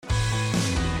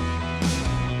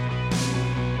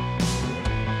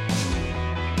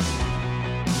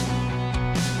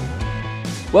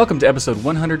Welcome to episode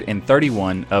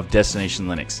 131 of Destination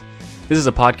Linux. This is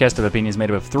a podcast of opinions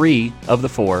made up of 3 of the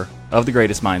 4 of the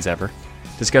greatest minds ever,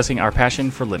 discussing our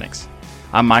passion for Linux.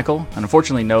 I'm Michael, and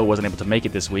unfortunately Noah wasn't able to make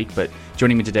it this week, but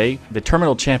joining me today, the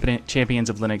terminal champions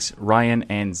of Linux, Ryan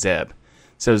and Zeb.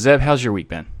 So Zeb, how's your week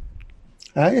been?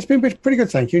 It's been pretty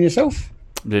good, thank you. And yourself?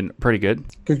 Been pretty good.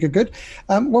 Good.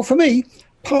 Well, for me,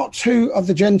 part 2 of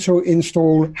the Gentoo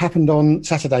install happened on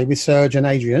Saturday with Serge and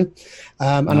Adrian.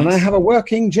 And I have a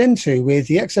working Gentoo with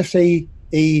the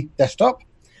XFCE desktop,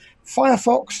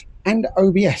 Firefox, and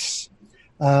OBS.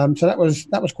 So that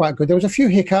was quite good. There was a few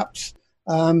hiccups,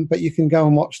 but you can go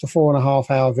and watch the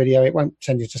 4.5-hour video. It won't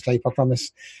send you to sleep, I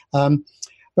promise.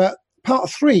 But part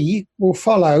 3 will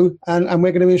follow, and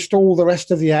we're going to install the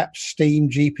rest of the apps, Steam,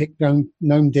 GPIC,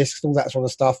 GNOME disks, all that sort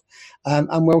of stuff,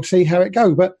 and we'll see how it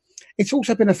goes. But it's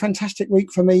also been a fantastic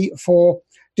week for me for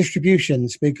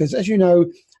distributions because, as you know,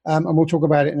 and we'll talk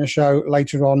about it in a show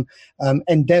later on,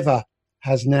 Endeavour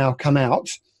has now come out.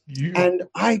 Yeah. And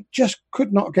I just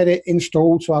could not get it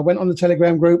installed. So I went on the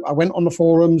Telegram group, I went on the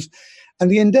forums, and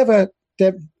the Endeavour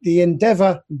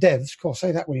devs, of course,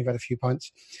 say that when you've had a few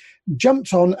pints,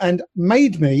 jumped on and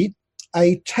made me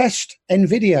a test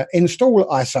NVIDIA install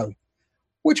ISO,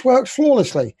 which works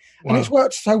flawlessly. Wow. And it's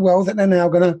worked so well that they're now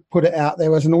going to put it out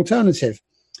there as an alternative.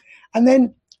 And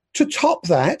then to top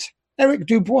that, Eric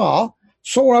Dubois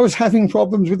saw I was having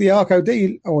problems with the Arco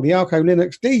D or the Arco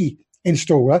Linux D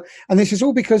installer. And this is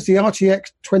all because the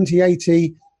RTX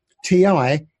 2080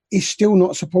 Ti is still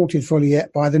not supported fully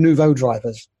yet by the Nouveau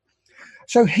drivers.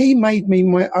 So he made me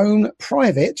my own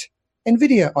private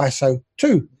NVIDIA ISO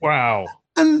too. Wow.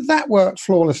 And that worked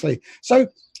flawlessly. So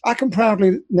I can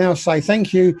proudly now say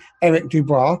thank you, Eric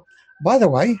Dubois. By the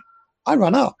way, I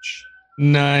run Arch.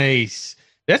 Nice.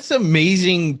 That's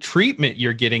amazing treatment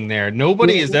you're getting there.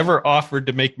 Nobody has ever offered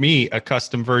to make me a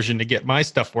custom version to get my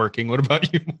stuff working. What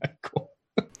about you, Michael?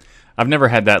 I've never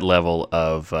had that level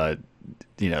of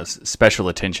special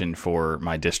attention for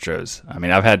my distros. I mean,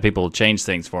 I've had people change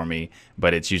things for me,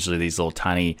 but it's usually these little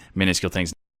tiny, minuscule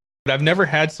things. But I've never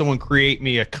had someone create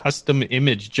me a custom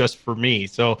image just for me.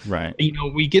 So, right.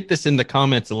 We get this in the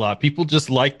comments a lot. People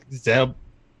just like Zeb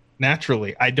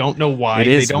naturally. I don't know why. It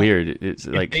is weird. It's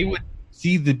if like they would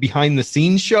see the behind the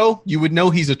scenes show, you would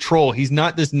know he's a troll. He's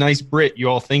not this nice Brit you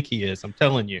all think he is. I'm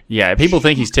telling you. Yeah, people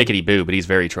think he's tickety-boo, but he's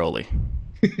very trolly.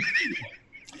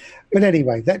 But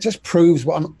anyway, that just proves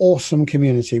what an awesome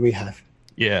community we have.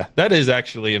 Yeah, that is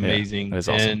actually amazing. Yeah, that is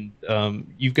awesome.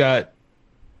 And you've got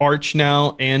Arch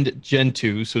now and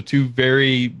Gentoo, so 2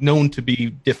 very known to be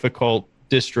difficult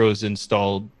distros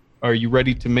installed. Are you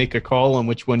ready to make a call on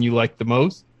which one you like the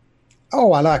most?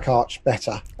 Oh, I like Arch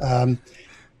better.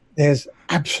 There's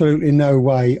absolutely no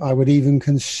way I would even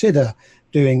consider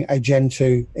doing a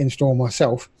Gentoo install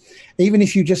myself. Even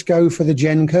if you just go for the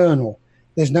Gen kernel,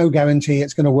 there's no guarantee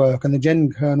it's going to work. And the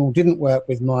Gen kernel didn't work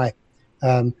with my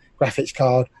graphics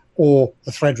card or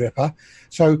the Threadripper.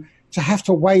 So to have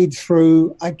to wade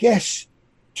through, I guess,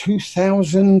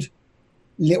 2,000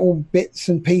 little bits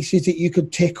and pieces that you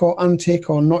could tick or untick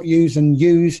or not use and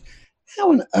use,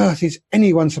 how on earth is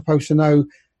anyone supposed to know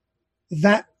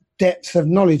that depth of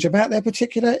knowledge about their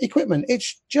particular equipment?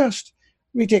 It's just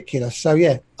ridiculous. So,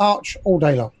 yeah, Arch all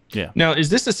day long. Yeah. Now, is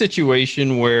this a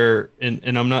situation where,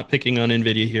 and I'm not picking on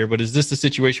NVIDIA here, but is this a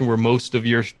situation where most of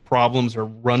your problems are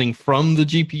running from the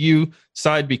GPU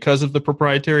side because of the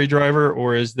proprietary driver,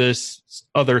 or is this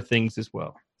other things as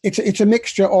well? It's a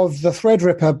mixture of the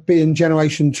Threadripper being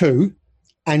generation 2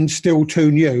 and still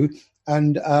too new.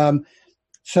 And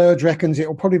Serge reckons it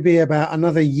will probably be about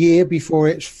another year before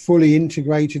it's fully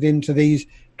integrated into these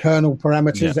kernel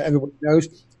parameters that everybody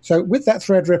knows. So with that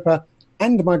Threadripper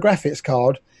and my graphics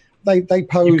card, they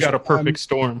pose... You've got a perfect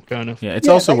storm, kind of. Yeah, it's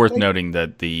also worth noting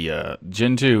that the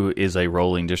Gentoo is a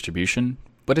rolling distribution,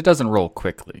 but it doesn't roll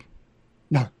quickly.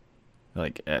 No.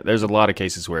 Like, there's a lot of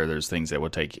cases where there's things that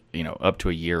will take, up to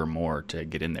a year or more to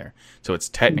get in there. So it's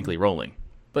technically rolling,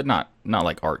 but not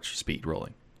like Arch speed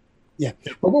rolling. Yeah.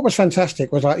 But what was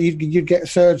fantastic was like you'd get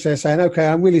Serge there saying, okay,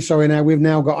 I'm really sorry now, we've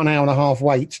now got an hour and a half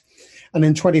wait. And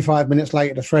then 25 minutes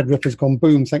later, the Threadripper's gone,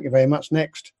 boom, thank you very much,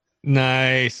 next.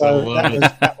 Nice. So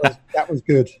that was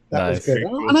good. That was good.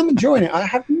 Cool. And I'm enjoying it. I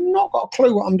have not got a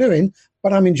clue what I'm doing,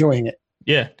 but I'm enjoying it.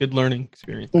 Yeah, good learning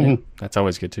experience. Mm-hmm. That's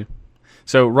always good too.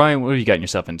 So, Ryan, what have you gotten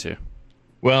yourself into?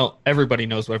 Well, everybody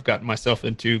knows what I've gotten myself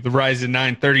into. The Ryzen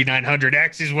 9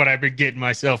 3900X is what I've been getting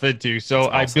myself into. So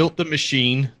I built the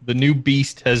machine. The new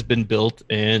beast has been built,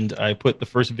 and I put the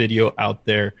first video out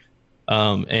there.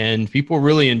 And people are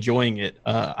really enjoying it.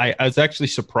 I was actually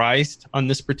surprised on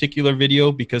this particular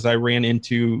video because I ran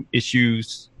into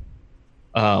issues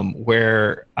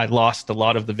where I lost a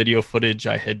lot of the video footage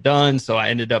I had done. So I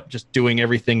ended up just doing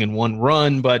everything in one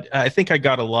run. But I think I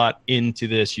got a lot into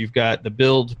this. You've got the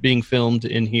build being filmed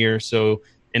in here.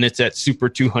 And it's at super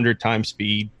 200 times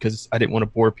speed because I didn't want to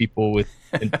bore people with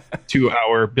a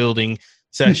 2-hour building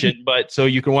session. But so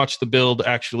you can watch the build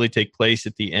actually take place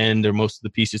at the end, or most of the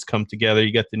pieces come together.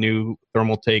 You got the new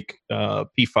Thermaltake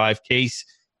P5 case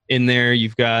in there.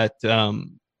 You've got,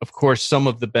 of course, some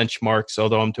of the benchmarks,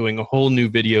 although I'm doing a whole new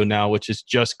video now, which is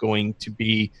just going to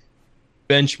be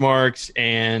benchmarks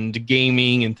and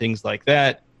gaming and things like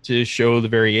that to show the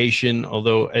variation.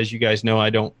 Although, as you guys know, I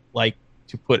don't like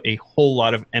to put a whole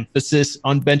lot of emphasis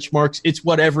on benchmarks. It's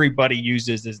what everybody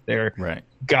uses as their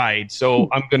guide. So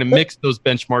I'm going to mix those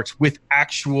benchmarks with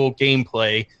actual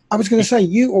gameplay. I was going to say,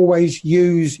 you always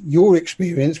use your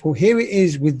experience. Well, here it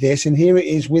is with this and here it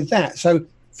is with that. So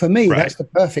for me, that's the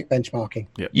perfect benchmarking.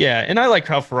 Yeah, and I like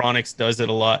how Phoronix does it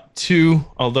a lot too,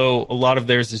 although a lot of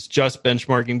theirs is just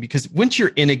benchmarking, because once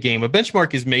you're in a game, a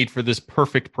benchmark is made for this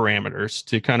perfect parameters,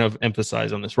 to kind of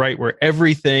emphasize on this, right? Where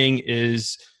everything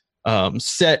is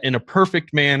set in a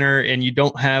perfect manner, and you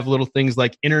don't have little things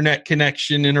like internet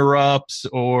connection interrupts,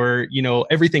 or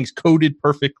everything's coded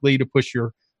perfectly to push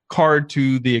your card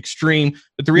to the extreme.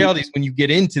 But the reality is, when you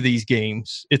get into these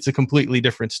games, it's a completely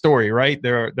different story, right?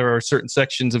 There are certain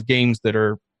sections of games that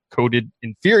are coded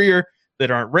inferior, that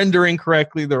aren't rendering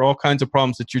correctly. There are all kinds of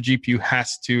problems that your GPU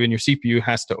has to and your CPU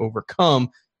has to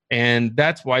overcome. And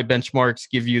that's why benchmarks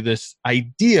give you this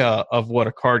idea of what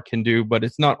a card can do, but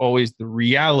it's not always the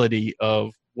reality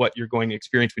of what you're going to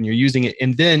experience when you're using it.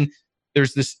 And then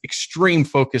there's this extreme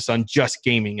focus on just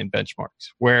gaming in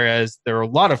benchmarks, whereas there are a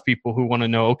lot of people who want to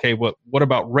know, okay, what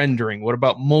about rendering? What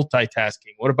about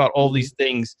multitasking? What about all these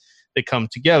things that come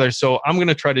together? So I'm going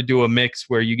to try to do a mix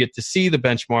where you get to see the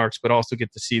benchmarks, but also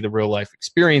get to see the real life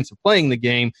experience of playing the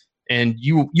game. And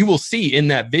you will see in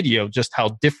that video just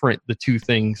how different the two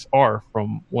things are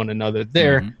from one another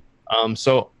there.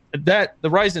 So the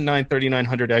Ryzen 9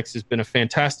 3900X has been a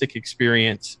fantastic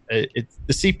experience. It's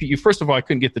the CPU. First of all, I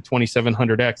couldn't get the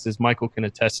 2700X, as Michael can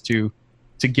attest to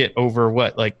get over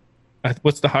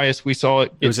what's the highest we saw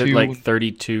it? It was at like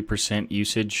 32%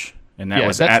 usage. And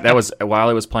that was while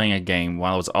it was playing a game,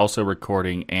 while it was also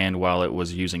recording, and while it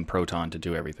was using Proton to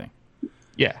do everything.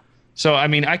 Yeah. So, I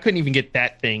mean, I couldn't even get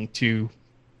that thing to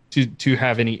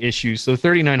have any issues. So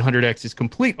 3900X is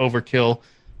complete overkill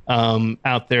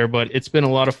out there, but it's been a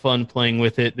lot of fun playing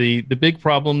with it. The big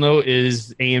problem, though,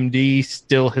 is AMD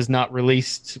still has not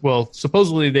released, well,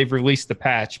 supposedly they've released the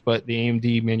patch, but the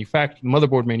AMD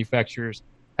motherboard manufacturers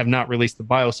have not released the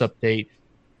BIOS update.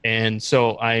 And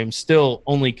so I am still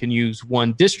only can use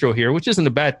one distro here, which isn't a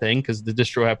bad thing because the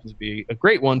distro happens to be a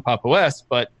great one, Pop! OS,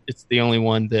 but it's the only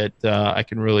one that I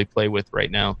can really play with right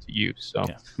now to use. So,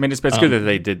 yeah. I mean, it's good that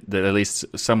they did that. At least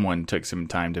someone took some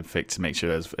time to make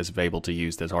sure that it's able to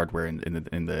use this hardware in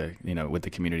the with the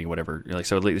community, whatever. Like,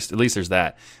 so at least there's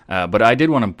that. But I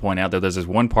did want to point out that there's this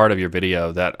one part of your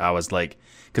video that I was like,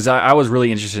 because I was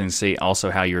really interested in see also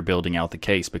how you were building out the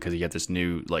case, because you got this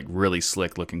new really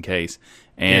slick looking case.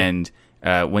 And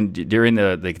when during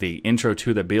the intro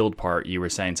to the build part, you were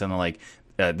saying something like,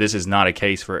 this is not a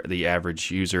case for the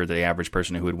average user, the average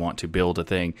person who would want to build a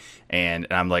thing. And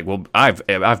I'm like, well,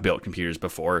 I've built computers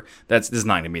before. This is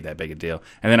not going to be that big a deal.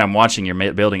 And then I'm watching your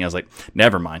building. I was like,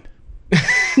 never mind.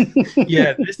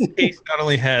 Yeah, this case not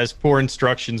only has 4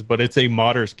 instructions, but it's a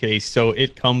modders case. So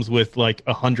it comes with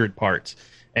 100 parts.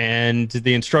 And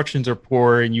the instructions are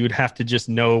poor, and you would have to just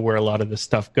know where a lot of the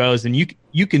stuff goes. And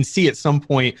you can see at some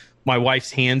point my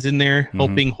wife's hands in there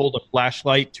helping hold a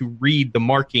flashlight to read the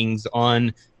markings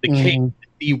on the case to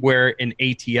see where an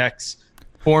ATX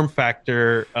form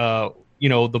factor,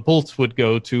 the bolts would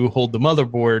go to hold the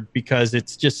motherboard, because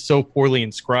it's just so poorly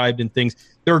inscribed and things.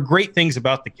 There are great things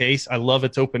about the case. I love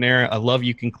its open air. I love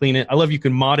you can clean it. I love you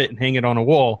can mod it and hang it on a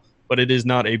wall. But it is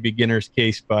not a beginner's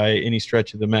case by any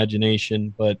stretch of the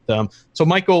imagination. But so,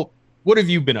 Michael, what have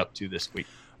you been up to this week?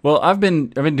 Well, I've been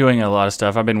doing a lot of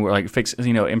stuff. I've been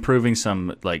improving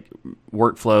some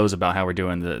workflows about how we're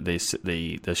doing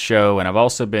the show, and I've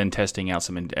also been testing out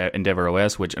some Endeavor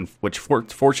OS, which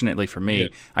fortunately for me,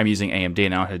 I'm using AMD,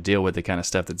 and I don't have to deal with the kind of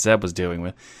stuff that Zeb was dealing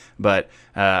with. But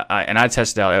I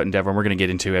tested out Endeavor, and we're going to get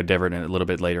into Endeavor in a little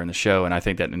bit later in the show, and I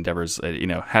think that Endeavor's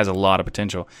has a lot of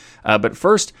potential. But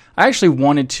first, I actually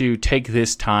wanted to take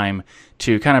this time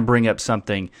to kind of bring up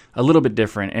something a little bit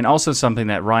different, and also something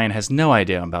that Ryan has no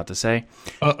idea I'm about to say.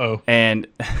 Uh-oh. And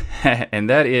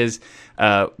that is,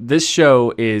 this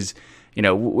show is,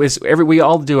 we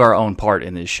all do our own part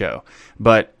in this show.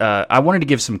 But I wanted to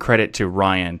give some credit to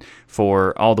Ryan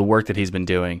for all the work that he's been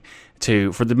doing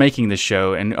for the making this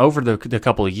show and over the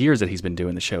couple of years that he's been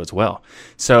doing the show as well.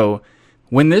 So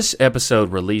when this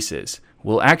episode releases,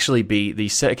 will actually be the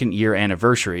 2nd year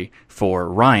anniversary for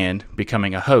Ryan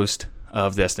becoming a host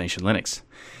of Destination Linux.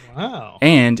 Wow.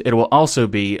 And it will also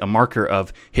be a marker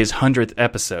of his 100th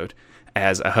episode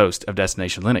as a host of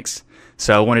Destination Linux.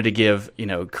 So I wanted to give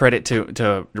credit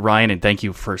to Ryan and thank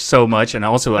you for so much. And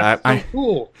also,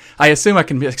 cool. I assume I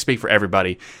can speak for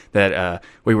everybody that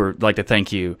we would like to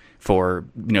thank you for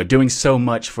doing so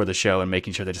much for the show and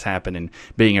making sure that this happened and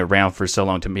being around for so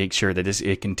long to make sure that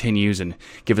it continues and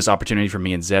give us opportunity for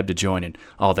me and Zeb to join and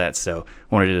all that. So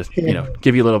I wanted to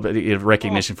give you a little bit of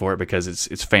recognition for it because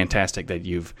it's fantastic that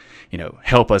you've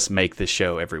help us make this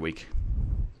show every week.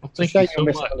 Well, thank you so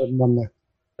much.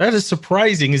 That is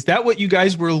surprising. Is that what you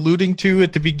guys were alluding to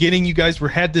at the beginning? You guys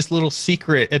had this little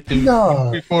secret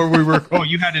before we were. Oh,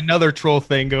 you had another troll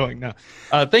thing going. No,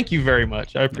 thank you very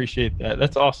much. I appreciate that.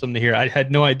 That's awesome to hear. I had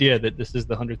no idea that this is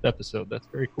the 100th episode. That's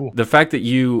very cool. The fact that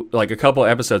you a couple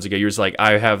episodes ago, you were like,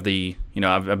 I have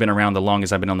I've been around the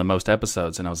longest. I've been on the most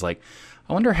episodes, and I was like,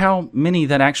 I wonder how many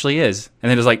that actually is.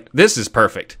 And then it's like, this is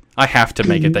perfect. I have to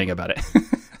make a thing about it.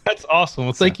 That's awesome.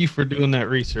 Well, thank you for doing that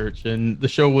research. And the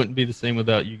show wouldn't be the same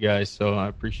without you guys, so I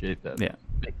appreciate that. Yeah,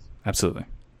 thanks. Absolutely.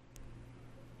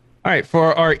 All right,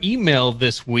 for our email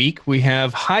this week, we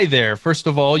have, hi there. First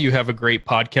of all, you have a great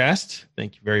podcast.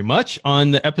 Thank you very much.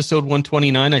 On the episode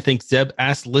 129, I think Zeb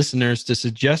asked listeners to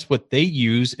suggest what they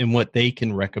use and what they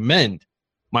can recommend.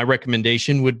 My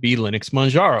recommendation would be Linux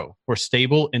Manjaro for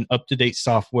stable and up-to-date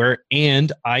software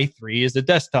and i3 as a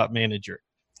desktop manager.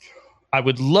 I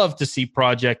would love to see a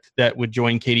project that would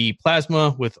join KDE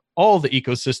Plasma with all the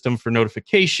ecosystem for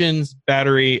notifications,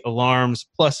 battery, alarms,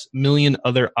 plus a million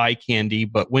other eye candy,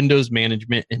 but Windows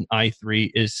management in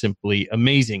i3 is simply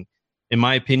amazing. In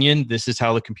my opinion, this is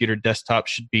how the computer desktop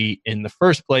should be in the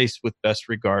first place. With best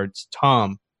regards,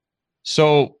 Tom.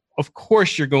 So, of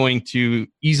course, you're going to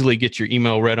easily get your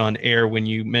email read on air when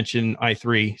you mention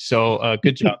i3. So,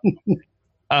 good job.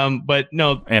 But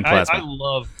no, and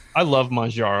Plasma. I love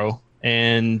Manjaro.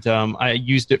 And I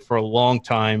used it for a long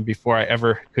time before I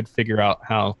ever could figure out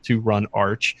how to run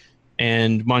Arch.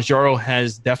 And Manjaro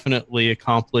has definitely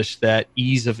accomplished that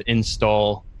ease of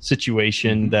install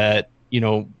situation that,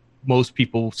 most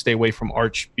people stay away from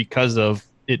Arch because of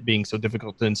it being so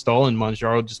difficult to install. And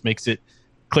Manjaro just makes it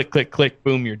click, click, click,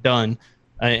 boom, you're done.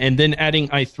 And then adding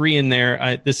i3 in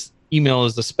there, this email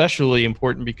is especially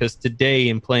important because today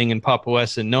in playing in Pop!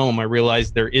 OS and GNOME, I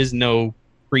realized there is no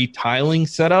pre-tiling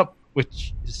setup,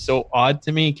 which is so odd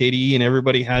to me. KDE and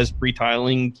everybody has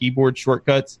pre-tiling keyboard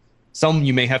shortcuts. Some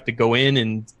you may have to go in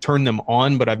and turn them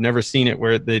on, but I've never seen it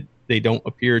where they don't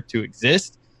appear to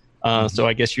exist. So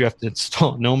I guess you have to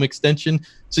install a GNOME extension.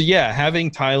 So yeah,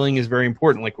 having tiling is very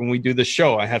important. Like when we do the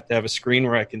show, I have to have a screen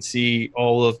where I can see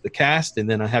all of the cast, and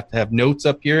then I have to have notes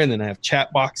up here, and then I have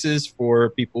chat boxes for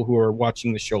people who are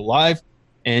watching the show live.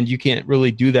 And you can't really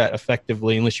do that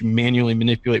effectively unless you manually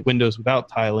manipulate Windows without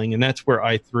tiling. And that's where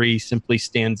i3 simply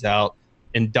stands out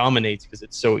and dominates because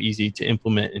it's so easy to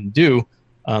implement and do.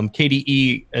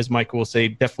 KDE, as Michael will say,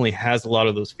 definitely has a lot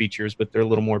of those features, but they're a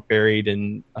little more buried.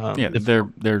 And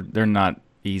they're not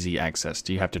easy access.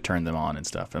 You have to turn them on and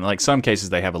stuff. And like some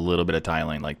cases, they have a little bit of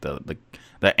tiling, like the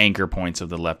anchor points of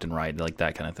the left and right, like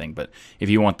that kind of thing. But if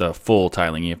you want the full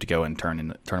tiling, you have to go and turn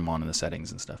them on in the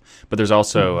settings and stuff. But there's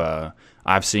also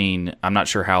I'm not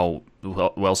sure how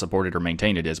well supported or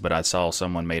maintained it is, but I saw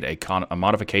someone made a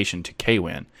modification to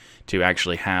KWin to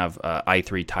actually have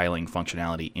i3 tiling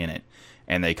functionality in it,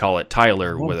 and they call it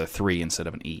Tiler with a 3 instead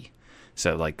of an E.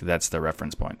 So like that's the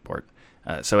reference point for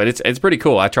it. So it's pretty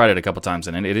cool. I tried it a couple times,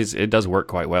 and it does work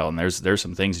quite well. And there's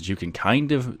some things that you can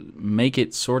kind of make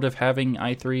it sort of having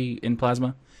i3 in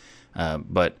Plasma,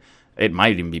 but it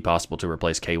might even be possible to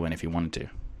replace KWin if you wanted to.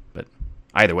 But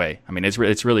either way, I mean,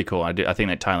 it's really cool. I think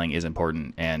that tiling is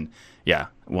important, and yeah,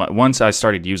 once I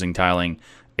started using tiling,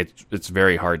 it's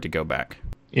very hard to go back.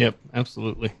 Yep,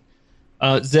 absolutely.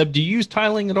 Zeb, do you use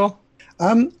tiling at all?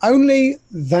 Only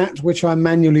that which I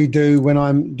manually do when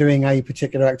I'm doing a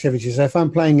particular activity. So if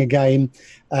I'm playing a game,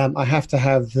 I have to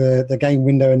have the game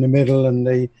window in the middle,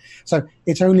 so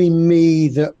it's only me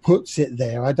that puts it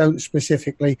there. I don't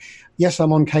specifically. Yes,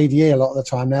 I'm on KDE a lot of the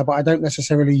time now, but I don't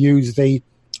necessarily use the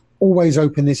always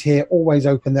open this here, always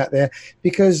open that there,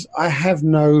 because I have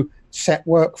no set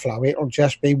workflow. It'll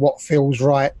just be what feels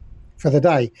right for the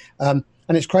day. And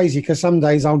it's crazy because some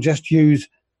days I'll just use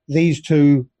these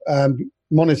two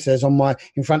monitors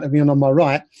in front of me and on my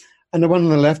right, and the one on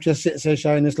the left just sits there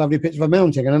showing this lovely picture of a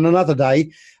mountain. And on another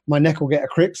day, my neck will get a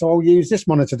crick, so I'll use this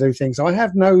monitor to do things. So I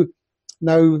have no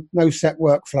set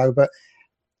workflow, but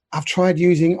I've tried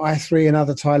using i3 and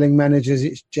other tiling managers.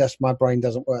 It's just my brain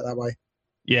doesn't work that way.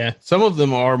 Yeah, some of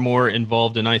them are more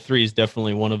involved, and i3 is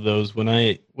definitely one of those.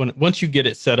 Once you get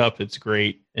it set up, it's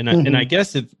great. And I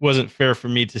guess it wasn't fair for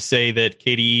me to say that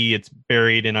KDE it's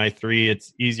buried in i3.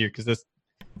 It's easier because that's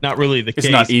not really the case.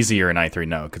 It's not easier in i3,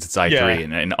 no, because it's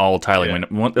i3 and all tiling.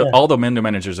 All the window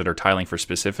managers that are tiling for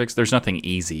specifics, there's nothing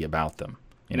easy about them.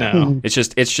 It's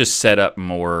just set up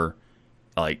more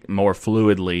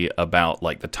fluidly about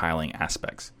like the tiling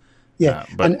aspects. Yeah,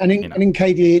 and in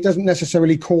KDE, it doesn't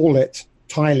necessarily call it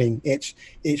tiling. It's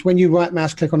when you right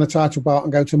mouse click on the title bar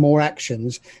and go to more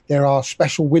actions, there are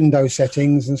special window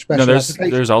settings and special. No,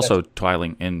 there's also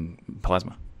tiling in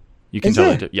Plasma. You can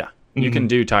totally do, yeah. You can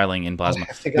do tiling in Plasma.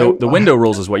 The window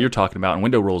rules is what you're talking about, and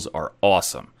window rules are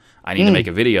awesome. I need to make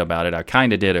a video about it. I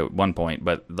kind of did at one point,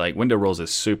 but like window rules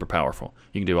is super powerful.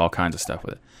 You can do all kinds of stuff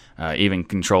with it. Even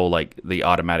control like the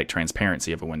automatic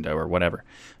transparency of a window or whatever.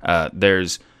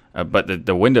 But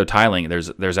the window tiling,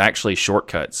 there's actually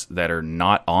shortcuts that are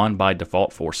not on by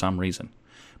default for some reason,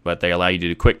 but they allow you to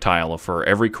do quick tile for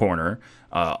every corner,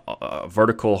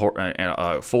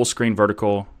 vertical, full screen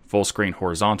vertical, full screen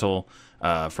horizontal,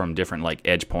 from different like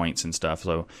edge points and stuff.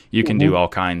 So you can do all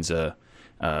kinds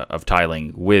of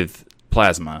tiling with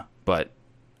Plasma, but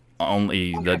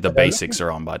only the basics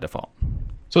are on by default.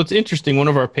 So it's interesting. One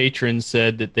of our patrons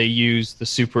said that they use the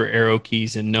super arrow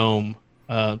keys in GNOME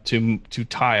to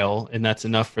tile, and that's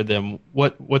enough for them.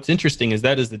 What's interesting is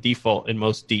that is the default in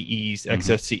most DEs,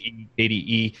 XFCE,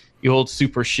 KDE. You hold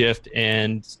super shift,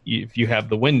 and if you have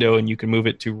the window, and you can move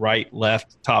it to right,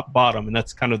 left, top, bottom, and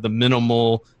that's kind of the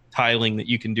minimal tiling that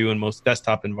you can do in most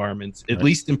desktop environments. At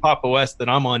least in Pop! OS that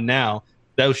I'm on now,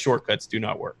 those shortcuts do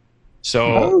not work.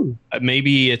 So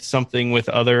maybe it's something with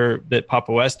that Pop!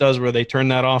 OS does where they turn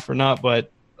that off or not,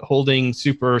 but holding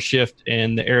super shift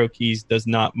and the arrow keys does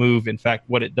not move. In fact,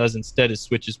 what it does instead is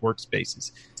switches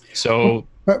workspaces. So,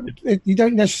 but you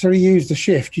don't necessarily use the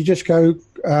shift. You just go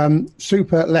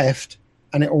super left,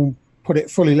 and it will put it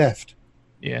fully left.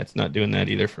 Yeah, it's not doing that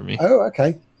either for me. Oh,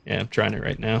 okay. Yeah, I'm trying it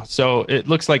right now. So it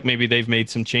looks like maybe they've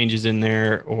made some changes in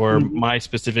there, or my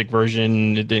specific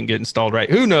version, it didn't get installed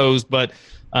right. Who knows? But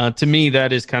to me,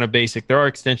 that is kind of basic. There are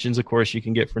extensions, of course, you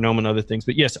can get for GNOME and other things.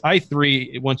 But yes,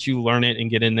 i3, once you learn it and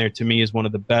get in there, to me, is one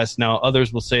of the best. Now,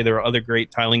 others will say there are other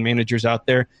great tiling managers out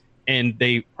there, and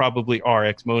they probably are.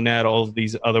 Xmonad, all of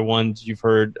these other ones. You've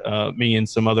heard me and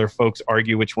some other folks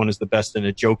argue which one is the best in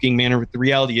a joking manner. But the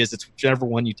reality is it's whichever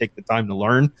one you take the time to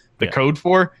learn the code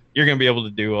for, you're going to be able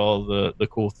to do all the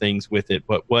cool things with it.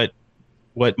 But what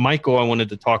Michael, I wanted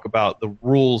to talk about, the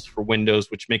rules for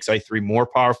Windows, which makes i3 more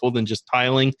powerful than just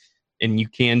tiling, and you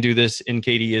can do this in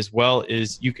KDE as well,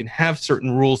 is you can have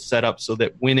certain rules set up so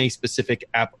that when a specific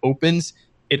app opens,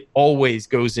 it always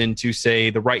goes into, say,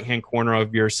 the right-hand corner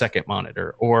of your second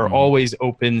monitor, or always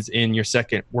opens in your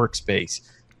second workspace.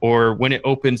 Or when it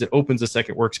opens a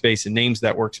second workspace and names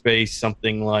that workspace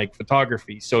something like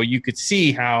photography. So you could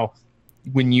see how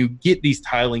when you get these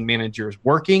tiling managers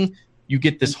working, you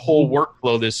get this whole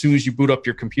workflow that as soon as you boot up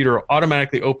your computer, it'll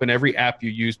automatically open every app you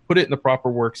use, put it in the proper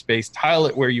workspace, tile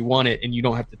it where you want it, and you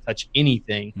don't have to touch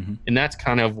anything. And that's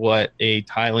kind of what a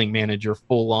tiling manager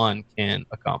full on can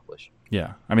accomplish.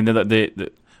 Yeah. I mean,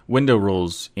 the window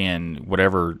rules in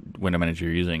whatever window manager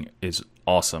you're using is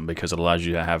awesome because it allows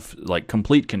you to have like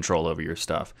complete control over your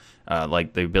stuff,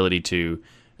 like the ability to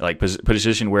like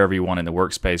position wherever you want in the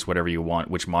workspace, whatever you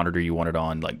want, which monitor you want it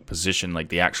on, like position like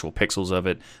the actual pixels of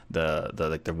it, the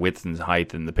like the width and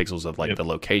height and the pixels of like the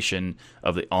location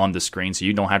of the on the screen. So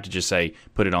you don't have to just say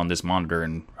put it on this monitor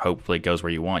and hopefully it goes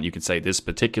where you want. You can say this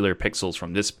particular pixels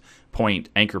from this point,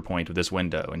 anchor point of this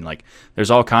window, and like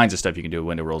there's all kinds of stuff you can do with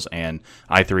window rules, and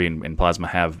i3 and Plasma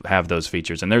have those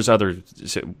features, and there's other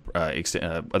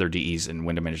DEs and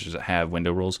window managers that have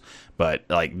window rules, but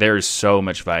like there's so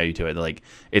much value to it. Like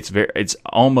it's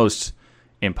almost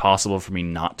impossible for me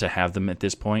not to have them at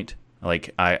this point.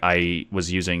 Like I was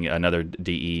using another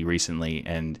DE recently,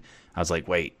 and I was like,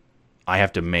 wait, I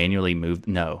have to manually move.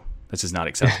 No, this is not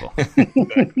acceptable.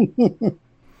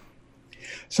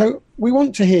 So we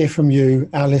want to hear from you,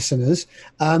 our listeners,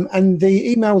 and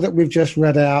the email that we've just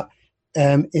read out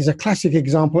is a classic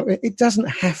example. It doesn't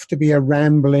have to be a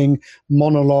rambling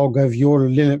monologue of your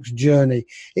Linux journey.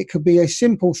 It could be a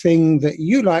simple thing that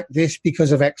you like this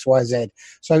because of XYZ.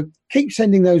 So keep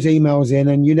sending those emails in,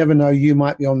 and you never know, you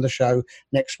might be on the show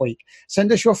next week.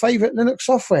 Send us your favorite Linux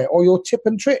software or your tip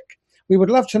and trick. We would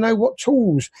love to know what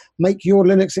tools make your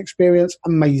Linux experience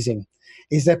amazing.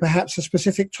 Is there perhaps a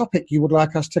specific topic you would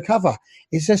like us to cover?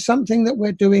 Is there something that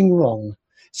we're doing wrong?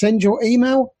 Send your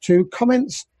email to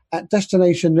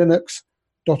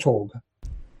comments@destinationlinux.org.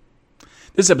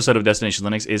 This episode of Destination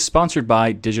Linux is sponsored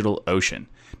by DigitalOcean.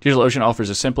 DigitalOcean offers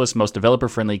the simplest, most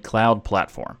developer-friendly cloud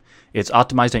platform. It's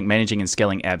optimized at managing and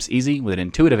scaling apps easy with an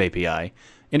intuitive API,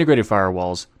 integrated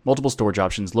firewalls, multiple storage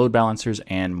options, load balancers,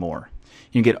 and more.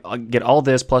 You can get all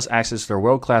this plus access to their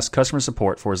world-class customer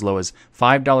support for as low as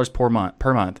 $5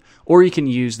 per month, or you can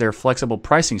use their flexible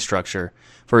pricing structure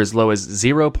for as low as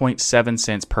 0.7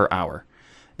 cents per hour.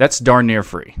 That's darn near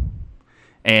free.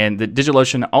 And the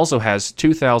DigitalOcean also has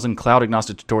 2,000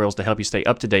 cloud-agnostic tutorials to help you stay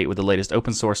up to date with the latest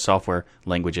open-source software,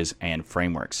 languages, and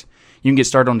frameworks. You can get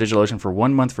started on DigitalOcean for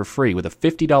 1 month for free with a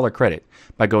 $50 credit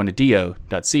by going to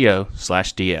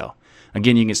do.co/DL.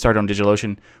 Again, you can get started on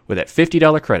DigitalOcean with that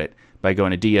 $50 credit by going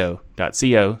to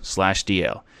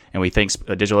do.co/DL. And we thank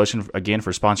DigitalOcean again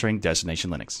for sponsoring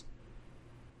Destination Linux.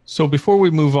 So before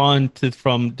we move on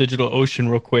from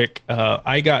DigitalOcean real quick,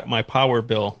 I got my power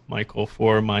bill, Michael,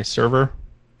 for my server.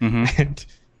 And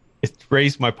it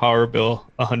raised my power bill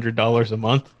 $100 a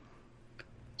month.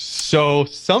 So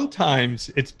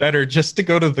sometimes it's better just to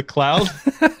go to the cloud,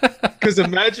 because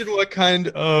imagine what kind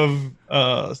of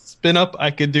spin up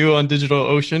I could do on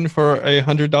DigitalOcean for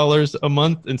 $100 a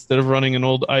month instead of running an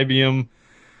old IBM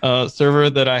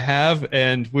server that I have.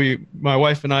 And my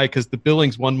wife and I, because the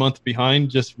billing's 1 month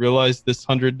behind, just realized this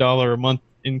 $100 a month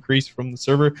increase from the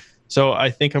server. So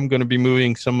I think I'm going to be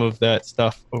moving some of that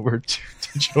stuff over to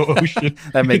DigitalOcean.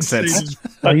 That makes sense.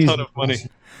 A ton of money.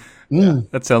 Yeah,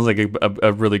 that sounds like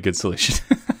a really good solution.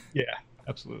 Yeah,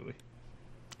 absolutely.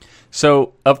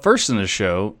 So up first in the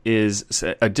show is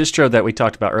a distro that we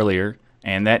talked about earlier,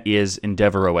 and that is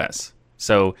EndeavourOS.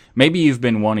 So maybe you've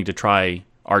been wanting to try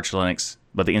Arch Linux,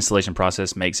 but the installation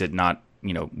process makes it not,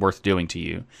 worth doing to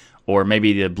you, or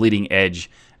maybe the bleeding edge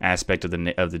aspect of the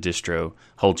distro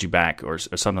holds you back, or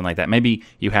something like that. Maybe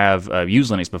you have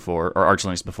used Linux before or Arch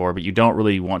Linux before, but you don't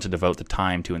really want to devote the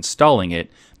time to installing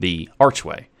it the Arch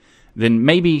way. Then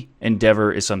maybe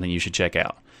Endeavour is something you should check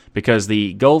out, because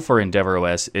the goal for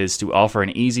EndeavourOS is to offer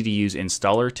an easy-to-use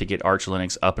installer to get Arch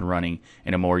Linux up and running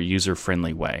in a more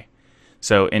user-friendly way.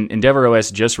 So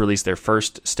EndeavourOS just released their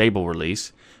first stable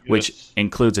release, which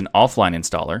includes an offline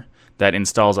installer that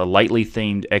installs a lightly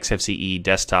themed XFCE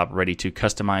desktop ready to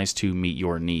customize to meet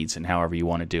your needs and however you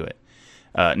want to do it.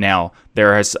 Now,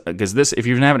 there has, because this, if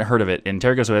you haven't heard of it,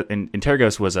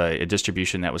 Antergos was a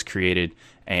distribution that was created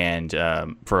and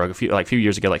for a few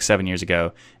years ago, like 7 years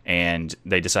ago, and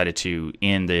they decided to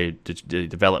end the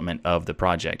development of the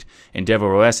project.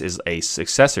 EndeavourOS is a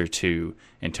successor to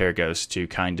Antergos to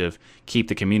kind of keep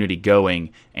the community going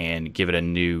and give it a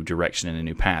new direction and a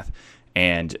new path.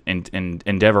 And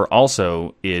Endeavour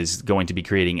also is going to be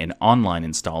creating an online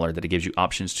installer that gives you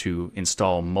options to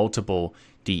install multiple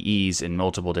DEs and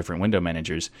multiple different window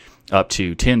managers, up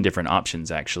to 10 different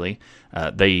options actually.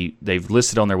 They've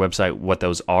listed on their website what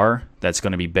those are. That's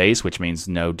going to be base, which means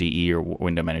no DE or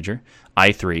window manager,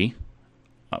 i3,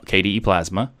 KDE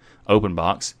Plasma,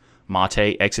 OpenBox,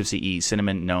 Mate, XFCE,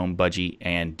 Cinnamon, GNOME, Budgie,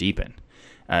 and Deepin.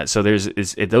 So those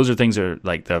are things that are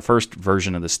like the first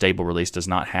version of the stable release does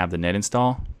not have the net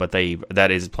install, but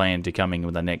that is planned to coming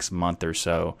in the next month or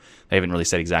so. They haven't really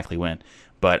said exactly when.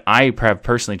 But I have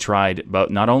personally tried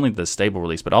not only the stable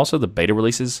release, but also the beta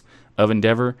releases of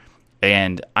Endeavour,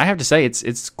 and I have to say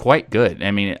it's quite good.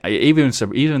 I mean,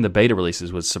 even the beta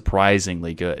releases was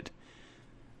surprisingly good.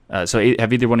 So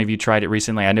have either one of you tried it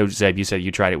recently? I know, Zeb, you said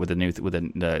you tried it with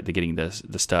the getting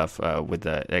the stuff with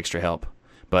the extra help.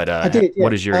 But I did, yeah.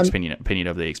 What is your opinion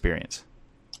of the experience?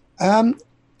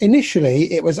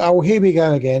 Initially, it was, here we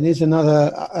go again. Here's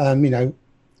another,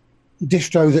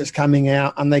 distro that's coming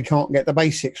out, and they can't get the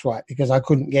basics right because I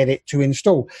couldn't get it to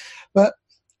install. But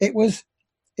it was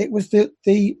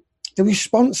the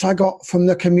response I got from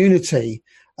the community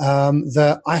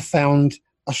that I found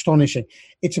astonishing.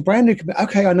 It's a brand new community.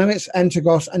 Okay, I know it's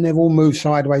Antergos and they've all moved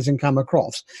sideways and come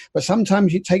across, but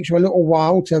sometimes it takes you a little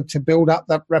while to build up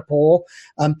that rapport.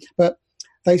 But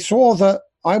they saw that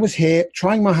I was here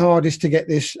trying my hardest to get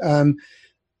this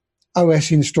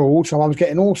OS installed, so I was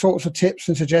getting all sorts of tips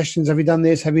and suggestions. Have you done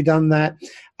this? Have you done that?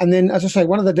 And then, as I say,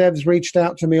 one of the devs reached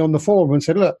out to me on the forum and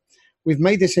said, look, we've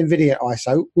made this NVIDIA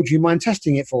ISO. Would you mind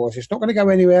testing it for us? It's not going to go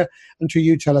anywhere until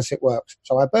you tell us it works.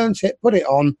 So I burnt it, put it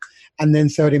on, and then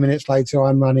 30 minutes later,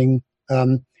 I'm running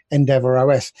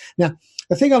EndeavourOS. Now,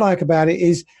 the thing I like about it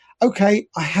is, okay,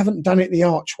 I haven't done it the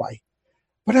Arch way,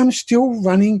 but I'm still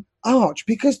running Arch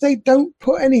because they don't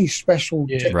put any special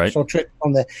tips or tricks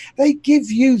on there. They give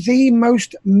you the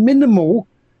most minimal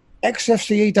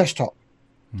XFCE desktop.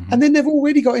 And then they've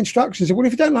already got instructions. Well,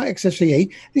 if you don't like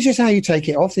XFCE, this is how you take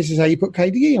it off. This is how you put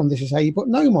KDE on. This is how you put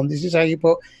GNOME on. This is how you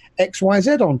put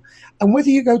XYZ on. And whether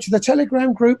you go to the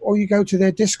Telegram group or you go to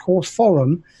their Discourse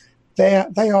forum, they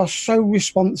are so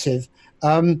responsive.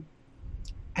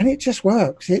 And it just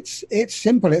works. It's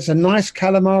simple. It's a nice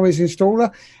Calamares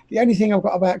installer. The only thing I've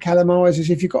got about Calamares is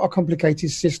if you've got a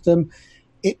complicated system,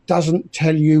 it doesn't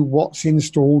tell you what's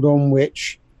installed on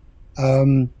which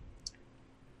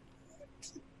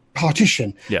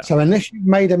partition. Yeah. So unless you've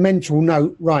made a mental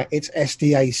note, right, it's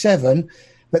SDA7,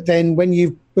 but then when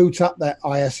you boot up that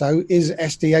ISO, is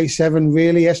SDA7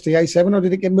 really SDA7 or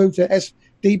did it get moved to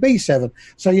SDB7?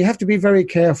 So you have to be very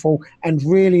careful and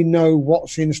really know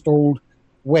what's installed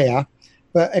where.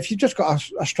 But if you've just got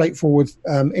a straightforward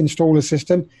installer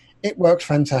system, it works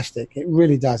fantastic. It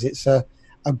really does. It's a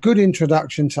good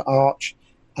introduction to Arch,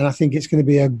 and I think it's going to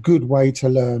be a good way to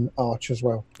learn Arch as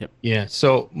well. Yep. Yeah.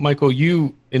 So, Michael,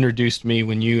 you introduced me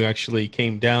when you actually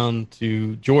came down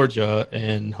to Georgia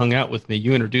and hung out with me.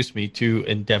 You introduced me to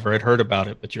Endeavor. I'd heard about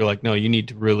it, but you're like, no, you need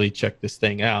to really check this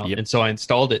thing out. Yep. And so I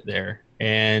installed it there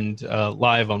and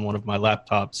live on one of my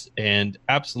laptops and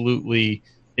absolutely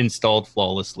installed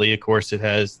flawlessly. Of course, it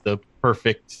has the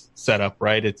perfect setup,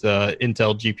 right? It's a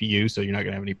Intel GPU, so you're not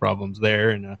going to have any problems there.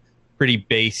 And a pretty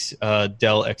base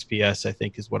Dell XPS, I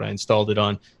think, is what I installed it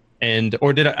on. And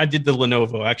I did the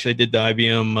Lenovo. Actually, I did the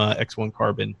IBM X1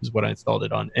 Carbon is what I installed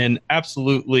it on, and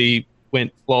absolutely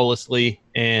went flawlessly.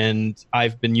 And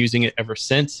I've been using it ever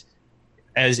since.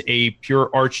 As a pure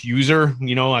Arch user,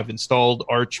 I've installed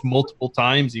Arch multiple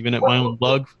times, even at my own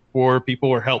blog for people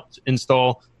or helped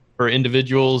install for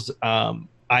individuals.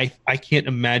 I can't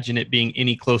imagine it being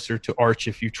any closer to Arch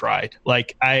if you tried.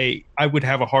 Like I would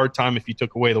have a hard time if you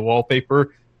took away the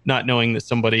wallpaper, not knowing that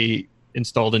somebody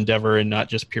installed Endeavor and not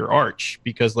just pure Arch,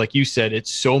 because like you said,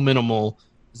 it's so minimal,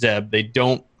 Zeb. They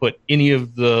don't put any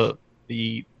of the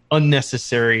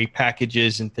unnecessary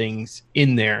packages and things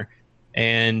in there.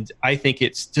 And I think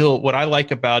it's still, what I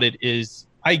like about it is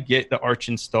I get the Arch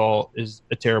install is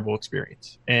a terrible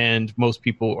experience and most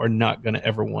people are not going to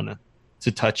ever want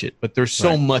to touch it. But there's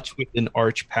so much within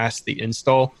Arch past the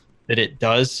install that it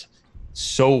does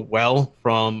so well,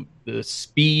 from the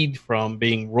speed, from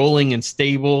being rolling and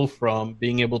stable, from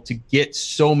being able to get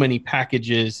so many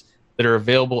packages that are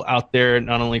available out there,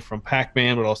 not only from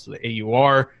Pacman, but also the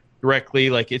AUR directly.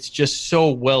 Like, it's just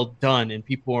so well done, and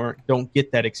people don't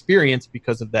get that experience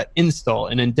because of that install.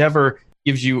 And Endeavor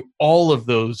gives you all of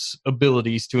those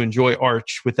abilities to enjoy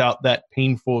Arch without that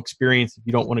painful experience if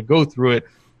you don't want to go through it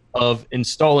of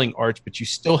installing Arch, but you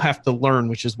still have to learn,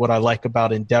 which is what I like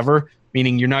about Endeavor,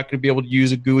 meaning you're not going to be able to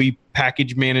use a GUI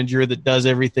package manager that does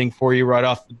everything for you right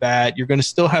off the bat. You're going to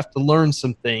still have to learn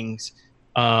some things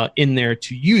in there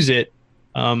to use it.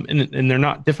 And they're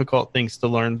not difficult things to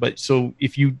learn. But so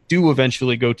if you do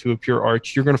eventually go to a pure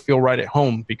Arch, you're going to feel right at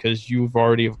home because you've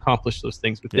already accomplished those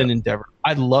things within Endeavor.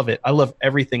 I love it. I love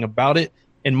everything about it.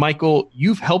 And Michael,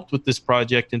 you've helped with this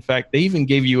project. In fact, they even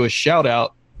gave you a shout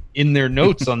out in their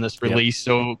notes on this release.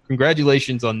 So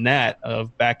congratulations on that,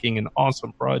 of backing an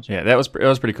awesome project. Yeah, that was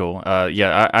pretty cool.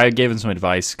 I gave them some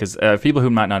advice because people who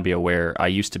might not be aware, I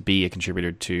used to be a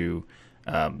contributor to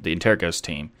the Intergos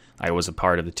team. I was a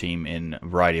part of the team in a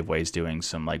variety of ways, doing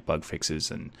some like bug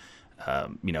fixes and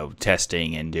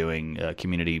testing and doing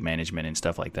community management and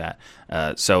stuff like that.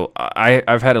 So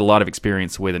I've had a lot of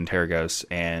experience with Intergos,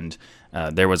 and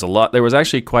there was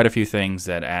actually quite a few things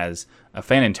that, as a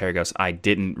fan of Intergos, I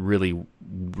didn't really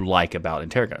like about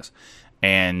Intergos.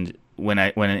 And when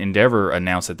Endeavor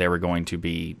announced that they were going to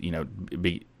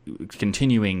be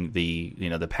continuing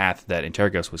the path that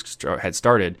Intergos had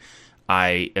started,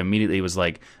 I immediately was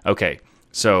like, okay,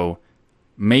 so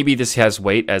maybe this has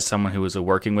weight as someone who was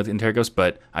working with Intergos,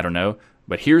 but I don't know.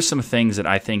 But here's some things that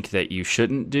I think that you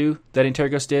shouldn't do that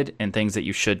Intergos did, and things that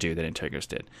you should do that Intergos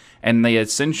did. And they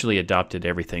essentially adopted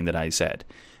everything that I said.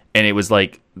 And it was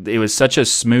such a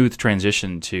smooth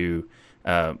transition to,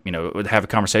 have a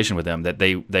conversation with them, that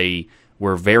they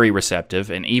were very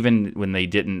receptive. And even when they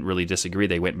didn't really disagree,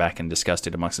 they went back and discussed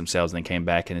it amongst themselves, and then came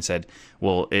back and said,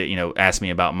 well, ask me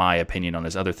about my opinion on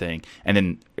this other thing. And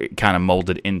then it kind of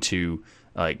molded into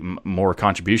like more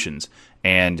contributions.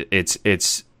 And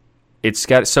it's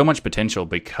got so much potential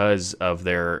because of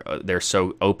they're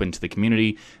so open to the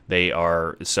community. They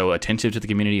are so attentive to the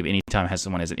community. Anytime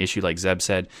someone has an issue, like Zeb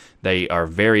said, they are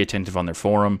very attentive on their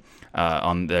forum,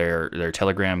 on their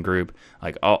Telegram group,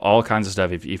 like all kinds of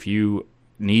stuff. If you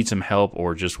need some help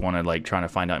or just want to like trying to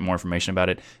find out more information about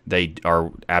it, they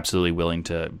are absolutely willing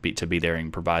to be there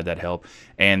and provide that help.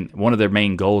 And one of their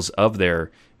main goals of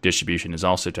their distribution is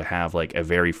also to have like a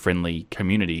very friendly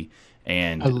community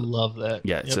And I love that.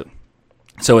 Yeah, yep.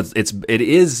 So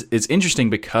it's interesting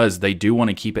because they do want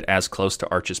to keep it as close to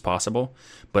Arch as possible,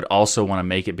 but also want to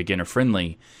make it beginner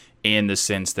friendly in the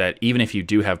sense that even if you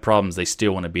do have problems, they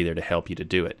still want to be there to help you to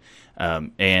do it.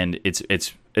 And it's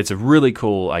a really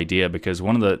cool idea because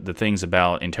one of the things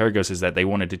about Antergos is that they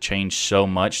wanted to change so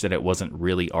much that it wasn't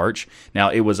really Arch. Now,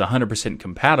 it was 100%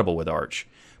 compatible with Arch,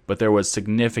 but there was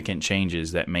significant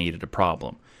changes that made it a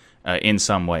problem in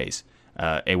some ways.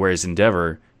 Whereas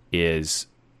Endeavor is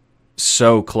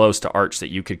so close to Arch that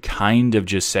you could kind of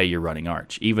just say you're running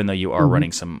Arch, even though you are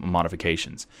running some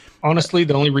modifications. Honestly,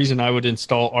 the only reason I would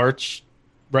install Arch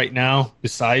right now,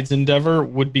 besides Endeavor,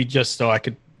 would be just so I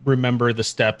could remember the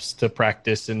steps to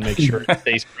practice and make sure it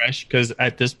stays fresh. Because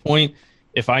at this point,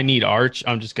 if I need Arch,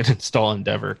 I'm just going to install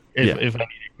Endeavor if I need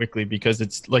it quickly, because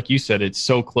it's like you said, it's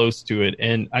so close to it.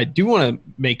 And I do want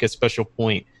to make a special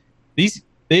point.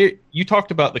 You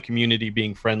talked about the community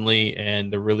being friendly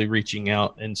and they're really reaching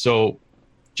out. And so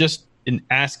just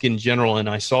ask in general, and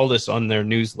I saw this on their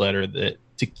newsletter, that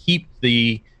to keep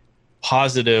the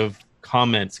positive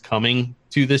comments coming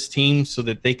to this team so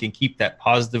that they can keep that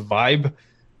positive vibe.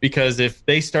 Because if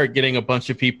they start getting a bunch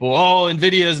of people,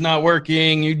 NVIDIA is not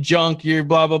working, you junk, you're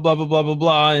blah, blah, blah, blah, blah, blah,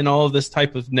 blah, and all of this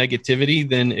type of negativity,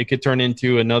 then it could turn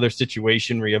into another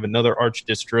situation where you have another Arch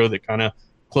distro that kind of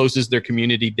closes their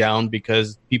community down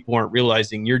because people aren't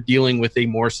realizing you're dealing with a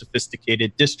more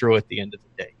sophisticated distro at the end of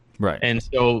the day. Right. And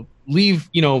so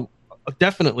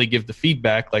definitely give the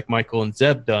feedback like Michael and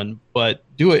Zeb done, but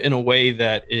do it in a way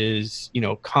that is,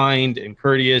 kind and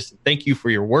courteous. Thank you for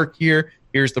your work here.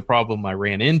 Here's the problem I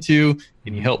ran into.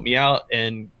 Can you help me out?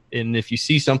 And if you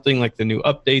see something like the new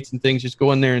updates and things, just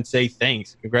go in there and say,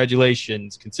 thanks,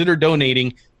 congratulations, consider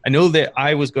donating. I know that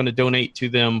I was going to donate to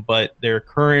them, but their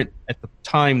current, at the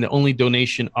time, the only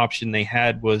donation option they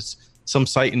had was some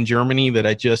site in Germany that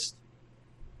I just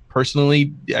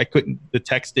personally, the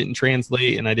text didn't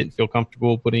translate and I didn't feel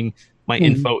comfortable putting my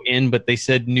info in, but they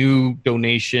said new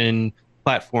donation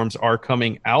platforms are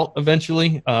coming out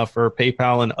eventually for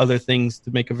PayPal and other things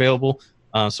to make available.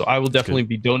 So I will definitely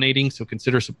be donating. So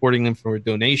consider supporting them for a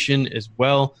donation as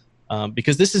well.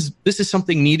 Because this is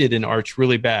something needed in Arch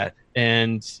really bad.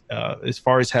 And as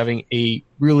far as having a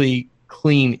really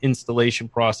clean installation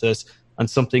process on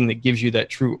something that gives you that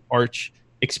true Arch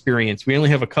experience, we only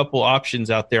have a couple options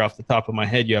out there off the top of my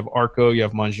head. You have Arco, you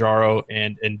have Manjaro,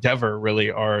 and Endeavor really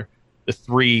are the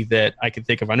three that I can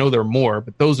think of. I know there are more,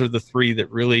 but those are the three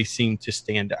that really seem to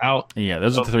stand out. Yeah,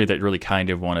 those are the three that really kind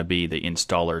of want to be the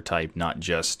installer type, not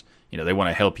just, they want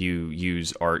to help you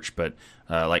use Arch, but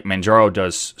like Manjaro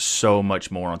does so much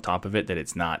more on top of it that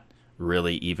it's not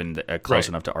really even close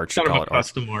enough to Arch to call it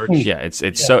custom Arch. Yeah,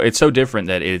 it's so different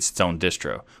that it's its own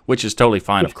distro, which is totally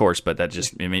fine, of course. But that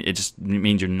just it just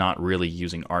means you're not really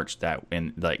using Arch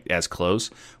as close.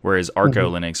 Whereas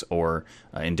Arco Linux or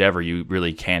Endeavor, you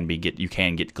really can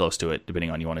get close to it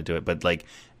depending on you want to do it. But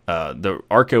the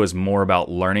Arco is more about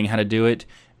learning how to do it.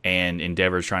 And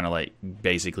Endeavor is trying to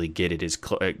basically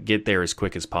get there as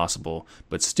quick as possible,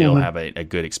 but still have a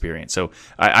good experience. So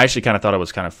I actually kind of thought it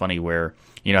was kind of funny where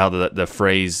how the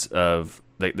phrase of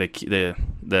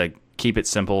the keep it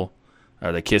simple,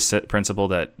 or the KISS principle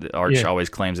that Arch always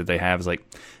claims that they have is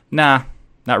nah,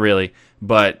 not really.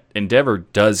 But Endeavor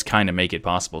does kind of make it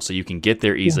possible, so you can get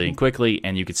there easily and quickly,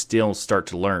 and you can still start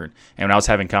to learn. And when I was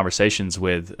having conversations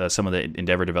with some of the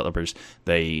Endeavor developers,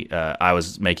 I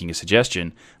was making a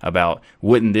suggestion about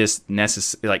wouldn't this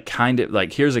necessarily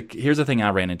here's a thing I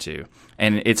ran into,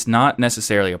 and it's not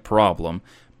necessarily a problem,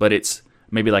 but it's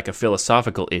maybe like a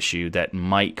philosophical issue that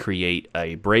might create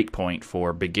a breakpoint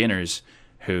for beginners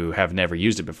who have never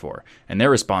used it before. And their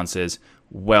response is,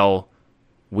 well,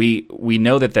 we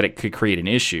know that it could create an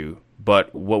issue,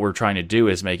 but what we're trying to do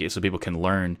is make it so people can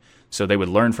learn, so they would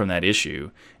learn from that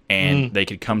issue, and they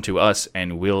could come to us,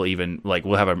 and we'll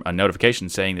have a notification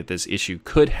saying that this issue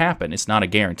could happen. It's not a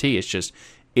guarantee. It's just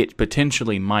it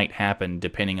potentially might happen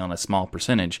depending on a small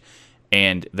percentage,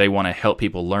 and they want to help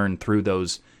people learn through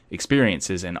those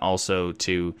experiences, and also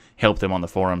to help them on the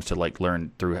forums to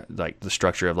learn through the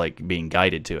structure of being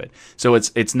guided to it. So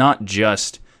it's not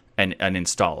just an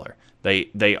installer.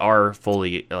 They are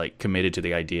fully committed to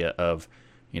the idea of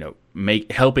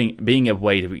being a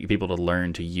way to people to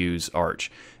learn to use Arch,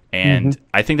 and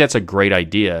I think that's a great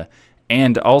idea.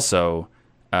 And also,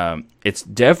 it's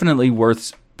definitely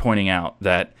worth pointing out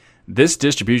that this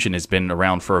distribution has been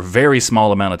around for a very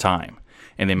small amount of time,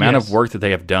 and the amount of work that they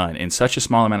have done in such a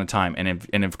small amount of time, and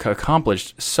have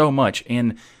accomplished so much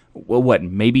in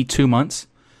maybe 2 months.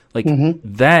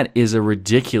 That is a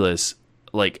ridiculous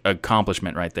like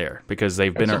accomplishment right there, because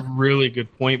they've been a really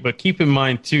good point. But keep in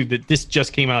mind too that this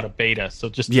just came out of beta, so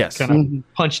just yes. to kind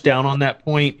of punch down on that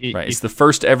point. It's the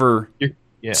first ever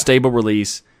stable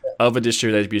release of a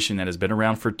distribution that has been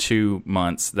around for 2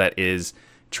 months, that is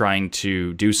trying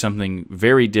to do something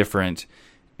very different.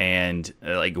 And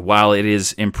like, while it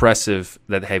is impressive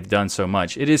that they've done so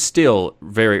much, it is still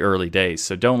very early days.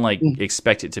 So don't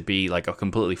expect it to be like a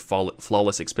completely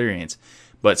flawless experience.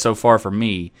 But so far for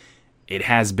me, it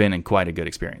has been quite a good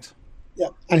experience. Yeah,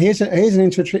 and here's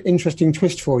an interesting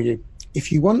twist for you.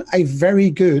 If you want a very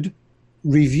good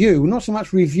review, not so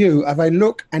much review, of a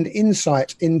look and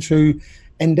insight into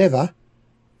Endeavour,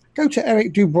 go to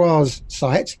Eric Dubois'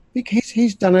 site, because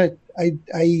he's done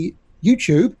a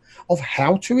YouTube of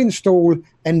how to install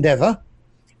Endeavour,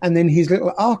 and then his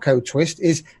little Arco twist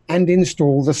is and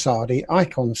install the Sardi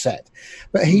icon set.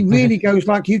 But he really goes,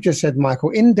 like you just said,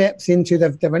 Michael, in depth into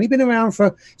they've only been around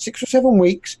for 6 or 7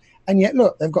 weeks, and yet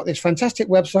look, they've got this fantastic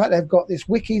website, they've got this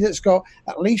wiki that's got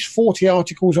at least 40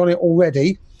 articles on it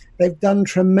already. They've done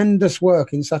tremendous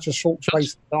work in such a short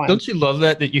space of time. Don't you love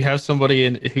that you have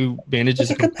somebody who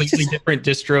manages a completely different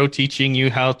distro teaching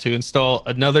you how to install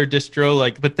another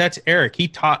distro? But that's Eric. He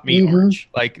taught me Arch.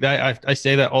 Like that, I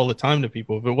say that all the time to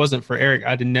people. If it wasn't for Eric,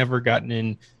 I'd have never gotten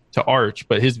into Arch.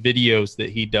 But his videos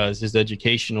that he does, his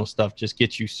educational stuff, just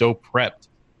gets you so prepped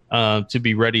to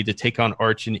be ready to take on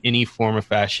Arch in any form or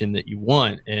fashion that you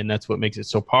want. And that's what makes it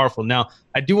so powerful. Now,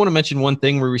 I do want to mention one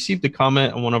thing. We received a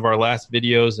comment on one of our last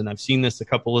videos, and I've seen this a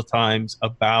couple of times,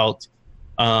 about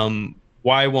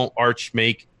why won't Arch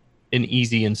make an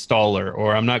easy installer,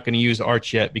 or I'm not going to use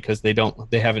Arch yet because they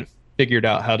haven't figured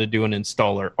out how to do an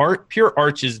installer. Pure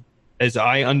Arch is, as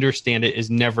I understand it, is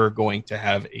never going to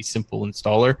have a simple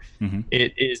installer.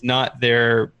 It is not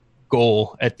their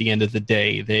goal at the end of the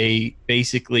day. They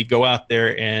basically go out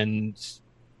there, and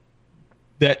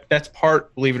that's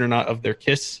part, believe it or not, of their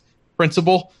KISS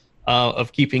principle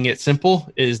of keeping it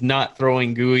simple, is not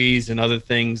throwing GUIs and other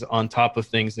things on top of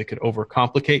things that could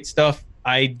overcomplicate stuff.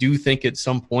 I do think at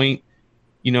some point,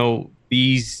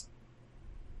 these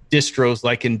distros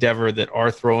like Endeavour that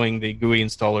are throwing the GUI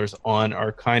installers on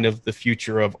are kind of the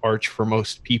future of Arch for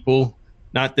most people.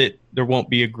 Not that there won't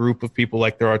be a group of people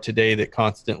like there are today that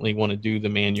constantly want to do the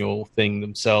manual thing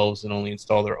themselves and only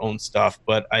install their own stuff.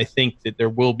 But I think that there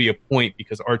will be a point,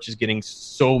 because Arch is getting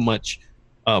so much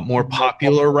more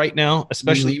popular right now,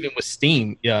 especially even with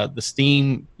Steam. Yeah, the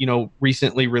Steam,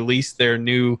 recently released their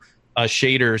new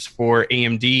shaders for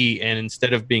AMD, and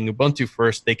instead of being Ubuntu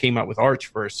first, they came out with Arch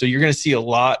first. So you're going to see a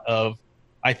lot of,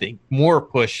 I think, more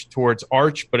push towards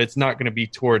Arch, but it's not going to be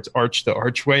towards Arch the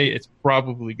Archway. It's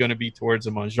probably going to be towards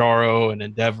a Manjaro and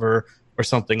Endeavour or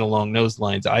something along those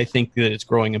lines. I think that it's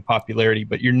growing in popularity,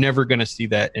 but you're never going to see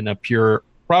that in a pure,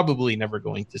 probably never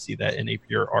going to see that in a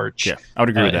pure Arch. Yeah, I would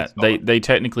agree with that. They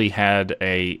technically had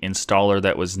a installer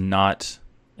that was not,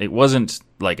 it wasn't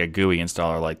like a GUI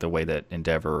installer like the way that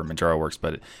Endeavour or Manjaro works,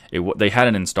 but they had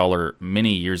an installer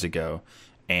many years ago,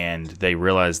 and they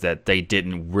realized that they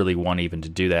didn't really want even to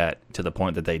do that to the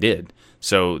point that they did.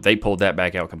 So they pulled that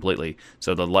back out completely.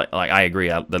 So I agree.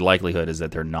 The likelihood is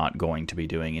that they're not going to be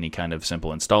doing any kind of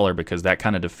simple installer, because that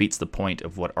kind of defeats the point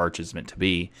of what Arch is meant to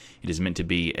be. It is meant to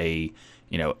be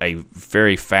a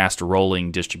very fast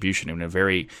rolling distribution,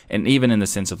 and even in the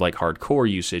sense of like hardcore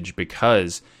usage,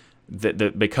 because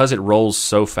because it rolls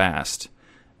so fast,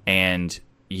 and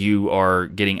you are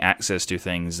getting access to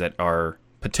things that are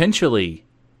potentially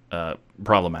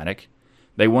problematic.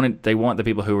 They want the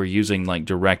people who are using like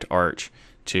direct Arch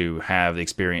to have the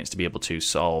experience to be able to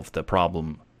solve the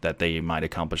problem that they might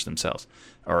accomplish themselves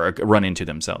or run into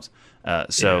themselves.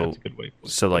 That's a good way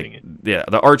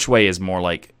the Archway is more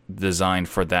like designed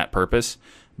for that purpose.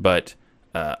 But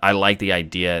I like the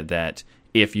idea that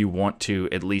if you want to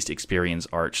at least experience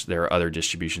Arch, there are other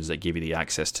distributions that give you the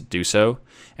access to do so.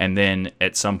 And then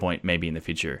at some point, maybe in the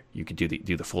future, you could do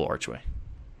the full Archway.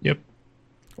 Yep.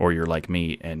 Or you're like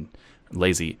me and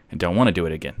lazy and don't want to do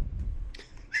it again.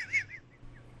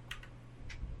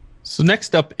 So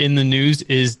next up in the news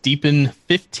is Deepin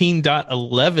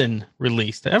 15.11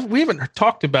 released. We haven't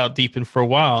talked about Deepin for a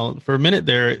while. For a minute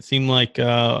there, it seemed like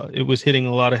it was hitting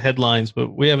a lot of headlines,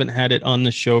 but we haven't had it on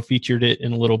the show, featured it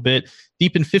in a little bit.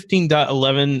 Deepin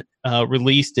 15.11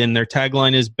 released, and their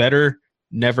tagline is "Better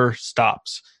Never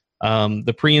Stops."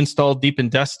 The pre-installed Deepin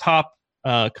desktop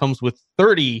comes with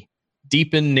 30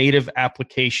 Deepin native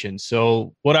applications.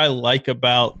 So what I like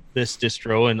about this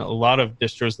distro, and a lot of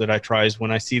distros that I try, is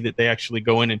when I see that they actually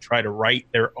go in and try to write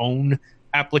their own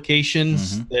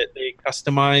applications that they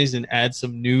customize and add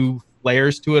some new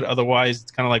layers to it. Otherwise,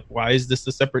 it's kind of like, why is this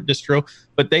a separate distro?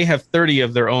 But they have 30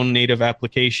 of their own native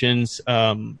applications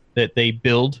that they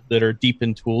build that are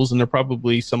Deepin tools, and they're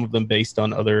probably some of them based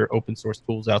on other open source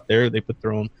tools out there. They put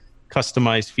their own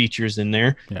customized features in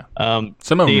there. Yeah.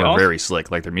 Some of them are very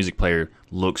slick. Like their music player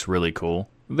looks really cool.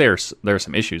 There are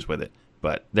some issues with it,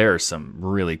 but there are some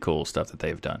really cool stuff that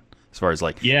they've done as far as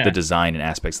like the design and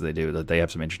aspects that they do. That they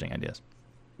have some interesting ideas.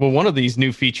 Well, one of these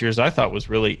new features I thought was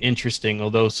really interesting,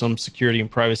 although some security and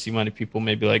privacy-minded people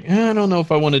may be like, I don't know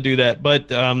if I want to do that. But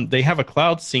they have a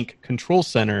Cloud Sync control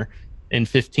center in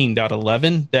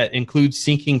 15.11 that includes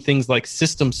syncing things like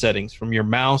system settings from your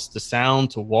mouse to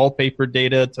sound to wallpaper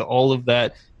data to all of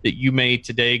that you may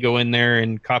today go in there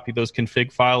and copy those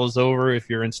config files over if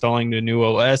you're installing the new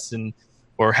OS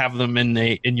or have them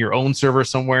in your own server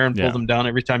somewhere and pull them down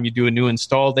every time you do a new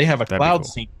install. They have a Cloud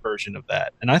Sync version of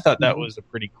that. And I thought that was a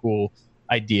pretty cool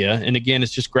idea. And again,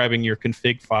 it's just grabbing your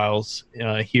config files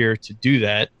here to do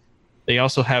that. They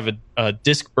also have a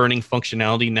disk burning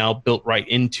functionality now built right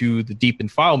into the Deepin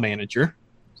File Manager.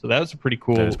 So that's a pretty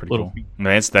cool little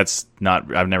feature. That's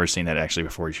not, I've never seen that actually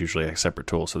before. It's usually a separate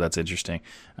tool, so that's interesting.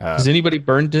 Does anybody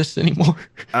burn disks anymore?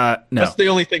 No. That's the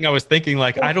only thing I was thinking.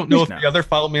 Like, I don't know if the other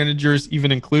file managers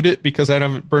even include it because I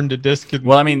haven't burned a disk.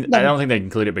 Well, I mean, I don't think they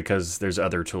include it because there's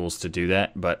other tools to do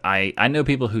that. But I know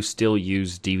people who still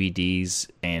use DVDs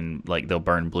and like they'll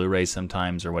burn Blu-rays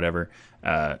sometimes or whatever.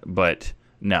 But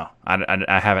no,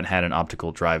 I haven't had an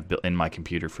optical drive built in my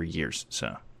computer for years.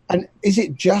 So. And is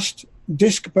it just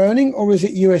disk burning or is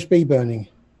it USB burning?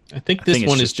 I think this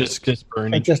one is just disk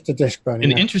burning. Just a disk burning.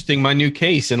 And interesting, my new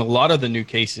case and a lot of the new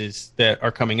cases that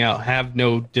are coming out have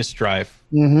no disk drive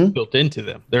built into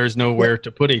them. There's nowhere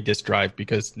to put a disk drive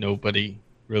because nobody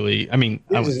really, I mean,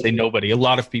 I would say nobody, a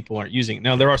lot of people aren't using it.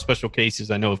 Now, there are special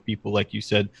cases. I know of people, like you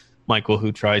said, Michael,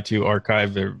 who tried to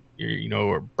archive their,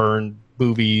 or burn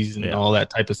movies and all that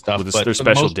type of stuff. But there's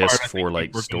special discs for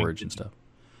like storage and stuff.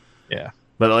 Yeah.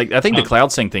 But like, I think the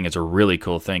Cloud Sync thing is a really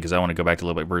cool thing because I want to go back a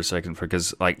little bit for a second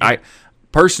because like I'd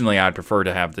prefer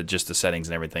to have just the settings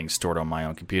and everything stored on my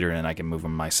own computer and I can move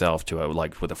them myself to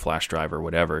like with a flash drive or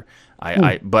whatever.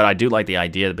 But I do like the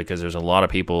idea because there's a lot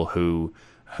of people who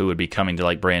would be coming to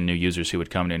like brand new users who would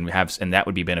come in and that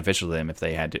would be beneficial to them if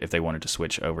they wanted to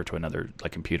switch over to another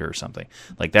like computer or something.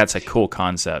 Like that's a cool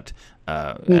concept.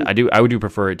 I would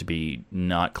prefer it to be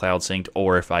not cloud synced,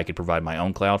 or if I could provide my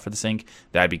own cloud for the sync,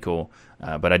 that'd be cool.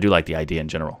 But I do like the idea in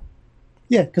general.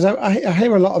 Yeah, because I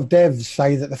hear a lot of devs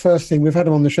say that the first thing, we've had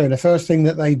them on the show, the first thing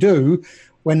that they do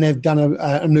when they've done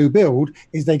a new build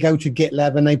is they go to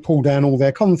GitLab and they pull down all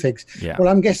their configs. Yeah. Well,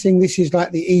 I'm guessing this is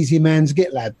like the easy man's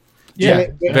GitLab. Yeah,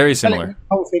 very similar.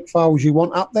 Config files you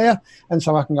want up there, and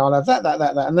so I can go, I'll have that,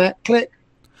 and that. Click,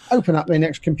 open up the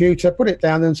next computer, put it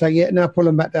down, and say, now pull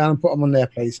them back down and put them on there,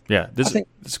 please. Yeah, this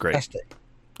is great. Fantastic.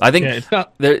 I think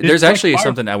there's actually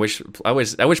something I wish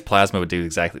Plasma would do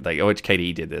exactly like I wish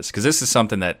KDE did this because this is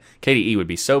something that KDE would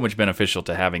be so much beneficial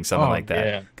to having something like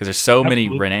that because there's so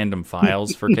many random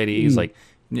files for KDE. It's like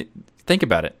think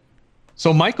about it.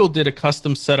 So Michael did a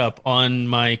custom setup on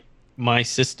my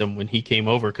system when he came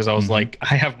over because I was like,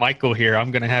 I have Michael here. I'm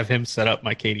going to have him set up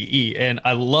my KDE. And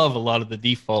I love a lot of the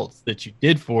defaults that you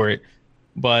did for it.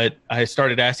 But I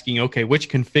started asking, okay, which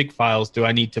config files do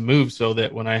I need to move so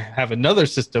that when I have another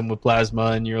system with Plasma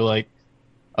and you're like,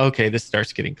 okay, this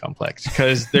starts getting complex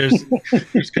because there's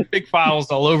config files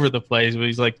all over the place. But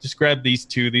he's like, just grab these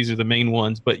two. These are the main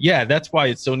ones. But yeah, that's why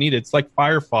it's so neat. It's like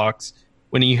Firefox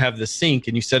when you have the sync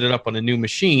and you set it up on a new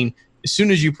machine. As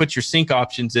soon as you put your sync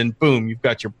options in, boom, you've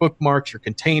got your bookmarks, your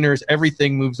containers,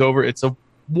 everything moves over. It's a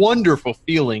wonderful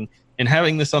feeling. And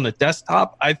having this on the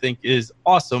desktop, I think, is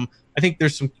awesome. I think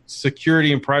there's some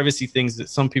security and privacy things that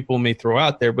some people may throw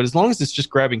out there, but as long as it's just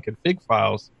grabbing config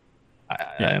files,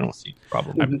 I don't see a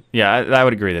problem. I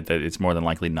would agree that it's more than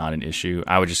likely not an issue.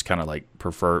 I would just kind of like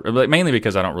prefer, mainly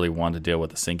because I don't really want to deal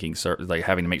with the syncing, like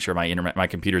having to make sure my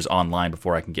computer's online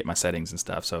before I can get my settings and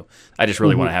stuff. So I just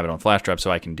really want to have it on flash drive so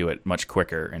I can do it much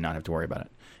quicker and not have to worry about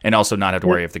it, and also not have to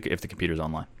worry if the computer's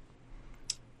online.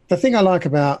 The thing I like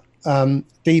about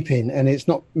Deepin, and it's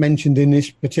not mentioned in this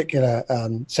particular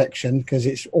section because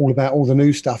it's all about all the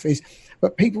new stuff,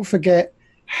 but people forget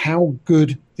how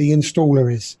good the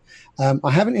installer is.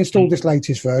 I haven't installed this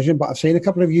latest version, but I've seen a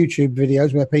couple of YouTube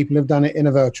videos where people have done it in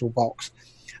a VirtualBox.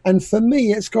 And for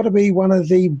me, it's got to be one of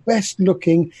the best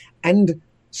looking and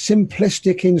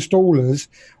simplistic installers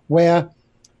where,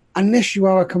 unless you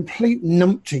are a complete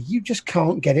numpty, you just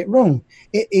can't get it wrong.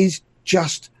 It is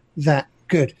just that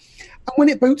good. And when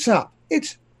it boots up,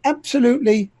 it's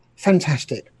absolutely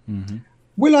fantastic.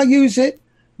 Will I use it?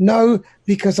 No,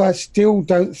 because I still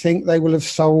don't think they will have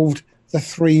solved the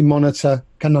 3-monitor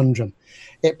conundrum.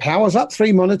 It powers up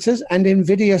 3 monitors, and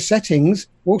NVIDIA settings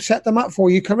will set them up for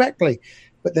you correctly.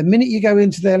 But the minute you go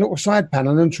into their little side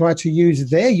panel and try to use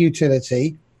their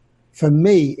utility, for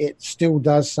me, it still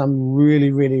does some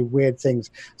really, really weird things.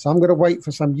 So I'm going to wait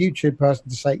for some YouTube person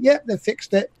to say, yep, they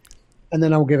fixed it, and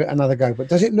then I'll give it another go. But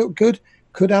does it look good?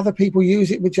 Could other people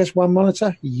use it with just one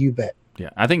monitor? You bet. Yeah,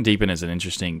 I think Deepin is an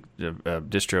interesting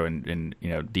distro in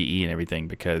DE and everything,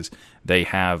 because they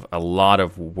have a lot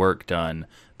of work done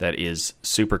that is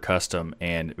super custom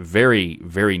and very,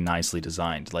 very nicely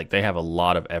designed. Like, they have a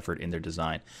lot of effort in their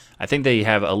design. I think they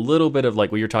have a little bit of,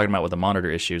 like what you're talking about with the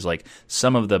monitor issues, like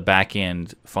some of the back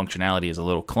end functionality is a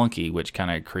little clunky, which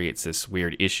kind of creates this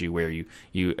weird issue where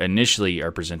you initially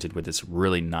are presented with this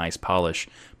really nice polish,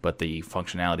 but the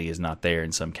functionality is not there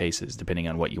in some cases, depending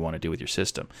on what you want to do with your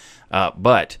system.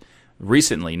 But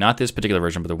recently, not this particular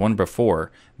version, but the one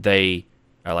before, they,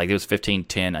 like it was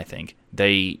 15.10, I think,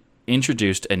 they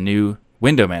introduced a new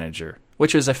window manager,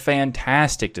 which is a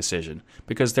fantastic decision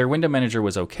because their window manager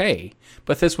was okay,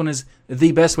 but this one is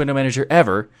the best window manager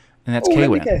ever, and that's KWin.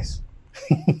 Let me guess.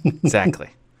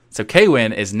 Exactly. So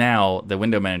KWin is now the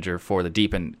window manager for the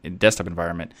Deepin desktop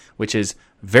environment, which is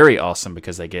very awesome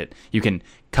because you can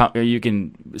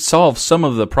solve some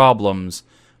of the problems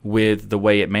with the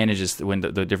way it manages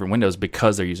the different windows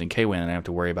because they're using KWin and they don't have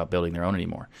to worry about building their own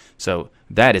anymore. So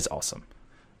that is awesome.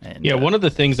 And, one of the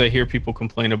things I hear people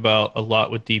complain about a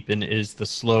lot with Deepin is the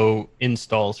slow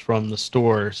installs from the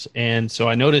stores. And so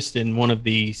I noticed in one of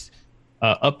these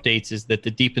updates is that the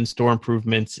Deepin store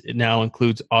improvements now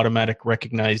includes automatic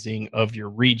recognizing of your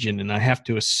region. And I have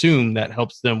to assume that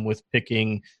helps them with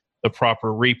picking the proper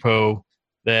repo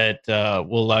that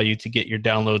will allow you to get your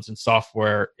downloads and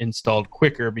software installed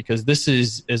quicker, because this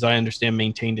is, as I understand,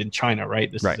 maintained in China,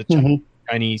 right? This is a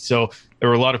Chinese. So there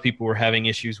were a lot of people who were having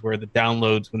issues where the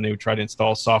downloads, when they would try to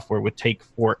install software, would take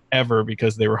forever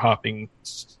because they were hopping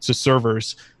to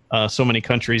servers so many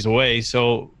countries away.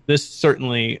 So this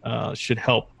certainly should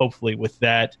help, hopefully, with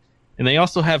that. And they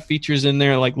also have features in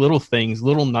there like little things,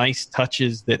 little nice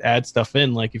touches that add stuff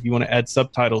in. Like if you want to add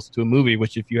subtitles to a movie,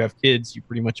 which if you have kids, you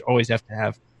pretty much always have to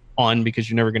have on because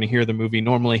you're never going to hear the movie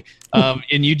normally.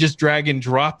 And you just drag and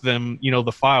drop them,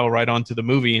 the file right onto the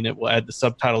movie, and it will add the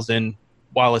subtitles in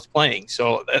while it's playing.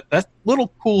 So that's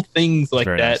little cool things like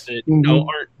that nice. That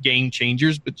aren't game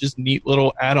changers, but just neat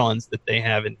little add-ons that they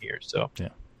have in here. So yeah,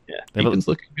 Deepin's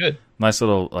looking good. Nice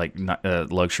little like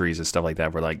luxuries and stuff like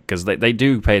that. Where like because they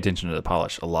do pay attention to the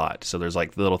polish a lot. So there's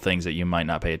like little things that you might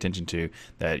not pay attention to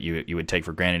that you would take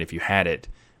for granted if you had it.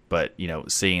 But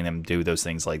seeing them do those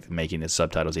things like making the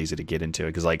subtitles easy to get into,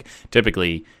 because like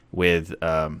typically with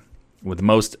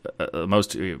most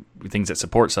things that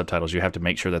support subtitles, you have to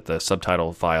make sure that the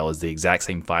subtitle file is the exact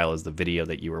same file as the video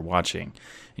that you were watching,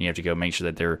 and you have to go make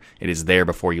sure that it is there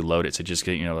before you load it. So just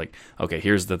like, okay,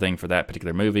 here's the thing for that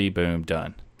particular movie, boom,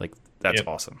 done. Like that's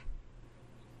awesome.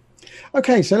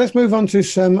 Okay, so let's move on to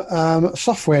some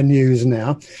software news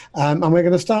now, and we're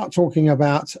going to start talking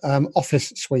about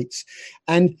Office suites.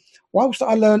 And whilst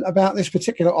I learned about this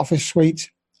particular Office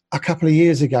suite a couple of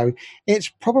years ago, it's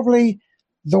probably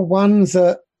the one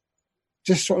that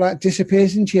just sort of like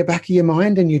disappears into your back of your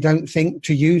mind and you don't think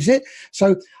to use it.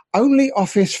 So only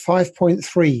Office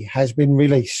 5.3 has been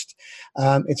released.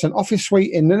 It's an Office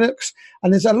suite in Linux,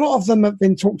 and there's a lot of them have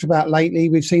been talked about lately.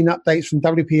 We've seen updates from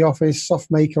WP Office,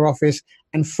 SoftMaker Office,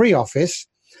 and FreeOffice.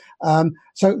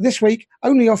 So this week,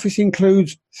 only Office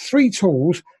includes 3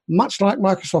 tools, much like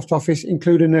Microsoft Office,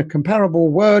 including a comparable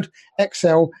Word,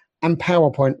 Excel, and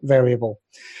PowerPoint variable.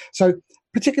 So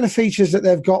particular features that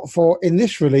they've got for in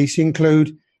this release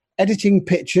include editing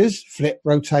pictures, flip,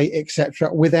 rotate,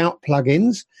 etc., without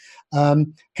plugins,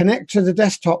 connect to the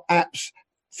desktop apps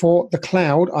for the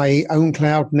cloud, i.e.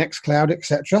 OwnCloud, NextCloud,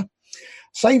 etc.,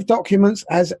 save documents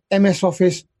as MS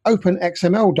Office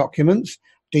OpenXML documents,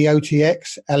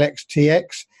 DOTX,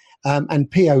 LXTX,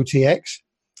 and POTX,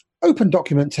 open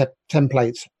document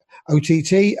templates,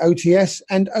 OTT, OTS,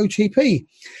 and OTP.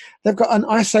 They've got an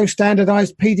ISO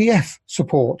standardized PDF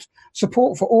support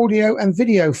for audio and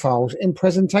video files in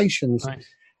presentations. Nice.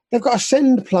 They've got a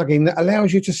send plugin that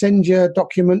allows you to send your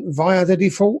document via the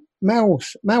default mail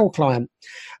client.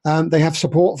 They have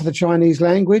support for the Chinese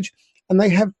language, and they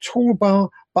have toolbar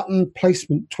button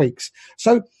placement tweaks.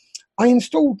 So I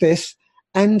installed this,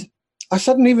 and I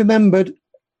suddenly remembered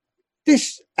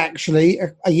this actually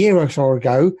a year or so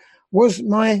ago was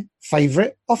my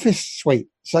favorite Office suite.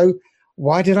 So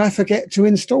why did I forget to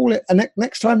install it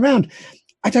next time round?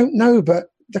 I don't know, but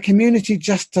the community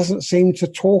just doesn't seem to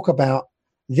talk about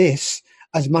this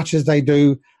as much as they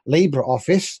do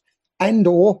LibreOffice and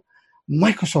or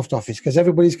Microsoft Office because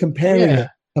everybody's comparing it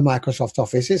to Microsoft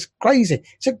Office. It's crazy.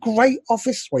 It's a great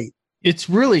Office suite. It's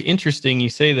really interesting you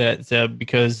say that, Zeb,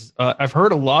 because I've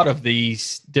heard a lot of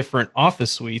these different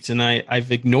Office suites, and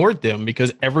I've ignored them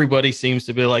because everybody seems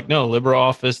to be like, no,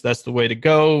 LibreOffice, that's the way to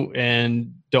go,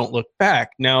 and don't look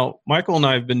back. Now, Michael and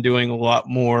I have been doing a lot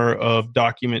more of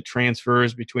document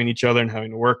transfers between each other and having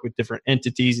to work with different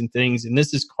entities and things, and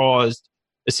this has caused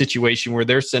a situation where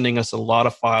they're sending us a lot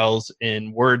of files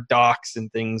in Word docs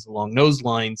and things along those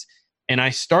lines. And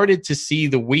I started to see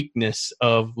the weakness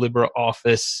of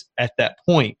LibreOffice at that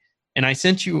point. And I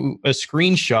sent you a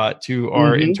screenshot to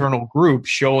our internal group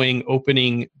showing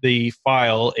opening the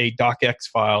file, a docx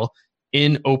file,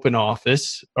 in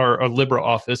OpenOffice or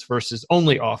LibreOffice versus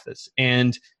OnlyOffice.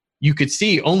 And you could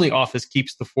see OnlyOffice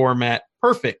keeps the format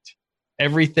perfect.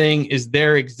 Everything is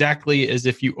there exactly as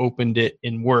if you opened it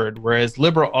in Word. Whereas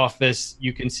LibreOffice,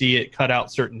 you can see it cut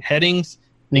out certain headings.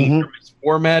 Things are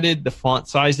misformatted. The font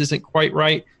size isn't quite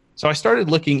right. So I started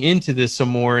looking into this some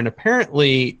more, and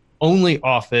apparently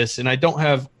OnlyOffice, and I don't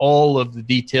have all of the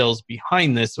details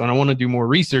behind this, so I want to do more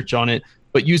research on it,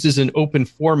 but uses an open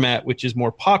format which is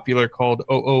more popular called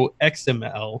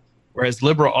OOXML, whereas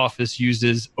LibreOffice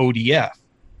uses ODF.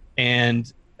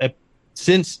 And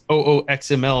since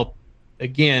OOXML,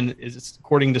 again, is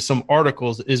according to some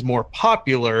articles, is more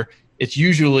popular, it's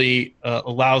usually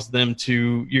allows them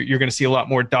to, you're going to see a lot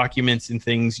more documents and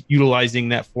things utilizing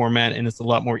that format, and it's a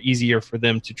lot more easier for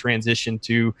them to transition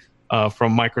to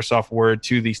from Microsoft Word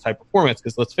to these type of formats.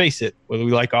 Because let's face it, whether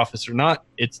we like Office or not,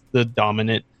 it's the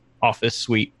dominant Office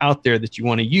suite out there that you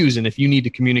want to use. And if you need to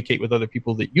communicate with other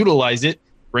people that utilize it,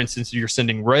 for instance, you're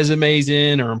sending resumes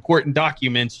in or important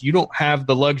documents, you don't have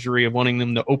the luxury of wanting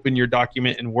them to open your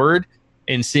document in Word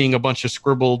and seeing a bunch of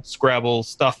scribbled, scrabble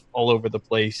stuff all over the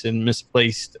place and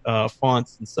misplaced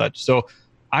fonts and such. So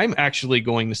I'm actually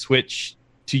going to switch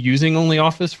to using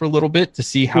OnlyOffice for a little bit to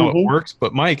see how it works.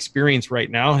 But my experience right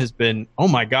now has been, oh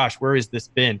my gosh, where has this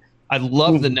been? I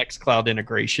love the Nextcloud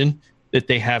integration that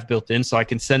they have built in. So I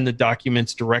can send the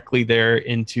documents directly there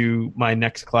into my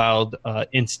Nextcloud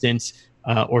instance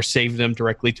or save them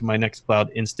directly to my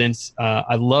Nextcloud instance.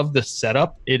 I love the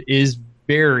setup. It is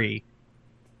very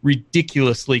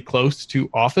ridiculously close to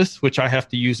Office, which I have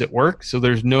to use at work. So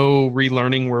there's no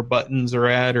relearning where buttons are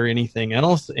at or anything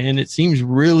else. And it seems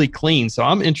really clean. So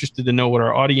I'm interested to know what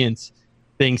our audience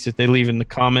thinks if they leave in the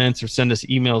comments or send us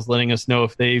emails letting us know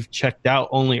if they've checked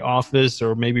out OnlyOffice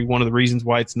or maybe one of the reasons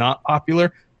why it's not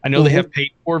popular. I know they have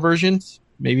paid for versions.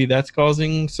 Maybe that's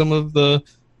causing some of the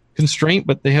constraint,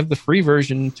 but they have the free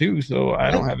version too, so I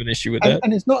don't have an issue with that.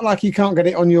 And it's not like you can't get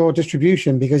it on your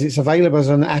distribution because it's available as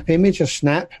an app image, a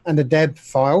snap, and a deb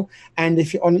file. And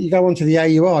if you go onto the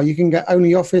AUR, you can get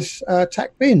OnlyOffice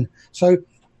TAC bin. So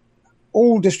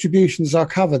all distributions are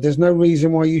covered. There's no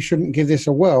reason why you shouldn't give this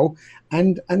a whirl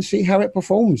and see how it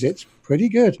performs. It's pretty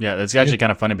good. Yeah, that's actually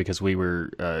kind of funny because we were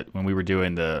when we were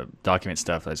doing the document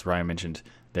stuff, as Ryan mentioned,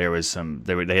 there was some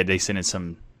they sent in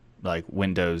some like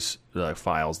Windows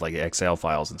files, like Excel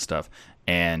files and stuff.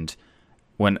 And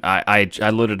when I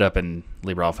loaded up in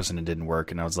LibreOffice and it didn't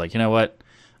work, and I was like, you know what?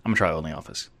 I'm going to try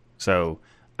OnlyOffice. So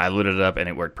I loaded it up and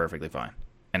it worked perfectly fine.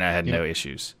 And I had no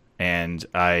issues. And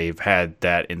I've had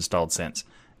that installed since.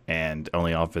 And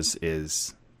OnlyOffice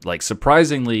is like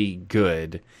surprisingly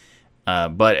good.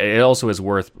 But it also is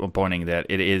worth pointing that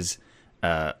it is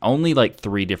only like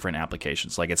 3 different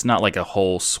applications. Like it's not like a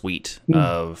whole suite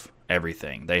of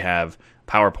everything. They have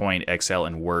PowerPoint, Excel,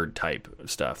 and Word type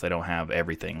stuff. They don't have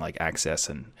everything like Access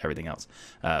and everything else.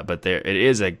 But it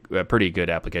is a pretty good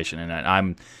application,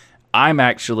 and I'm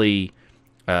actually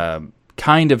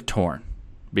kind of torn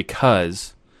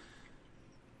because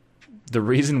the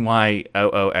reason why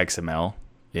OOXML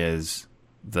is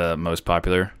the most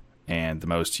popular and the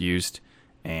most used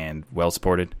and well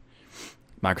supported,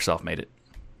 Microsoft made it.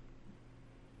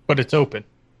 But it's open.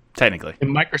 Technically.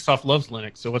 And Microsoft loves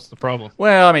Linux, so what's the problem?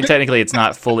 Well, I mean, technically it's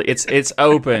not fully, it's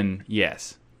open,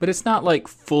 yes. But it's not like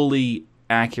fully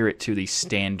accurate to the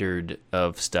standard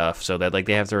of stuff, so that like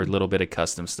they have their little bit of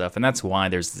custom stuff, and that's why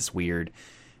there's this weird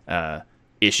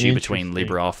issue between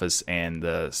LibreOffice and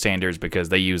the standards, because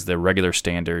they use the regular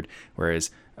standard,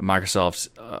 whereas Microsoft's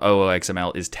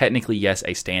OOXML is technically, yes,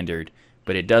 a standard,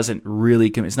 but it doesn't really,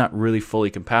 it's not really fully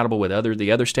compatible with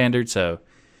the other standards, so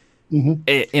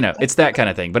it's that kind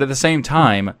of thing. But at the same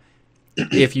time,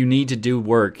 if you need to do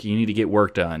work, you need to get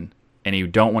work done, and you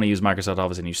don't want to use Microsoft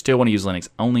Office and you still want to use Linux,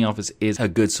 OnlyOffice is a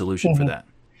good solution for that.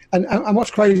 And what's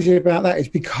crazy about that is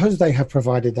because they have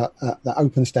provided that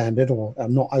open standard, or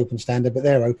not open standard, but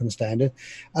their open standard,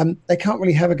 they can't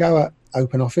really have a go at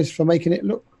OpenOffice for making it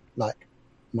look like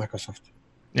Microsoft.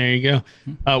 There you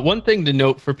go. One thing to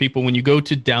note for people when you go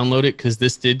to download it, because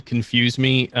this did confuse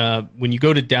me. When you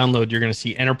go to download, you're going to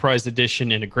see Enterprise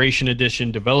Edition, Integration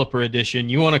Edition, Developer Edition.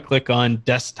 You want to click on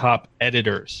Desktop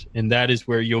Editors, and that is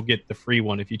where you'll get the free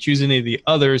one. If you choose any of the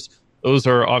others, those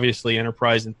are obviously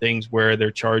enterprise and things where they're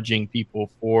charging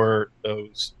people for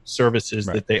those services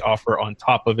that they offer on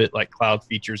top of it, like cloud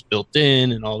features built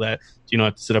in and all that. So you don't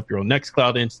have to set up your own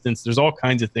Nextcloud instance. There's all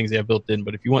kinds of things they have built in.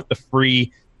 But if you want the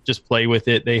free, just play with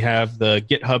it. They have the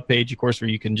GitHub page, of course, where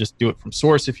you can just do it from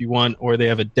source if you want, or they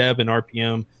have a deb and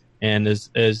RPM, and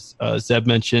as Zeb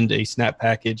mentioned, a snap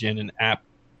package and an app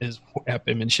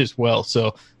image as well.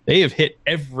 So they have hit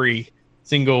every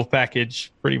single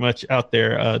package pretty much out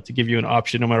there to give you an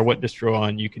option. No matter what distro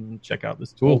on, you can check out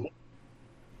this tool.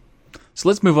 So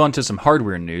let's move on to some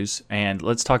hardware news, and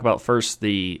let's talk about first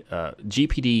the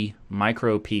GPD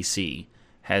Micro PC.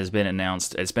 Has been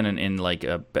announced. It's been in like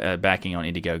a backing on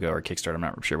Indiegogo or Kickstarter. I'm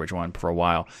not sure which one for a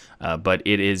while, but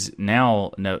it is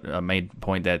now made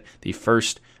point that the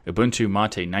first Ubuntu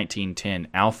Mate 19.10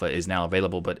 alpha is now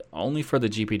available, but only for the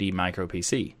GPD Micro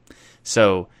PC.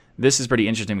 So this is pretty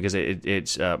interesting because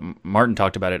it's Martin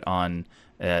talked about it on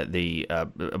the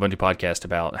Ubuntu podcast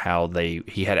about how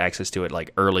he had access to it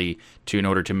like early in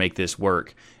order to make this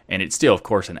work, and it's still, of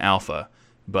course, an alpha.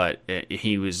 But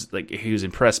he was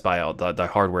impressed by all the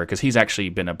hardware because he's actually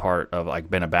been a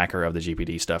backer of the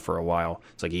GPD stuff for a while.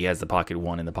 It's like he has the Pocket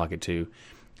 1 and the Pocket 2,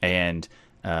 and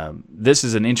this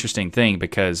is an interesting thing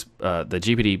because the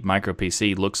GPD Micro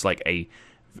PC looks like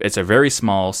it's a very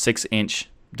small 6-inch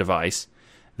device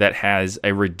that has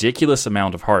a ridiculous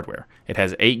amount of hardware. It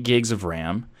has 8 gigs of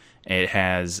RAM. It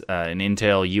has an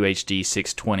Intel UHD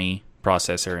 620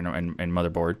 processor and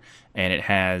motherboard, and it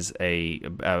has a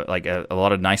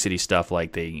lot of nicety stuff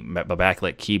like the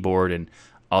backlit keyboard and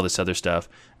all this other stuff.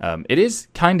 It is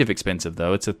kind of expensive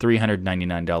though. It's a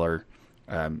 $399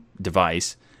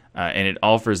 device, and it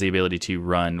offers the ability to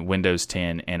run Windows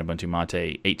 10 and Ubuntu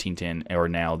Mate 18.10, or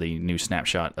now the new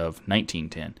snapshot of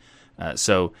 19.10.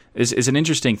 So it's an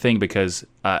interesting thing because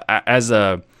as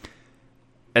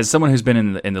someone who's been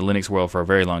in the Linux world for a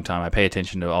very long time, I pay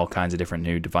attention to all kinds of different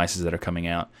new devices that are coming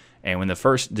out. And when the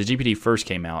GPD first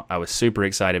came out, I was super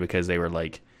excited because they were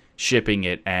like shipping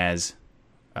it as,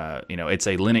 it's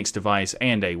a Linux device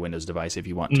and a Windows device if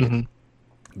you want to. Mm-hmm.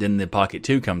 Then the Pocket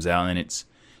 2 comes out and it's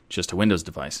just a Windows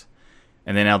device.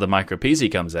 And then now the Micro PC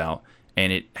comes out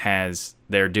and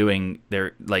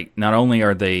not only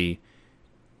are they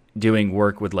doing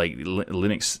work with like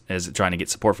Linux as trying to get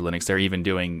support for Linux, they're even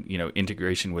doing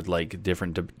integration with like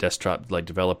different desktop like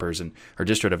developers or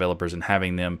distro developers and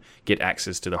having them get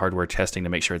access to the hardware testing to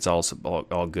make sure it's all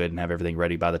good and have everything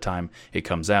ready by the time it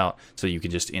comes out, so you can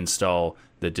just install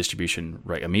the distribution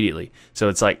right immediately. So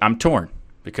it's like I'm torn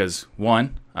because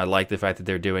one, I like the fact that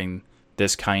they're doing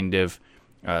this kind of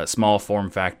small form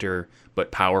factor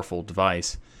but powerful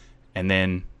device, and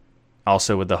then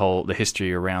also with the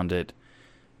history around it.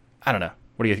 I don't know.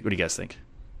 What do you guys think?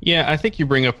 Yeah, I think you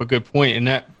bring up a good point, and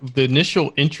that the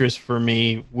initial interest for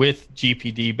me with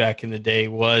GPD back in the day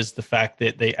was the fact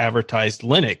that they advertised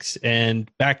Linux, and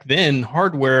back then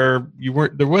hardware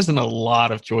there wasn't a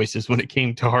lot of choices when it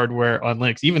came to hardware on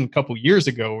Linux. Even a couple years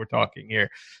ago, we're talking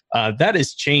here, that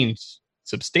has changed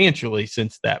substantially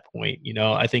since that point.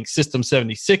 I think System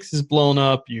 76 is blown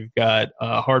up. You've got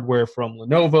hardware from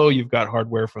Lenovo. You've got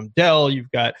hardware from Dell.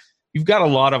 You've got a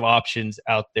lot of options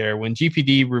out there. When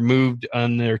GPD removed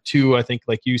on their 2, I think,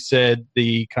 like you said,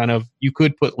 you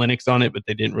could put Linux on it, but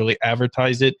they didn't really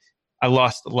advertise it. I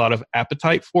lost a lot of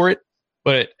appetite for it.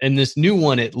 But in this new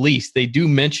one, at least, they do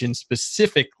mention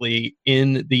specifically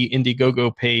in the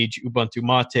Indiegogo page Ubuntu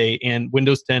Mate and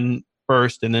Windows 10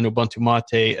 first, and then Ubuntu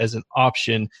Mate as an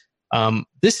option.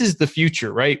 This is the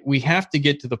future, right? We have to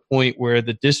get to the point where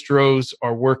the distros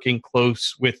are working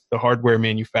close with the hardware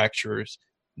manufacturers.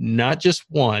 Not just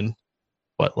one,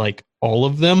 but like all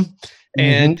of them. Mm-hmm.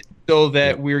 And so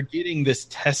that we're getting this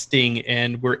testing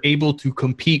and we're able to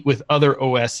compete with other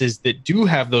OSs that do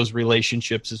have those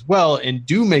relationships as well and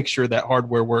do make sure that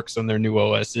hardware works on their new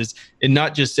OSs, and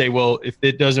not just say, well, if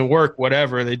it doesn't work,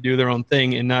 whatever, they do their own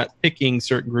thing, and not picking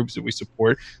certain groups that we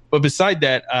support. But beside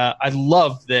that, I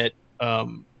love that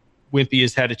Wimpy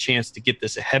has had a chance to get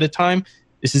this ahead of time.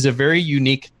 This is a very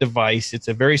unique device. It's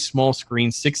a very small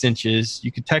screen, 6 inches.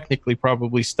 You could technically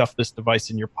probably stuff this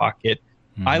device in your pocket.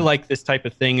 Mm-hmm. I like this type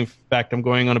of thing. In fact, I'm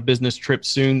going on a business trip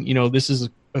soon. This is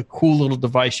a cool little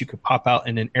device you could pop out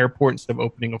in an airport instead of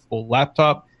opening a full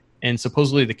laptop. And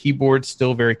supposedly the keyboard's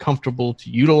still very comfortable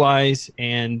to utilize.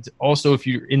 And also if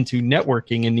you're into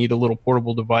networking and need a little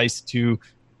portable device to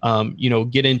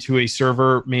get into a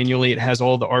server manually. It has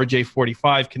all the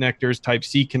RJ45 connectors,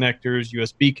 Type-C connectors,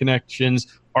 USB connections,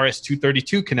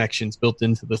 RS-232 connections built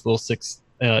into this little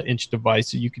 6-inch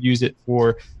device. So you could use it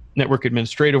for network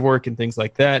administrative work and things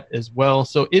like that as well.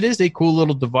 So it is a cool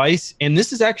little device. And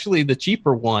this is actually the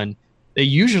cheaper one. They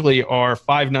usually are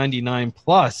 $599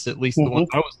 plus, at least the one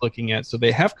I was looking at. So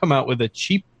they have come out with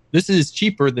this is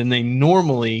cheaper than they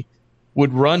normally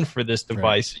would run for this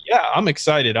device. Right. Yeah, I'm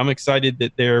excited. I'm excited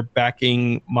that they're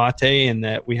backing Mate and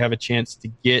that we have a chance to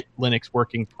get Linux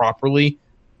working properly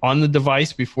on the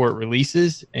device before it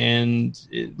releases. And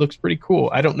it looks pretty cool.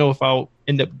 I don't know if I'll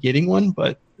end up getting one,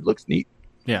 but it looks neat.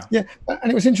 Yeah,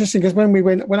 and it was interesting because when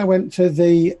I went to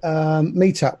the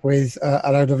meetup with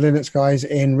a load of Linux guys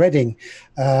in Reading,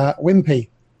 Wimpy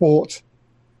bought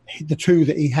the two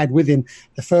that he had with him,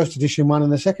 the first edition one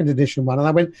and the second edition one, and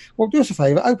I went, well, do us a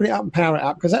favor, open it up and power it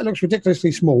up because that looks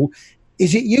ridiculously small.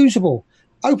 Is it usable?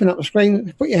 Open up the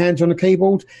screen, put your hands on the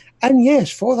keyboard, and yes,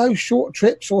 for those short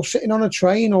trips or sitting on a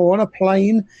train or on a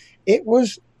plane, it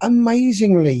was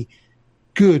amazingly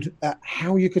good at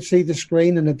how you could see the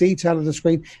screen and the detail of the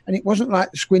screen, and it wasn't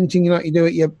like squinting like you do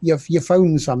at your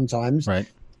phone sometimes. Right.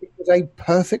 It was a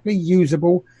perfectly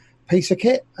usable piece of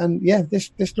kit, and yeah,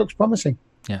 this looks promising.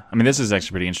 Yeah, I mean, this is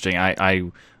actually pretty interesting.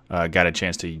 I got a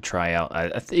chance to try out.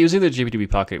 It was either GPTB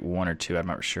Pocket 1 or 2. I'm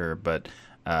not sure, but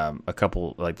a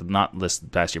couple, like not this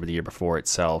past year, but the year before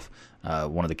itself.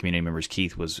 One of the community members,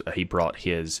 Keith, he brought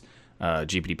his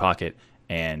GPT Pocket.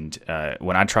 And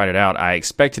when I tried it out, I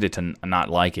expected it to not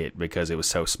like it because it was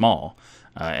so small.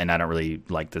 And I don't really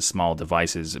like the small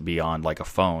devices beyond like a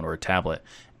phone or a tablet.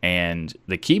 And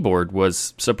the keyboard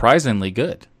was surprisingly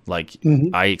good. Like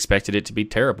I expected it to be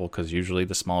terrible because usually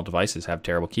the small devices have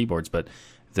terrible keyboards. But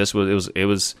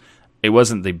it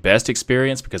wasn't the best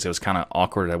experience because it was kind of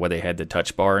awkward at where they had the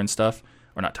touch bar and stuff.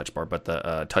 Or not touch bar, but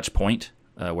the touch point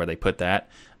where they put that.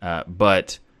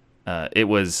 But it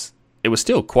was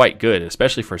still quite good,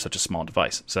 especially for such a small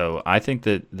device. So I think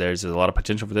that there's a lot of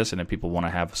potential for this, and if people want to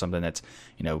have something that's,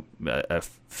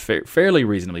 fairly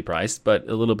reasonably priced, but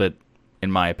a little bit,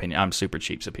 in my opinion, I'm super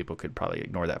cheap, so people could probably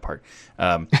ignore that part.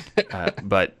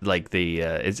 But like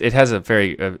it has a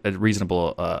very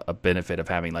reasonable benefit of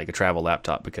having like a travel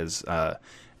laptop because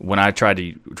when I tried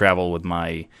to travel with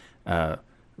my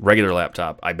regular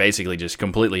laptop, I basically just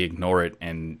completely ignore it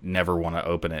and never want to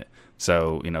open it.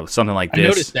 So, something like this. I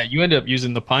noticed that you end up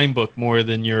using the PineBook more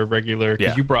than your regular,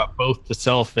 because you brought both to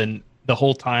self, and the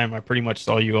whole time I pretty much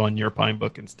saw you on your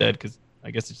PineBook instead, because I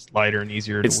guess it's lighter and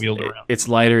easier to wield around. It's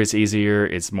lighter, it's easier,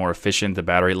 it's more efficient. The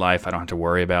battery life I don't have to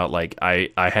worry about. Like I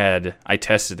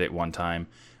tested it one time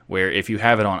where if you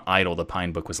have it on idle, the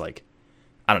PineBook was like,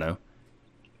 I don't know,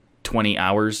 20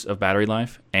 hours of battery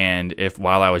life, and if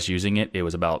while I was using it, it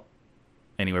was about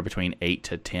anywhere between 8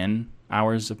 to 10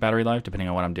 hours of battery life, depending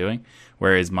on what I'm doing.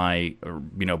 Whereas my,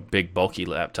 big bulky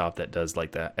laptop that does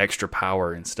like the extra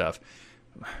power and stuff,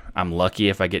 I'm lucky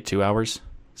if I get 2 hours.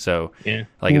 So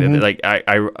like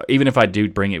I even if I do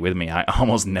bring it with me, I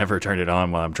almost never turn it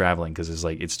on while I'm traveling because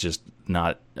it's just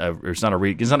not a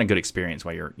good experience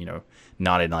while you're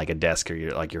not in like a desk or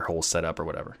your whole setup or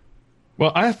whatever.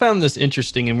 Well, I found this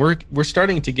interesting, and we're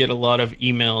starting to get a lot of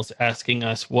emails asking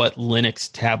us what Linux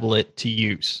tablet to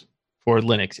use for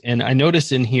Linux. And I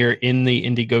noticed in here in the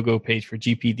Indiegogo page for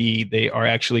GPD, they are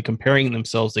actually comparing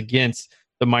themselves against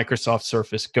the Microsoft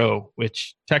Surface Go,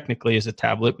 which technically is a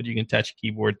tablet, but you can attach a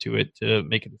keyboard to it to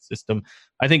make it a system.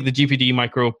 I think the GPD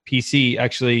Micro PC,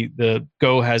 actually, the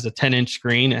Go has a 10-inch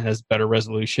screen. It has better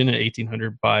resolution at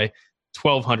 1800 by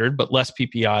 1200, but less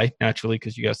PPI, naturally,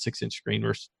 because you got a 6-inch screen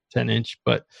versus 10-inch.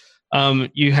 But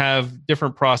you have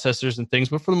different processors and things,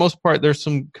 but for the most part, there's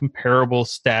some comparable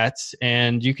stats,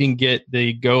 and you can get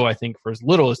the Go, I think, for as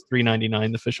little as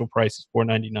 $399. The official price is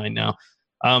 $499 now.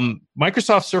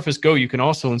 Microsoft Surface Go, you can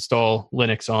also install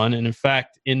Linux on. And in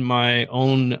fact, in my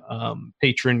own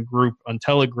patron group on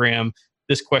Telegram,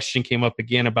 this question came up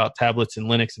again about tablets and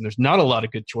Linux, and there's not a lot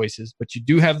of good choices, but you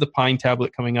do have the Pine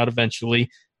tablet coming out eventually.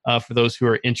 For those who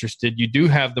are interested, you do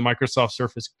have the Microsoft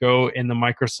Surface Go and the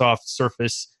Microsoft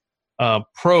Surface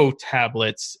Pro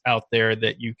tablets out there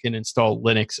that you can install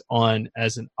Linux on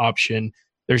as an option.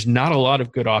 There's not a lot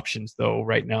of good options, though,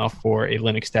 right now for a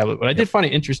Linux tablet. But I did find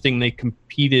it interesting.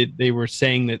 They were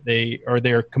saying that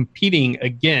they're competing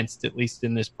against, at least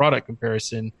in this product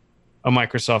comparison, a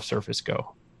Microsoft Surface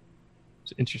Go.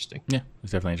 It's interesting. Yeah,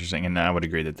 it's definitely interesting. And I would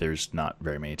agree that there's not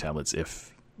very many tablets,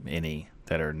 if any,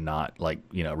 that are not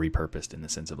repurposed in the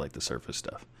sense of like the Surface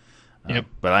stuff.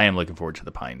 But I am looking forward to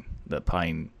the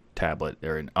Pine tablet,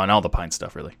 on all the Pine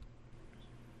stuff, really.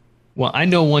 Well, I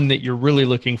know one that you're really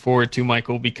looking forward to,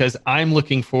 Michael, because I'm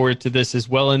looking forward to this as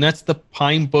well, and that's the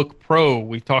Pinebook Pro.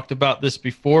 We've talked about this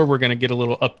before. We're going to get a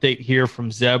little update here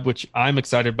from Zeb, which I'm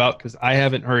excited about because I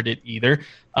haven't heard it either.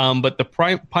 But the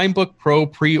Pinebook Pro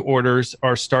pre-orders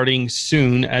are starting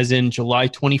soon, as in July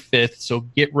 25th, so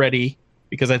get ready,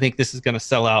 because I think this is going to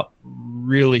sell out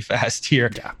really fast here.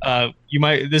 Yeah.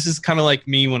 This is kind of like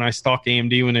me when I stalk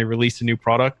AMD when they release a new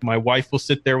product. My wife will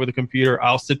sit there with a computer,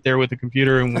 I'll sit there with a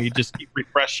computer, and we just keep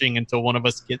refreshing until one of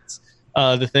us gets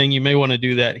the thing. You may want to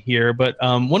do that here. But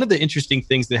one of the interesting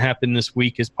things that happened this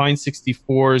week is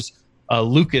Pine64's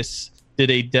Lucas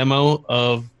did a demo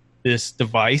of this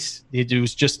device.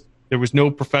 There was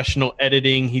no professional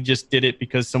editing. He just did it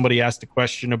because somebody asked a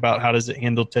question about how does it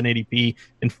handle 1080p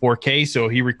and 4K. So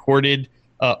he recorded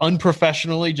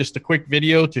unprofessionally just a quick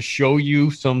video to show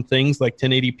you some things like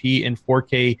 1080p and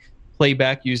 4K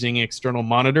playback using external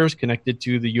monitors connected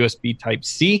to the USB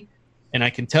Type-C. And I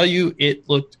can tell you it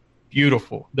looked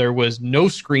beautiful. There was no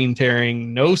screen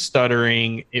tearing, no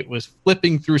stuttering. It was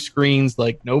flipping through screens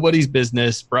like nobody's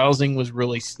business. Browsing was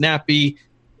really snappy.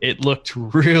 It looked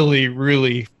really,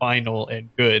 really final and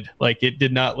good. Like, it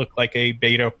did not look like a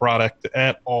beta product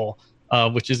at all,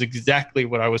 which is exactly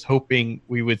what I was hoping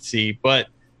we would see. But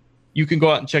you can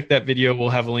go out and check that video. We'll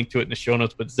have a link to it in the show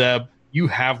notes. But Zeb, you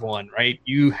have one, right?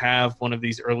 You have one of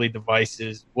these early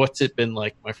devices. What's it been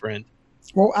like, my friend?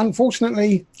 Well,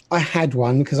 unfortunately, I had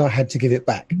one because I had to give it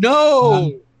back.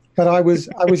 No! But I was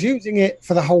using it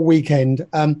for the whole weekend.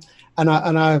 And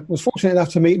I was fortunate enough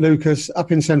to meet Lucas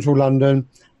up in central London.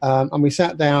 And we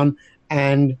sat down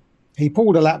and he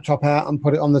pulled a laptop out and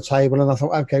put it on the table. And I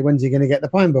thought, okay, when's he going to get the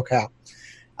Pinebook out?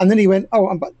 And then he went,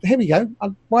 but here we go.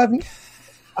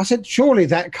 I said, surely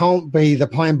that can't be the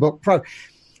Pinebook Pro.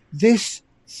 This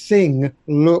thing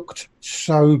looked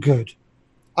so good.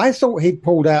 I thought he'd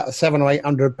pulled out a £700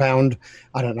 or £800,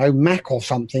 I don't know, Mac or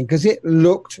something, because it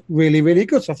looked really, really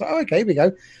good. So I thought, okay, here we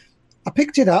go. I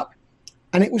picked it up.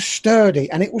 And it was sturdy,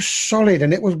 and it was solid,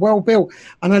 and it was well built.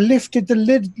 And I lifted the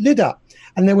lid up,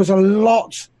 and there was a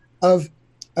lot of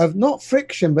not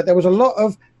friction, but there was a lot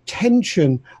of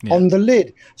tension on the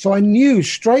lid. So I knew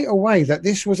straight away that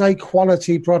this was a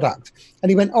quality product. And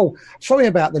he went, sorry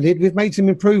about the lid. We've made some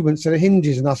improvements to the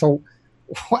hinges. And I thought,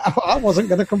 well, I wasn't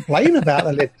going to complain about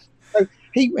the lid. So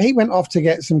he went off to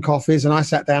get some coffees, and I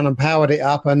sat down and powered it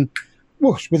up, and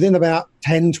whoosh, within about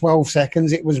 10, 12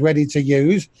 seconds, it was ready to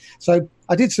use. So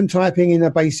I did some typing in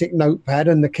a basic notepad,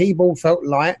 and the keyboard felt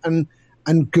light and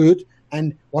good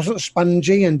and wasn't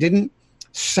spongy and didn't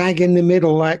sag in the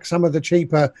middle like some of the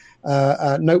cheaper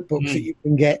notebooks that you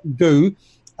can do.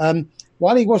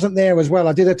 While he wasn't there as well,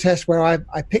 I did a test where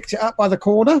I picked it up by the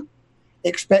corner,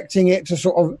 expecting it to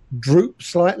sort of droop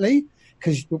slightly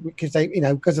because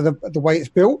of the way it's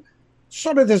built.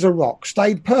 Solid as a rock,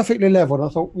 stayed perfectly level. And I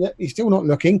thought, he's still not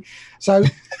looking. So I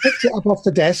picked it up off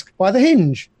the desk by the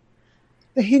hinge.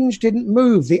 The hinge didn't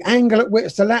move. The angle at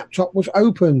which the laptop was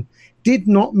open did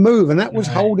not move. And that was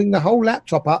holding the whole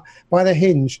laptop up by the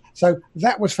hinge. So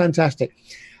that was fantastic.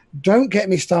 Don't get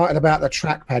me started about the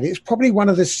trackpad. It's probably one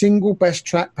of the single best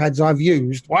trackpads I've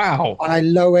used. Wow. On a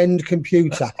low-end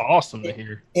computer. That's awesome to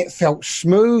hear. It felt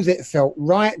smooth. It felt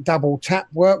right. Double tap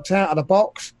worked out of the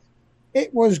box.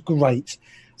 It was great.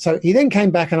 So he then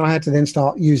came back, and I had to then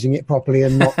start using it properly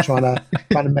and not trying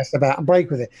to mess about and break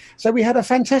with it. So we had a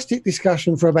fantastic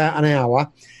discussion for about an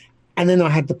hour, and then I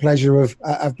had the pleasure of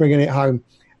bringing it home.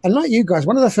 And like you guys,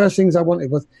 one of the first things I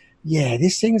wanted was,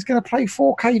 this thing's going to play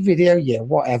 4K video,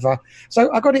 whatever. So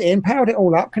I got it in, powered it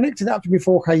all up, connected it up to my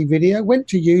 4K video, went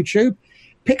to YouTube,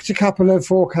 picked a couple of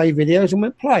 4K videos and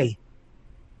went play.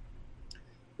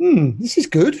 This is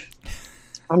good.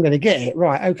 I'm going to get it.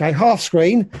 Right, okay, half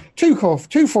screen, two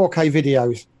 4K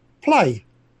videos. Play.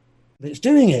 It's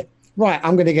doing it. Right,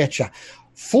 I'm going to get you.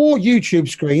 4 YouTube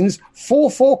screens, 4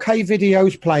 4K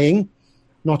videos playing.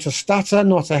 Not a stutter,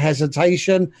 not a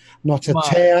hesitation, not a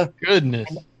tear. Goodness.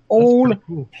 All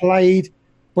played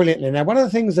brilliantly. Now, one of the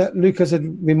things that Lucas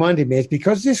had reminded me is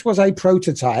because this was a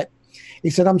prototype, he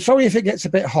said, I'm sorry if it gets a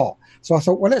bit hot. So I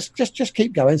thought, well, let's just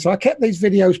keep going. So I kept these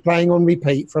videos playing on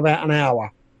repeat for about an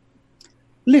hour.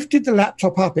 Lifted the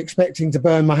laptop up expecting to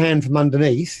burn my hand from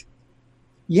underneath.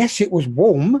 Yes, it was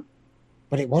warm,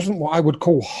 but it wasn't what I would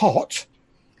call hot.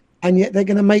 And yet they're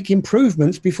going to make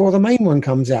improvements before the main one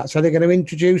comes out. So they're going to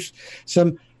introduce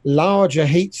some larger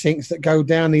heat sinks that go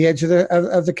down the edge of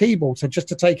the keyboard. So just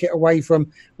to take it away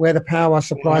from where the power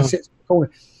supply sits in the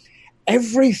corner.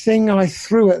 Everything I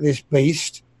threw at this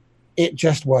beast, it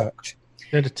just worked.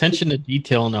 That attention to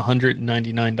detail on a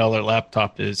 $199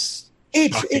 laptop is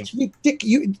It's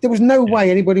ridiculous. There was no way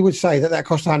anybody would say that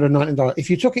cost $190. If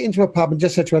you took it into a pub and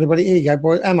just said to everybody, "Here you go,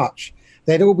 boy, how much?"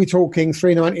 They'd all be talking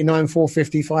 $399,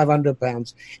 $450,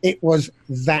 £500. It was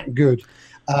that good.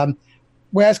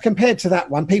 Whereas compared to that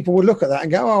one, people would look at that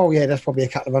and go, "Oh yeah, that's probably a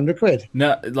couple of £100."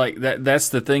 No, like that's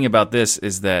the thing about this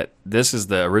is that this is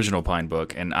the original Pine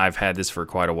Book, and I've had this for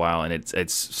quite a while, and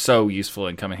it's so useful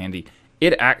and come in handy.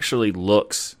 It actually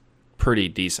looks pretty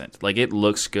decent. Like, it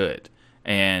looks good.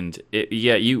 And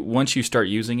once you start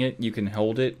using it, you can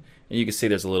hold it, and you can see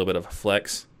there's a little bit of a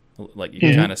flex, like you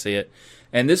can kind of see it.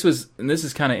 And this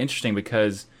is kind of interesting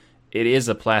because it is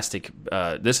a plastic.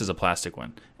 This is a plastic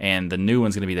one, and the new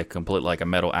one's going to be the complete, like a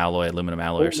metal alloy, aluminum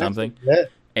alloy, or something. Yeah.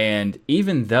 And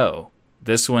even though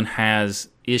this one has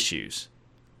issues,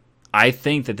 I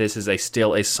think that this is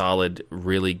still a solid,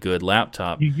 really good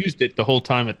laptop. You used it the whole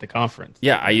time at the conference.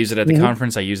 Yeah, I used it at the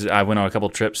conference. I went on a couple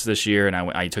trips this year, and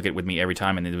I took it with me every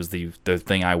time, and it was the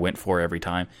thing I went for every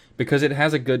time because it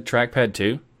has a good trackpad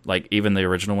too, like even the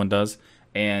original one does.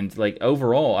 And like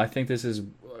overall, I think this is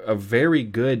a very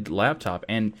good laptop.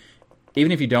 And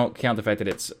even if you don't count the fact that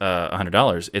it's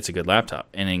 $100, it's a good laptop.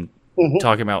 And in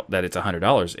talking about that it's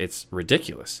 $100, it's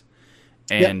ridiculous.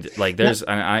 And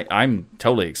I'm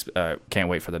totally can't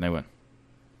wait for the new one.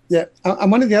 Yeah, and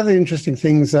one of the other interesting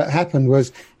things that happened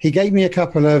was he gave me a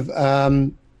couple of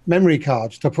memory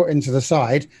cards to put into the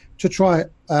side to try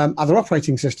other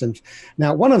operating systems.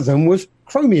 Now, one of them was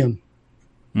Chromium.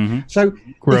 So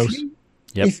gross.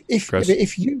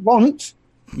 If you want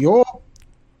your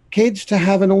kids to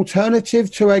have an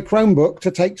alternative to a Chromebook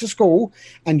to take to school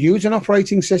and use an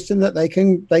operating system that they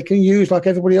can use like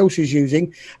everybody else is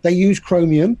using, they use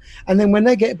Chromium, and then when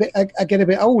they get a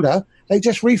bit older, they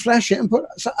just refresh it and put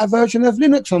a version of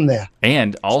Linux on there.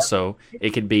 And also,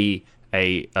 it could be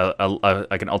like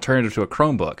an alternative to a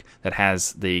Chromebook that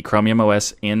has the Chromium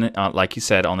OS in, like you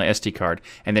said, on the SD card,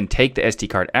 and then take the SD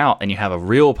card out, and you have a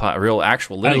real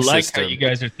actual Linux system. I like how you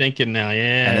guys are thinking now,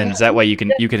 yeah. And then that way you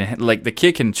can like the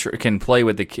kid can play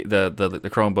with the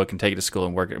Chromebook and take it to school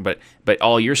and work it, but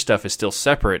all your stuff is still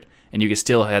separate, and you can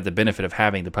still have the benefit of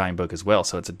having the Pine Book as well.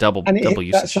 So it's a double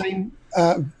usage. That same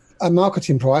a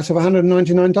marketing price of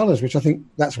 $199, which I think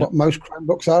that's what most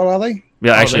Chromebooks are they?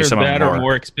 Yeah, actually, some of them are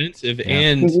more expensive. Yeah.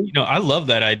 And I love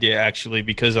that idea actually,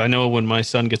 because I know when my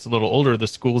son gets a little older, the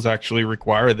schools actually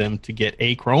require them to get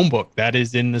a Chromebook. That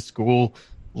is in the school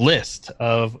list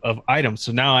of items.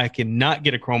 So now I can not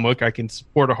get a Chromebook. I can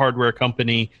support a hardware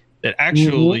company that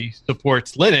actually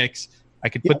supports Linux. I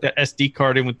could put that SD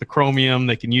card in with the Chromium.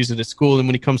 They can use it at school, and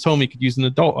when he comes home, he could use an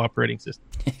adult operating system.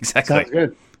 Exactly. Sounds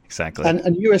good. Exactly.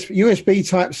 And USB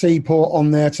Type-C port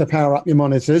on there to power up your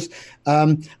monitors.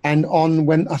 And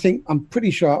I'm pretty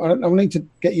sure, I'll need to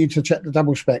get you to check the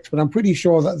double specs, but I'm pretty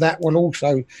sure that will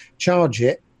also charge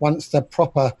it once the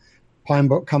proper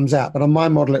Pinebook comes out. But on my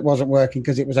model, it wasn't working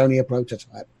because it was only a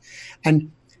prototype.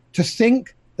 And to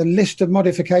think the list of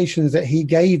modifications that he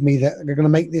gave me that are going to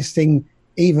make this thing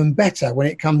even better when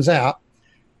it comes out,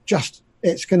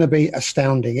 it's going to be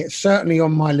astounding. It's certainly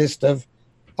on my list of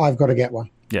I've got to get one.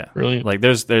 Yeah, really. Like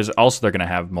there's also they're going to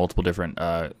have multiple different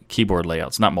keyboard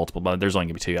layouts. Not multiple, but there's only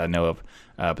going to be two I know of.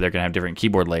 But they're going to have different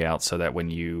keyboard layouts so that when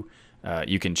you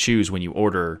can choose when you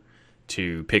order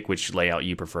to pick which layout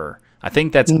you prefer. I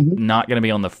think that's not going to be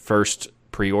on the first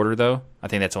pre-order though. I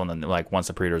think that's on the once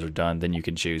the pre-orders are done, then you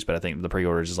can choose. But I think the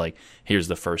pre-orders is here's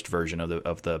the first version of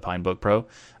the Pinebook Pro.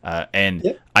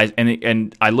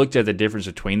 I looked at the difference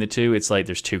between the two. It's like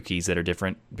there's two keys that are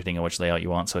different depending on which layout you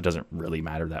want, so it doesn't really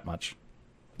matter that much.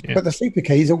 Yeah. But the super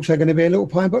key is also going to be a little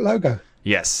Pinebook logo.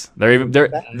 Yes,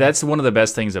 that's one of the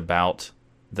best things about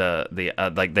they're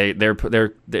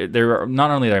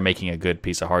not only they're making a good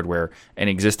piece of hardware. An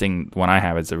existing one I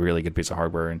have is a really good piece of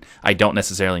hardware, and I don't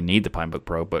necessarily need the Pinebook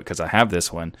Pro, but because I have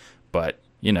this one, but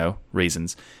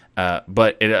reasons.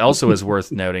 But it also is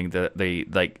worth noting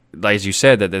that as you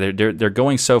said, that they're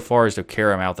going so far as to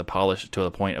carry out the polish to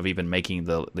the point of even making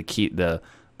the key the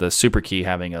super key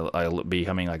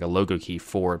becoming like a logo key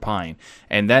for Pine,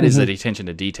 and that is an attention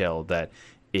to detail that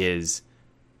is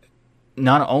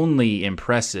not only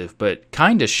impressive but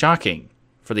kind of shocking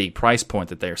for the price point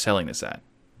that they are selling this at.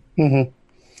 And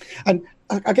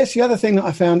I guess the other thing that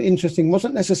I found interesting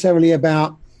wasn't necessarily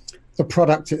about the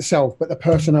product itself, but the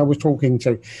person I was talking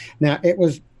to. Now, it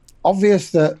was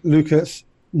obvious that Lucas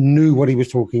knew what he was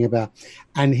talking about,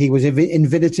 and he was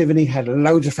innovative, and he had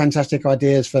loads of fantastic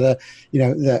ideas for the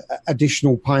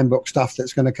additional Pinebook stuff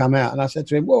that's going to come out. And I said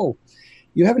to him, "Whoa,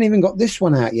 you haven't even got this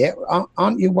one out yet.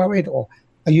 Aren't you worried, or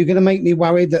are you going to make me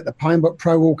worried that the Pinebook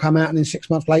Pro will come out and then 6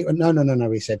 months later?"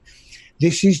 No, he said,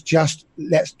 This is just,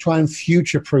 let's try and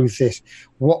future-proof this.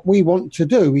 What we want to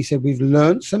do, we said, we've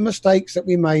learned some mistakes that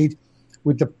we made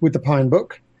with the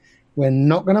Pinebook. We're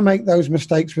not going to make those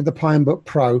mistakes with the Pinebook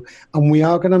Pro, and we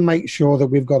are going to make sure that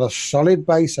we've got a solid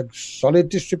base, a solid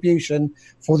distribution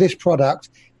for this product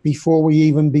before we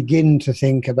even begin to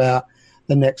think about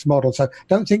the next model. So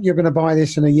don't think you're going to buy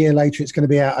this and a year later it's going to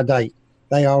be out of date.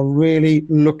 They are really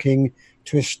looking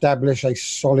to establish a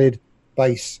solid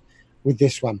base with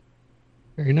this one.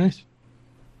 Very nice.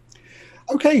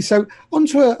 Okay, so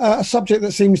onto a subject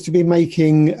that seems to be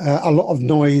making a lot of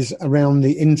noise around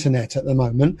the internet at the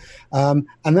moment, and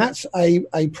that's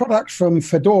a product from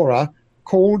Fedora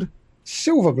called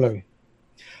Silverblue.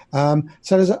 So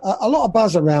there's a lot of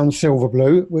buzz around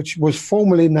Silverblue, which was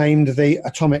formerly named the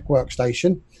Atomic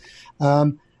Workstation.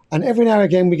 And every now and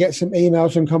again we get some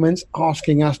emails and comments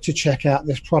asking us to check out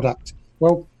this product.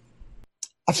 Well,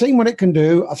 I've seen what it can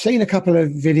do. I've seen a couple of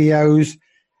videos.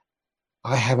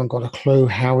 I haven't got a clue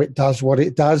how it does what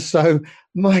it does. So,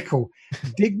 Michael,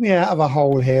 dig me out of a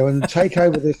hole here and take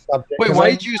over this subject. Wait,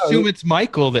 why did you assume it's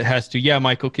Michael that has to? Yeah,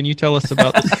 Michael, can you tell us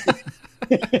about this?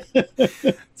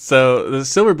 So the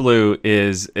Silverblue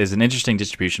is an interesting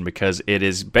distribution because it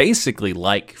is basically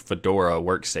like Fedora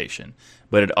Workstation,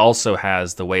 but it also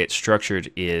has the way it's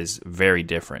structured is very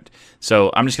different.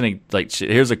 So I'm just going to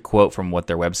here's a quote from what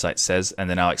their website says, and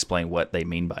then I'll explain what they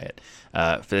mean by it.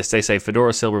 They say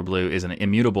Fedora Silverblue is an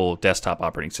immutable desktop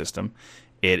operating system.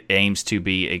 It aims to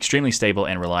be extremely stable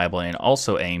and reliable, and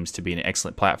also aims to be an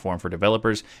excellent platform for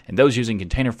developers and those using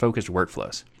container-focused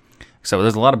workflows. So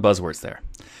there's a lot of buzzwords there.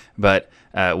 But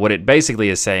what it basically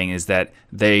is saying is that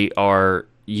they are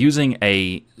using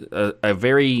a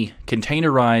very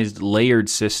containerized, layered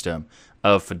system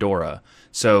of Fedora.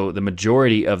 So the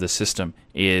majority of the system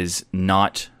is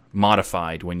not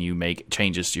modified when you make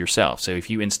changes to yourself. So if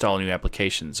you install new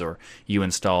applications or you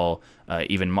install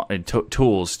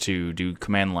tools to do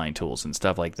command line tools and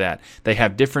stuff like that, they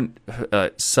have different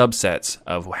subsets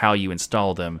of how you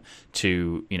install them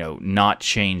to not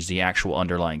change the actual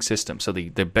underlying system. So the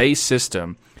base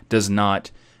system is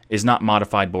not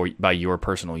modified by your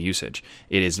personal usage.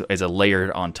 It is a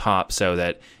layered on top so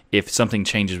that if something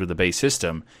changes with the base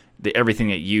system, everything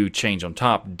that you change on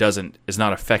top is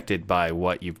not affected by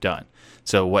what you've done.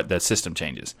 So what the system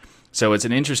changes. So it's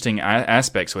an interesting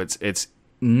aspect. So it's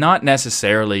not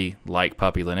necessarily like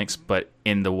Puppy Linux, but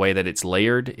in the way that it's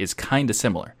layered is kind of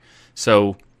similar.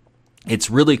 So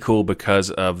it's really cool because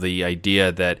of the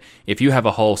idea that if you have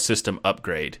a whole system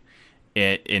upgrade,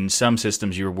 in some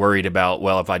systems you're worried about,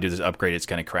 well, if I do this upgrade, it's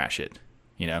going to crash it.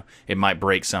 It might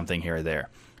break something here or there.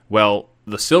 Well,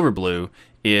 the Silverblue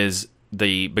is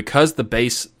because the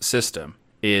base system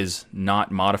is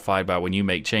not modified by when you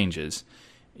make changes,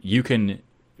 you can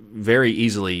very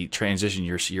easily transition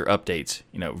your updates,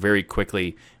 very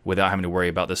quickly without having to worry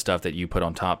about the stuff that you put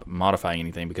on top modifying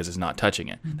anything because it's not touching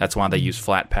it. That's why they use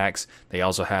Flatpaks. They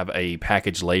also have a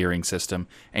package layering system,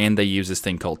 and they use this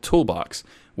thing called Toolbox,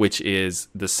 which is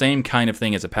the same kind of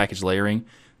thing as a package layering,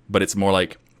 but it's more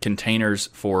like containers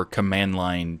for command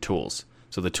line tools.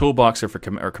 So the Toolbox are for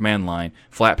command line,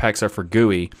 Flatpaks are for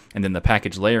GUI, and then the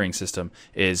package layering system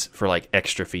is for like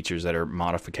extra features that are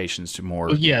modifications to more.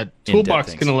 Yeah,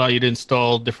 Toolbox can allow you to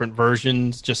install different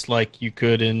versions, just like you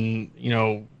could in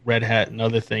Red Hat and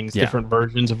other things, different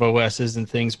versions of OSs and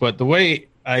things. But the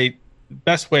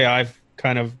best way I've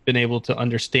kind of been able to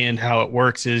understand how it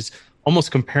works is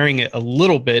almost comparing it a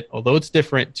little bit, although it's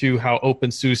different, to how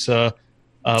OpenSUSE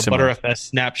ButterFS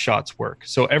snapshots work.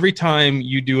 So every time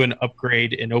you do an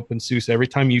upgrade in OpenSUSE, every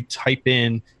time you type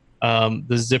in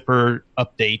the zipper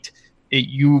update,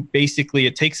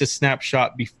 it takes a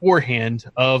snapshot beforehand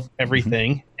of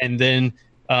everything, and then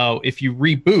if you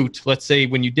reboot, let's say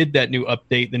when you did that new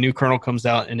update, the new kernel comes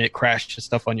out and it crashes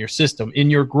stuff on your system.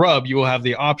 In your grub, you will have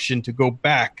the option to go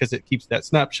back because it keeps that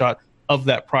snapshot of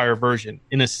that prior version.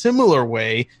 In a similar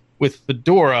way, with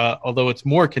Fedora, although it's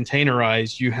more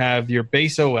containerized, you have your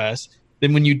base OS.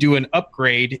 Then when you do an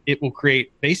upgrade, it will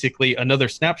create basically another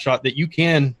snapshot that you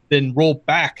can then roll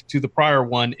back to the prior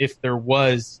one if there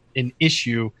was an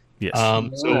issue. Yes.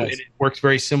 So it works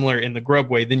very similar in the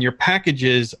grub way. Then your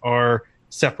packages are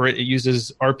separate. It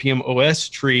uses RPM OS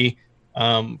tree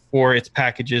for its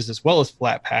packages as well as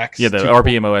Flatpaks. Yeah, the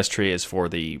RPM OS tree is for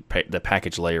the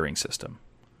package layering system.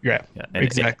 Yeah,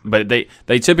 exactly. But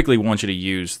they typically want you to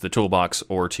use the Toolbox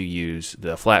or to use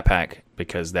the Flatpak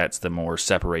because that's the more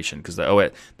separation. Because the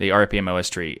RPM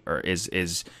OS tree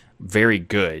is very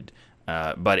good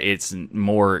but it's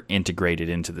more integrated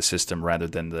into the system rather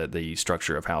than the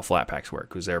structure of how Flatpaks work,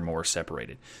 because they're more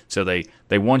separated. So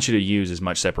they want you to use as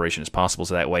much separation as possible,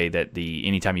 so that way that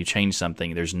anytime you change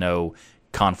something, there's no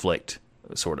conflict,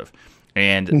 sort of.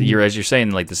 And as you're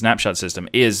saying, like the snapshot system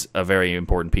is a very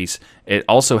important piece. It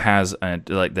also has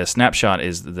like the snapshot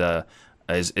is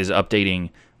updating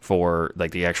for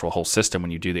like the actual whole system when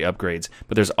you do the upgrades.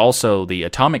 But there's also the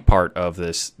atomic part of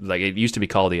this. Like it used to be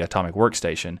called the atomic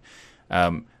workstation.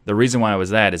 The reason why it was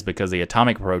that is because the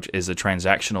atomic approach is the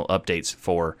transactional updates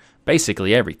for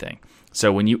basically everything.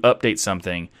 So when you update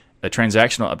something, the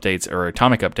transactional updates or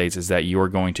atomic updates is that you're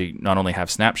going to not only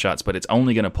have snapshots, but it's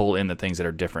only going to pull in the things that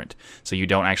are different. So you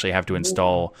don't actually have to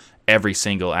install every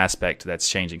single aspect that's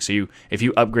changing. So if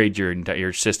you upgrade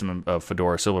your system of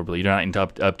Fedora Silverblue, you're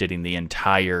not updating the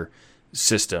entire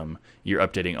system. You're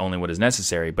updating only what is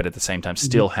necessary, but at the same time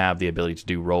still have the ability to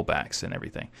do rollbacks and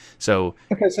everything. So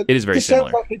it is very similar.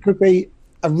 Sounds like it could be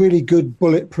a really good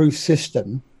bulletproof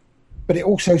system, but it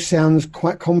also sounds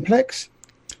quite complex.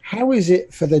 How is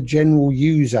it for the general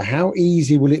user? How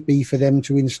easy will it be for them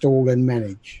to install and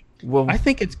manage? Well, I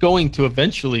think it's going to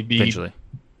eventually be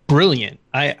brilliant.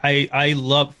 I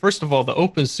love, first of all, the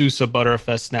OpenSUSE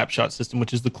Btrfs snapshot system,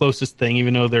 which is the closest thing,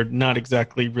 even though they're not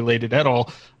exactly related at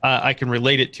all. I can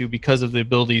relate it to because of the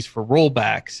abilities for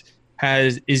rollbacks.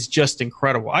 Is just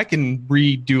incredible. I can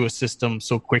redo a system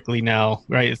so quickly now,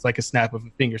 right? It's like a snap of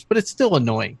the fingers, but it's still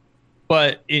annoying.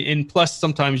 But plus,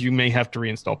 sometimes you may have to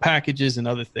reinstall packages and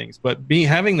other things. But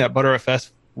having that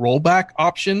Btrfs rollback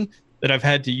option that I've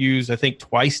had to use, I think,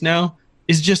 twice now,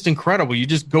 is just incredible. You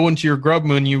just go into your grub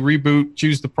menu, reboot,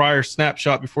 choose the prior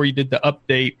snapshot before you did the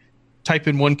update, type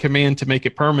in one command to make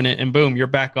it permanent, and boom, you're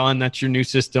back on. That's your new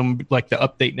system. Like the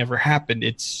update never happened.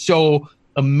 It's so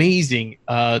amazing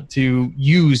to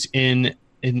use in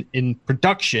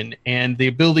production, and the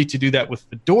ability to do that with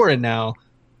Fedora now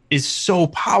is so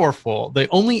powerful. The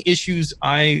only issues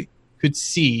I could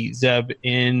see, Zeb,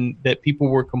 in that people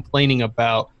were complaining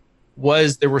about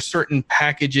was there were certain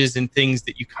packages and things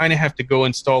that you kind of have to go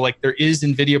install. Like there is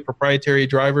NVIDIA proprietary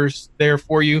drivers there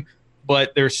for you,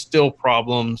 but there's still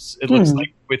problems. It looks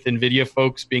like with NVIDIA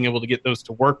folks being able to get those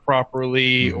to work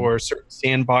properly, or certain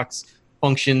sandbox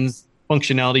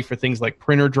functionality for things like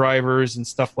printer drivers and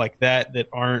stuff like that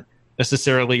aren't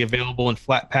necessarily available in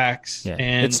Flatpaks. Yeah.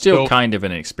 And it's still kind of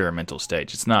in an experimental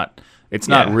stage. It's not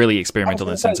really experimental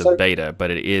in the sense of beta, but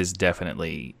it is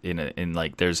definitely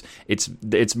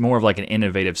it's more of like an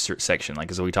innovative section.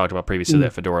 Like as we talked about previously,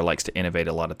 that Fedora likes to innovate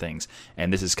a lot of things,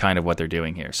 and this is kind of what they're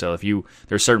doing here. So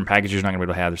there's certain packages you're not going to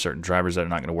be able to have, there's certain drivers that are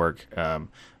not going to work,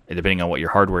 depending on what your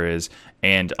hardware is,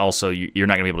 and also you're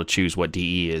not going to be able to choose what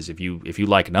DE is. If you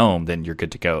like GNOME, then you're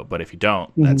good to go. But if you don't,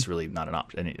 that's really not an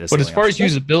option. But as far as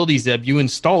usability, Zeb, you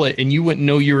install it and you wouldn't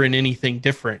know you were in anything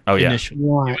different. Oh yeah, initially.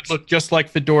 Right. It would look just like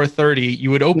Fedora 30. You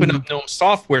would open up GNOME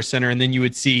Software Center, and then you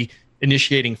would see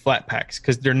initiating Flatpaks,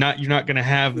 because you're not going to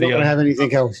have have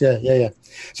anything else. Yeah.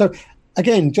 So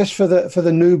again, just for the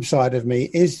noob side of me,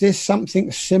 is this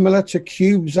something similar to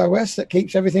Qubes OS that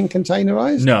keeps everything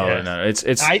containerized? No.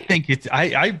 It's. I think it's.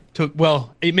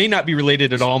 It may not be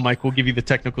related at all. Mike will give you the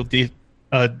technical details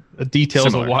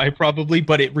similar. Of why, probably,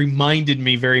 but it reminded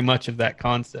me very much of that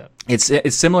concept.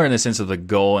 It's similar in the sense of the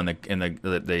goal and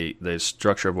the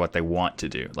structure of what they want to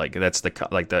do. Like that's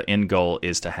the end goal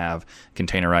is to have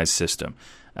containerized system.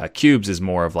 Qubes is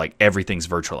more of like everything's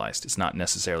virtualized. It's not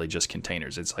necessarily just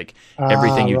containers. It's like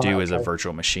everything you do is a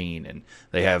virtual machine, and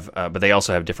they have, but they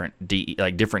also have different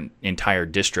different entire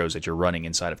distros that you're running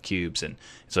inside of Qubes, and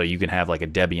so you can have like a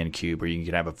Debian cube or you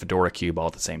can have a Fedora cube all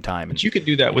at the same time. But you could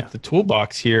do that with the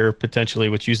toolbox here potentially,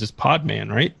 which uses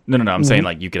Podman, right? No. I'm saying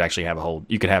like you could actually have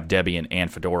you could have Debian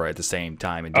and Fedora at the same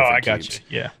time in different cubes.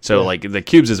 You. Yeah. So like the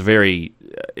Qubes is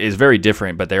very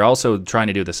different, but they're also trying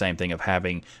to do the same thing of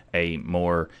having a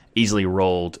more easily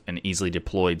rolled and easily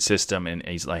deployed system, and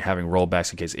like having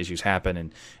rollbacks in case issues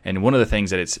happen. And one of the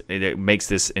things that it makes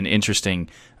this an interesting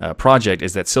project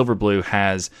is that Silverblue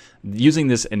has, using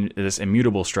this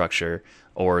immutable structure,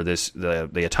 or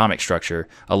the atomic structure,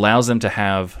 allows them to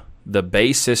have the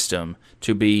base system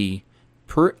to be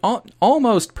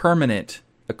almost permanent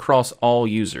across all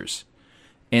users,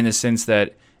 in the sense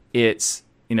that it's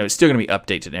still going to be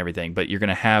updated and everything, but you're going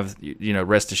to have,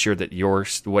 rest assured that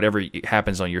whatever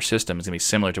happens on your system is going to be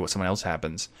similar to what someone else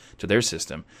happens to their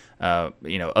system,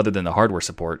 other than the hardware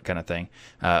support kind of thing.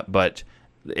 But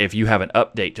if you have an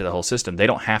update to the whole system, they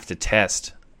don't have to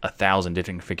test 1,000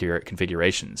 different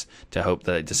configurations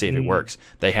to see if it works.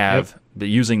 They have,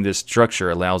 using this structure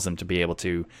allows them to be able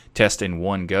to test in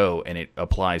one go, and it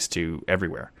applies to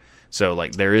everywhere. So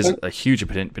like there is a huge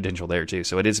potential there too.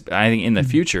 So it is. I think in the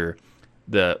future,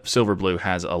 the Silverblue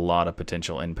has a lot of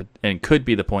potential and could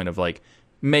be the point of like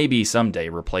maybe someday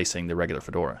replacing the regular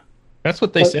Fedora. That's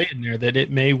what they say in there, that it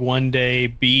may one day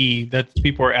be that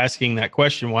people are asking that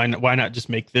question. Why not just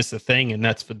make this a thing? And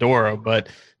that's Fedora. But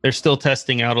they're still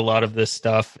testing out a lot of this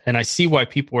stuff. And I see why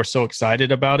people are so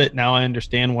excited about it. Now I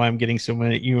understand why I'm getting so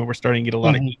many, we're starting to get a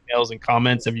lot of emails and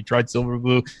comments. Have you tried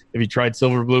Silverblue? Have you tried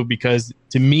Silverblue? Because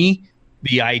to me,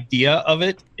 the idea of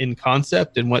it in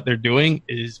concept and what they're doing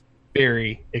is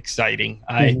very exciting.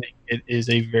 I think it is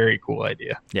a very cool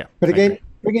idea. Yeah. But again,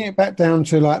 bringing it back down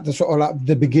to like the sort of like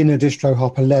the beginner distro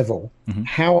hopper level,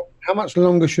 how much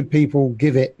longer should people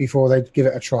give it before they give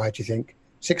it a try, do you think?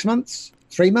 6 months?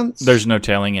 3 months? There's no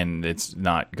telling, and it's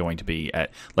not going to be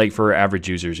at, like, for average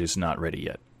users, it's not ready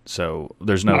yet. So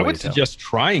there's no way to tell. I would suggest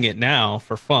trying it now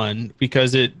for fun,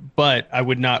 because but I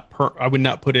would not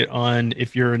put it on,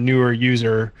 if you're a newer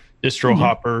user, distro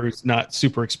hopper is not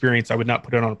super experienced, I would not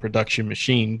put it on a production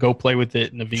machine. Go play with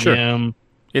it in the VM. Sure.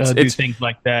 It's things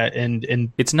like that,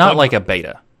 and it's not like a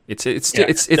beta. It's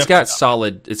got a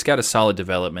solid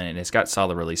development, and it's got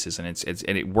solid releases, and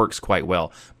it works quite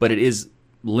well. But it is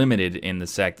limited in the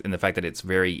fact that it's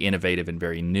very innovative and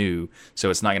very new.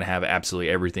 So it's not going to have absolutely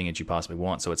everything that you possibly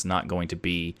want. So it's not going to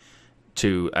be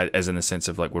as in the sense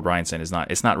of like what Ryan said,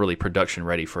 it's not really production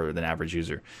ready for an average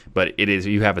user. But it is.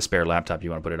 You have a spare laptop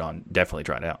you want to put it on, definitely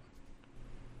try it out.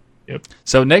 Yep.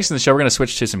 So next in the show, we're going to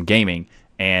switch to some gaming.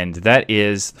 And that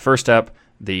is, first up,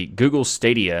 the Google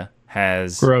Stadia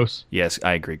has... Gross. Yes,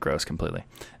 I agree. Gross completely.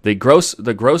 The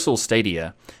Grossel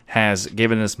Stadia has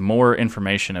given us more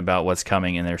information about what's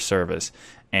coming in their service.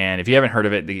 And if you haven't heard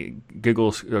of it, the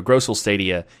Grossel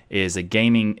Stadia is a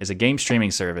game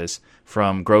streaming service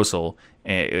from Grossel.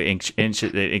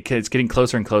 It's getting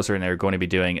closer and closer, and they're going to be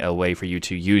doing a way for you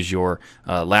to use your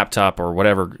laptop or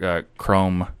whatever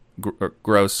Chrome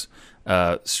Gross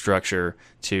structure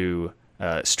to...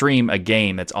 stream a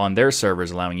game that's on their servers,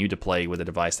 allowing you to play with a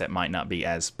device that might not be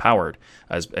as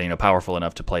powerful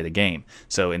enough to play the game.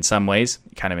 So in some ways,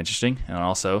 kind of interesting, and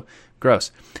also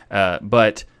gross.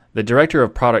 But the director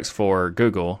of products for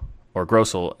Google, or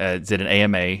Grossel, did an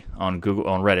AMA on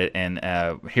Reddit, and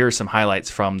here are some highlights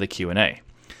from the Q&A.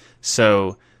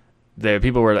 So the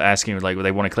people were asking, like,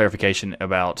 they want a clarification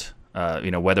about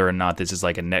whether or not this is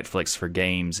like a Netflix for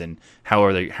games, and how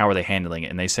are they handling it?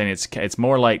 And they say it's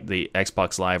more like the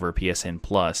Xbox Live or PSN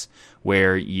Plus,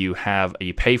 where you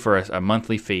pay for a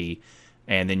monthly fee,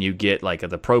 and then you get like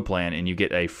the Pro plan, and you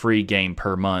get a free game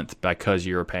per month because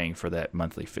you're paying for that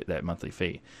monthly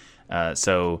fee.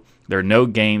 So there are no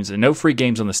free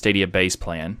games on the Stadia base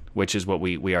plan, which is what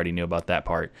we already knew about that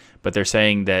part. But they're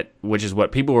saying that, which is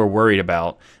what people were worried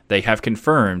about, they have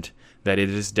confirmed that it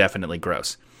is definitely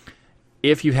gross.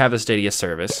 If you have a Stadia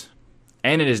service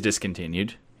and it is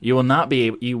discontinued, you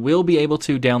will be able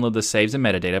to download the saves and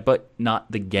metadata, but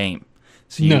not the game.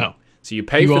 So you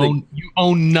pay you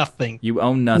own nothing. You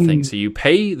own nothing. So you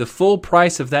pay the full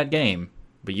price of that game,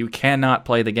 but you cannot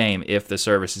play the game if the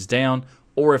service is down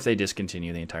or if they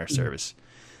discontinue the entire service.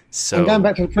 So, and going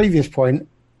back to the previous point,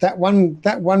 that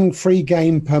one free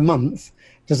game per month,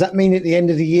 does that mean at the end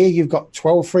of the year you've got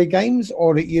 12 free games,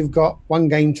 or that you've got one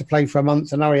game to play for a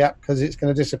month and hurry up because it's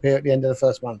going to disappear at the end of the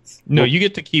first month? No, you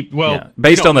get to keep. Well,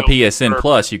 based on the PSN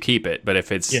Plus, you keep it. But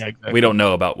if it's, we don't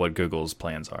know about what Google's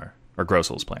plans are or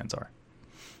Grossel's plans are.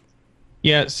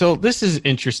 Yeah, so this is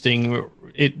interesting.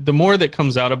 The more that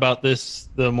comes out about this,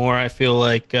 the more I feel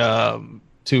like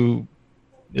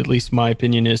at least my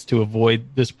opinion is to avoid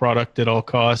this product at all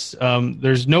costs.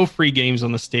 There's no free games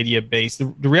on the Stadia base. The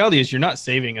reality is you're not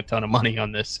saving a ton of money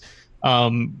on this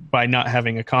by not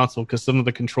having a console, because some of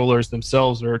the controllers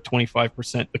themselves are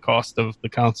 25% the cost of the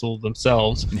console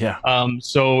themselves. Yeah.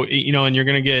 So, and you're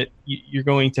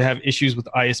going to have issues with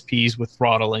ISPs with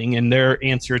throttling, and their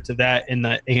answer to that in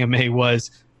the AMA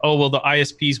was, oh, well, the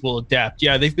ISPs will adapt.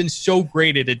 Yeah, they've been so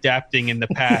great at adapting in the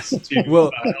past to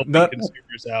helping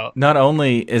consumers out. Not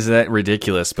only is that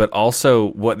ridiculous, but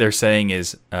also what they're saying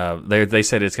is they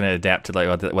said it's going to adapt to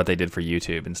like what they did for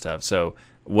YouTube and stuff. So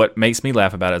what makes me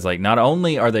laugh about it is, like, not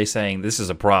only are they saying this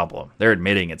is a problem, they're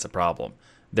admitting it's a problem.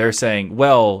 They're saying,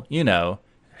 well,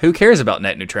 who cares about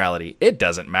net neutrality? It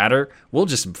doesn't matter. We'll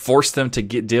just force them to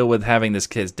deal with having this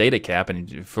kid's data cap,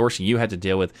 and forcing you have to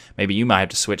deal with, maybe you might have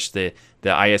to switch the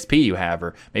ISP you have,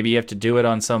 or maybe you have to do it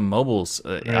on some mobile's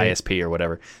ISP or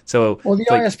whatever. So, well, the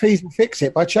ISPs will fix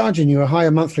it by charging you a higher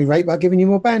monthly rate by giving you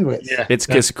more bandwidth. Yeah,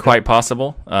 it's quite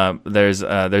possible. There's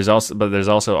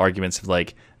also arguments of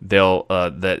like one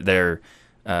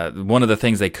of the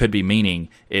things they could be meaning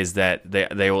is that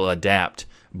they will adapt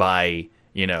by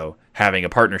having a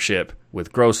partnership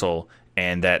with Grossel,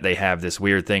 and that they have this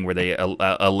weird thing where they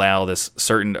allow this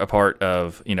certain part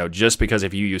of, just because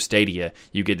if you use Stadia,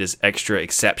 you get this extra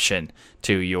exception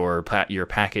to your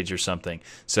package or something,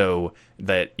 so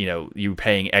that you're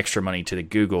paying extra money to the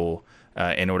Google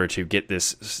in order to get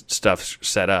this stuff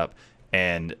set up.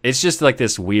 And it's just like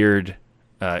this weird.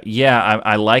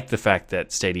 I like the fact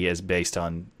that Stadia is based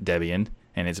on Debian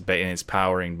and it's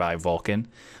powering by Vulkan.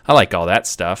 I like all that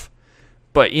stuff,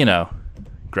 but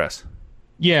gross.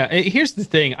 Yeah, here's the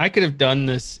thing. I could have done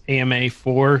this AMA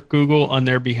for Google on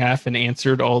their behalf and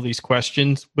answered all these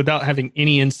questions without having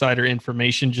any insider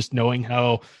information, just knowing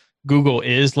how Google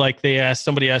is. Like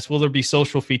somebody asked, will there be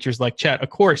social features like chat? Of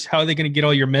course. How are they going to get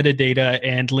all your metadata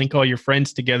and link all your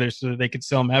friends together so that they can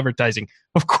sell them advertising?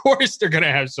 Of course, they're going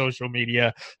to have social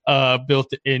media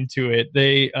built into it.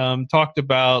 They talked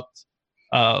about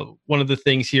one of the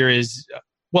things here is,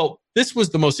 this was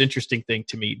the most interesting thing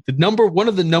to me. One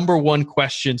of the number one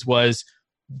questions was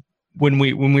when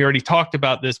we already talked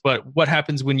about this, but what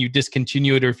happens when you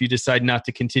discontinue it or if you decide not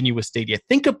to continue with Stadia?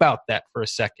 Think about that for a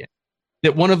second.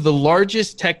 That one of the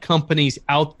largest tech companies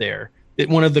out there, that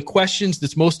one of the questions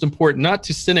that's most important, not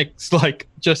to cynics like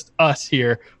just us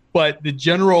here, but the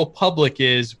general public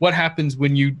is, what happens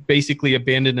when you basically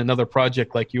abandon another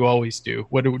project like you always do?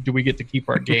 What do we get to keep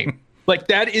our game? Like,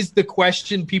 that is the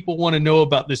question people want to know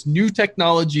about this new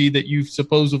technology that you've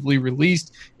supposedly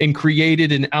released and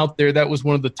created and out there. That was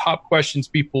one of the top questions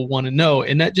people want to know.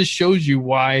 And that just shows you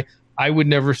why I would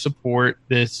never support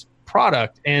this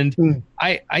product. And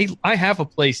I have a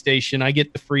PlayStation. I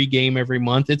get the free game every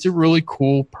month. It's a really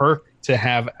cool perk to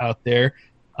have out there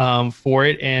for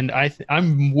it. And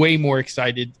I'm way more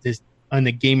excited on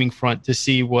the gaming front to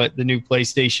see what the new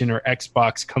PlayStation or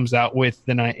Xbox comes out with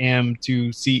than I am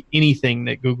to see anything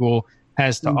that Google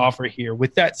has to offer here.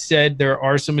 With that said, there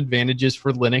are some advantages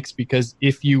for Linux, because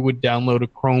if you would download a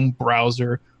Chrome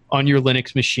browser on your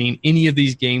Linux machine, any of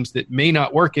these games that may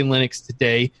not work in Linux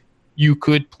today, you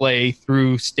could play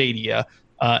through Stadia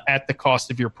at the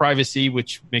cost of your privacy,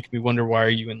 which makes me wonder, why are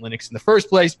you in Linux in the first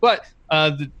place? But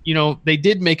they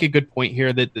did make a good point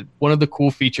here that one of the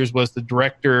cool features was the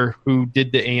director who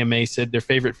did the AMA said their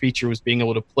favorite feature was being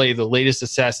able to play the latest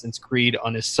Assassin's Creed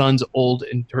on his son's old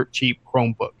and dirt cheap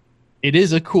Chromebook. It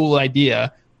is a cool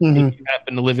idea if you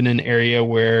happen to live in an area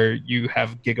where you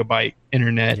have gigabyte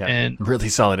internet and really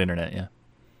solid internet.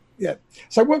 Yeah.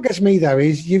 So what gets me though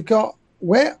is you've got,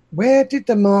 where did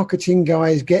the marketing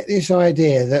guys get this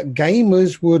idea that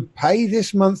gamers would pay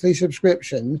this monthly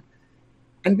subscription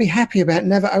and be happy about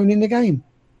never owning the game?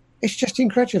 It's just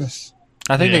incredulous.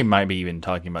 I think they might be even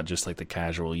talking about just like the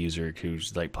casual user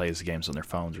who's like plays the games on their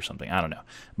phones or something. I don't know,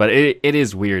 but it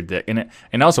is weird that,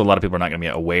 and also a lot of people are not going to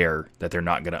be aware that they're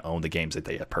not going to own the games that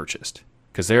they have purchased,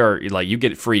 because they are like, you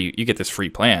get this free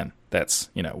plan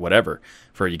that's whatever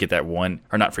for, you get that one,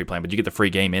 or not free plan, but you get the free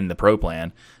game in the pro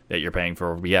plan that you're paying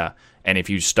for. And if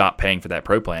you stop paying for that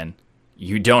pro plan,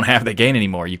 you don't have the game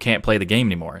anymore. You can't play the game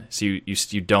anymore. So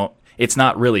you don't. It's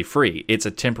not really free. It's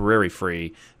a temporary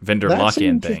free vendor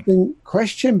lock-in thing. That's an interesting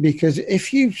question, because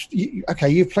if you've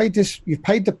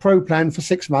paid the pro plan for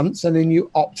 6 months and then you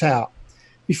opt out.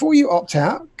 Before you opt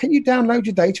out, can you download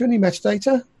your data and your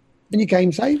metadata and your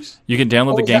game saves? You can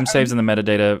download the game saves and the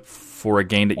metadata for a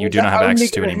game that you do not have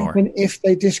access to anymore. If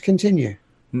they discontinue.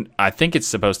 I think it's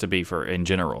supposed to be for in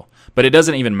general, but it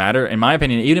doesn't even matter. In my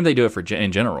opinion, even if they do it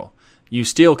in general, you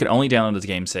still can only download the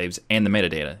game saves and the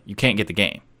metadata. You can't get the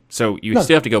game. So you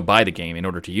still have to go buy the game in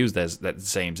order to use that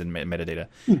saves and metadata.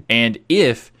 And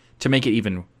to make it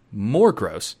even more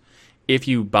gross, if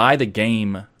you buy the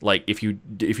game, like if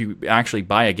you actually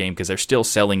buy a game, because they're still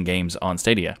selling games on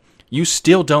Stadia, you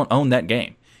still don't own that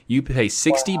game. You pay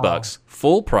 $60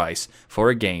 full price for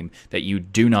a game that you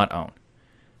do not own.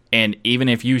 And even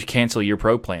if you cancel your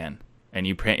pro plan and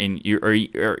you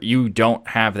don't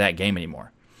have that game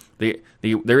anymore,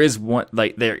 there is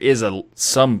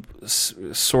some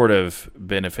sort of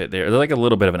benefit there. There's like a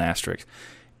little bit of an asterisk.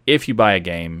 If you buy a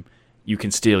game, you can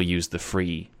still use the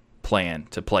free plan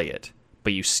to play it,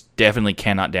 but you definitely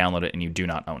cannot download it, and you do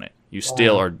not own it. You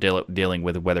still are dealing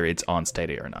with whether it's on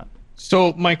Stadia or not.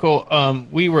 So, Michael,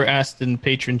 we were asked in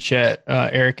patron chat,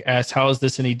 Eric asked, how is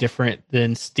this any different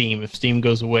than Steam? If Steam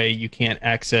goes away, you can't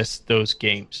access those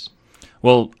games.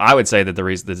 Well, I would say that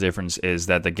the difference is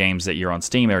that the games that you're on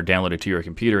Steam are downloaded to your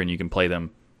computer, and you can play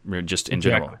them just in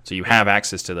general. So you have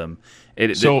access to them.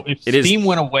 If Steam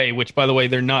went away, which by the way,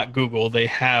 they're not Google, they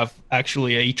have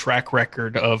actually a track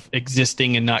record of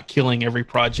existing and not killing every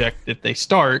project that they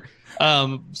start.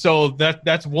 So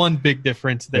that's one big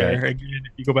difference there. Right. Again,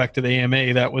 if you go back to the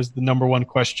AMA, that was the number one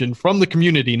question from the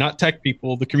community, not tech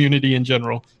people, the community in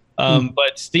general.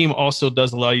 But Steam also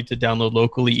does allow you to download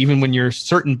locally, even when you're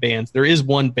certain bans. There is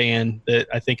one ban that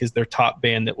I think is their top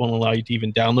ban that won't allow you to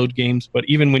even download games. But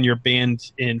even when you're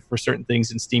banned in for certain things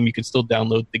in Steam, you can still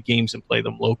download the games and play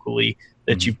them locally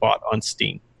that you bought on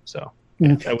Steam. So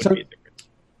that would be a difference.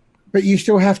 But you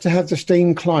still have to have the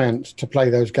Steam client to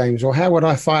play those games, or how would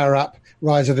I fire up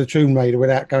Rise of the Tomb Raider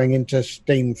without going into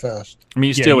Steam first? I mean,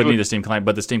 you still would need the Steam client,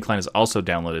 but the Steam client is also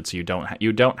downloaded, so you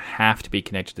don't have to be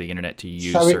connected to the internet to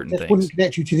use certain things. So it wouldn't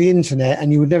connect you to the internet,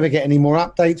 and you would never get any more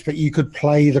updates, but you could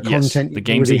play the content. The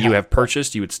games that you have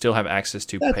purchased, you would still have access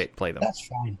to play them. That's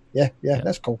fine. Yeah,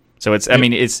 that's cool. So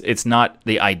it's not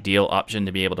the ideal option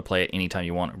to be able to play it anytime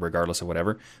you want, regardless of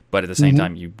whatever. But at the same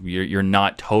time, you're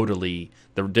not totally.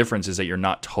 The difference is that you're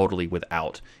not totally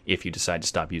without if you decide to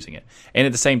stop using it. And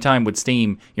at the same time, with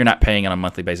Steam, you're not paying on a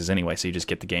monthly basis anyway, so you just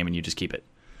get the game and you just keep it.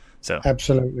 So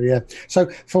absolutely, yeah. So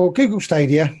for Google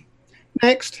Stadia,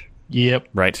 next. Yep.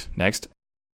 Right. Next.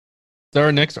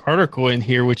 Our next article in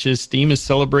here, which is Steam is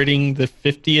celebrating the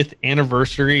 50th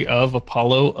anniversary of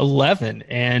Apollo 11.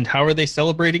 And how are they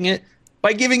celebrating it?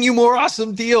 By giving you more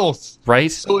awesome deals. Right.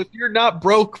 So if you're not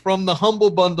broke from the Humble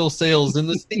Bundle sales and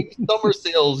the Steam Summer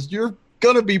sales, you're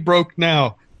going to be broke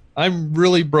now. I'm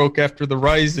really broke after the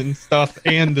Ryzen stuff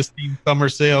and the Steam Summer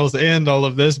sales and all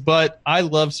of this. But I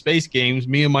love space games.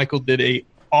 Me and Michael did we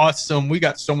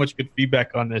got so much good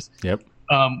feedback on this. Yep.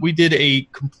 We did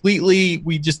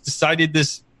we just decided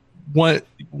this one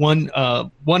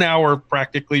hour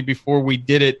practically before we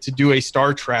did it to do a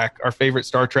Star Trek, our favorite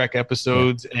Star Trek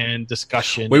episodes and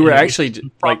discussion. We were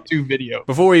actually like two video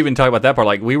before we even talk about that part.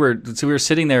 Like we were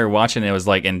sitting there watching. It was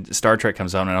like, and Star Trek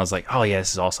comes on, and I was like, oh yeah,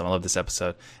 this is awesome. I love this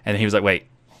episode. And he was like, wait,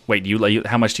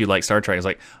 how much do you like Star Trek? I was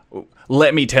like,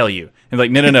 let me tell you. And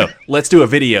like, no, let's do a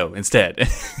video instead.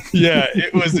 Yeah,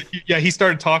 it was. Yeah, he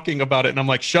started talking about it, and I'm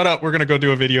like, shut up, we're gonna go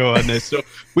do a video on this. So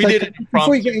we did it.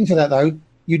 Before you get into that though,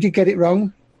 you did get it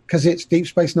wrong because it's Deep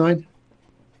Space Nine.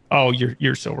 Oh,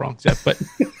 you're so wrong, Seth. But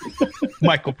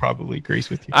Michael probably agrees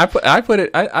with you. I put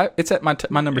it. It's at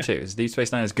my number 2. Is Deep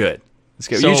Space Nine is good. It's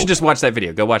good. So, you should just watch that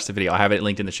video. Go watch the video. I have it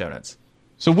linked in the show notes.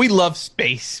 So we love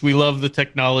space. We love the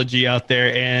technology out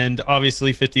there, and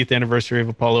obviously 50th anniversary of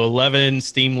Apollo 11.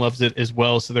 Steam loves it as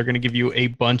well, so they're going to give you a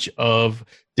bunch of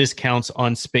discounts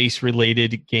on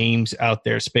space-related games out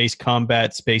there, space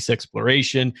combat, space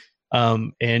exploration.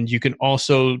 And you can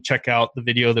also check out the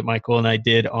video that Michael and I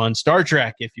did on Star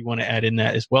Trek if you want to add in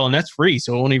that as well. And that's free,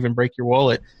 so it won't even break your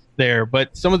wallet there.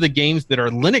 But some of the games that are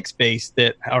Linux based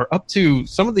that are up to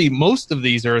most of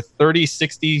these are 30,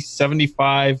 60,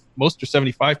 75, most are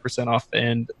 75% off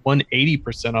and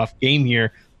 180% off game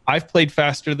here. I've played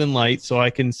Faster Than Light, so I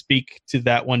can speak to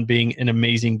that one being an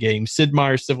amazing game. Sid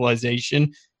Meier's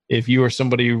Civilization, if you are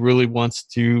somebody who really wants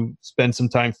to spend some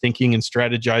time thinking and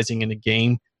strategizing in a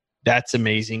game, that's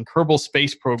amazing. Kerbal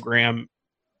Space Program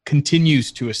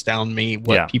continues to astound me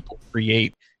what people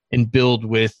create and build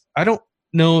with. I don't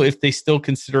know if they still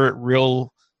consider it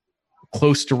real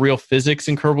close to real physics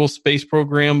in Kerbal Space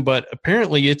Program, but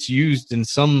apparently it's used in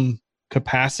some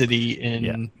capacity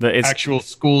in actual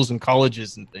schools and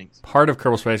colleges and things. Part of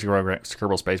Kerbal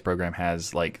Space Program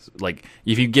has like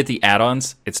if you get the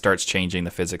add-ons, it starts changing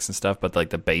the physics and stuff, but like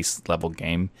the base level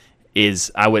game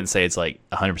is, I wouldn't say it's like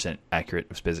 100% accurate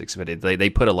with physics, but they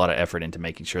put a lot of effort into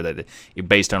making sure that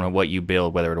based on what you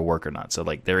build, whether it'll work or not. So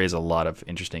like there is a lot of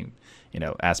interesting,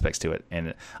 aspects to it.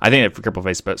 And I think that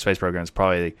Kerbal Space Program is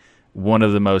probably one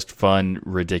of the most fun,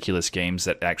 ridiculous games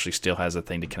that actually still has a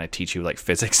thing to kind of teach you like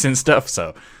physics and stuff.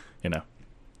 So,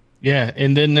 Yeah,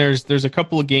 and then there's a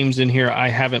couple of games in here I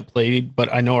haven't played,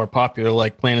 but I know are popular,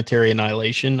 like Planetary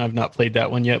Annihilation. I've not played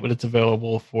that one yet, but it's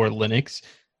available for Linux.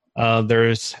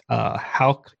 There's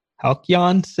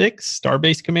Halcyon 6,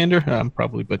 Starbase Commander. I'm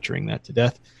probably butchering that to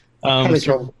death.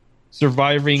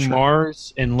 Surviving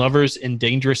Mars and Lovers in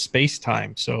Dangerous Space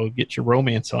Time. So get your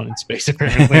romance on in space,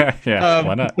 apparently.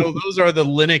 Why not? So those are the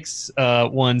Linux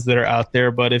ones that are out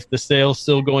there. But if the sale's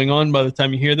still going on by the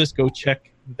time you hear this, go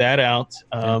check that out.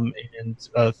 And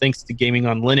thanks to Gaming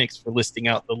on Linux for listing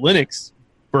out the Linux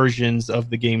versions of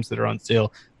the games that are on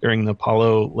sale during the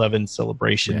Apollo 11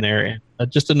 celebration there.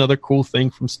 And just another cool thing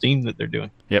from Steam that they're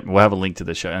doing. Yep, we'll have a link to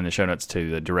the show in the show notes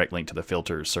to the direct link to the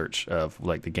filter search of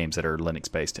like the games that are Linux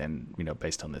based and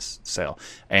based on this sale.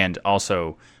 And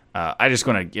also, I just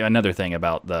want to give another thing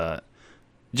about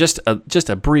just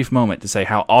a brief moment to say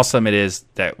how awesome it is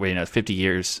that 50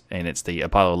 years and it's the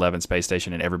Apollo 11 space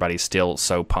station and everybody's still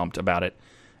so pumped about it,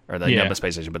 or not the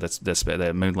space station, but that's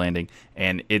the moon landing,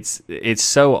 and it's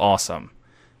so awesome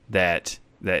that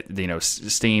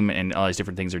Steam and all these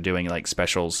different things are doing like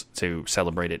specials to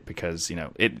celebrate it, because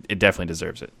it definitely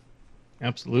deserves it.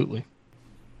 Absolutely.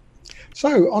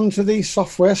 So on to the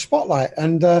software spotlight,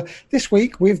 and this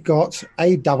week we've got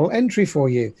a double entry for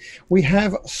you. We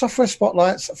have software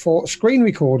spotlights for screen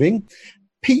recording,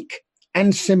 Peak,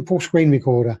 and Simple Screen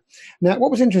Recorder. Now, what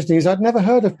was interesting is I'd never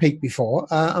heard of Peak before,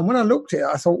 and when I looked at it,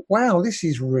 I thought, wow, this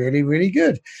is really, really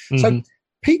good. Mm-hmm. So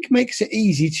Peak makes it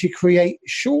easy to create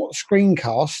short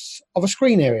screencasts of a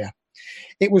screen area.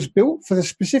 It was built for the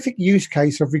specific use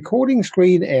case of recording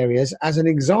screen areas as an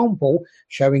example,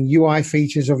 showing UI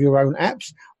features of your own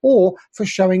apps, or for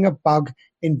showing a bug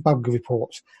in bug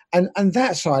reports. And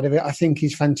that side of it, I think,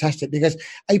 is fantastic, because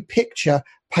a picture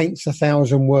paints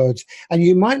 1,000 words, and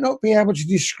you might not be able to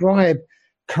describe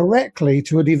correctly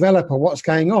to a developer what's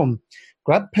going on.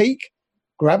 Grab Peak,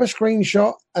 grab a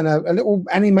screenshot and a little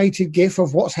animated GIF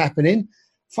of what's happening,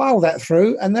 file that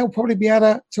through, and they'll probably be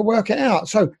able to work it out.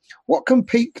 So what can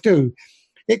Peak do?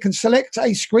 It can select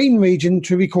a screen region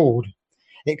to record.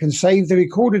 It can save the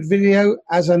recorded video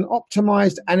as an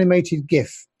optimized animated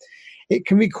GIF. It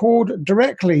can record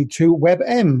directly to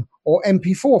WebM or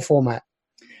MP4 format.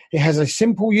 It has a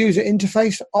simple user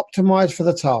interface optimized for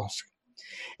the task.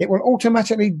 It will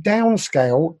automatically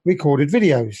downscale recorded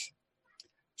videos.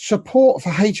 Support for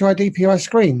HIDPI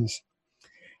screens.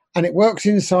 And it works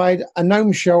inside a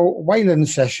GNOME Shell Wayland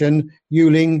session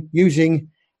using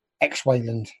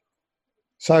XWayland.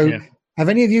 So have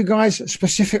any of you guys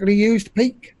specifically used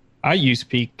Peak? I use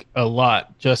Peak a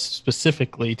lot, just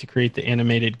specifically to create the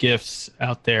animated GIFs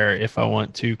out there if I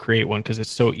want to create one, because it's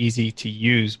so easy to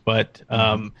use. But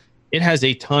it has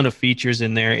a ton of features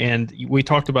in there. And we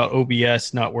talked about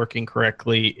OBS not working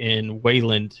correctly in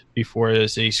Wayland before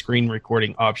as a screen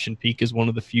recording option. Peak is one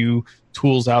of the few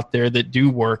tools out there that do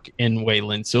work in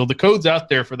Wayland. So the code's out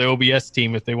there for the OBS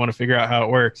team if they want to figure out how it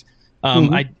works.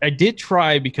 I did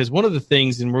try, because one of the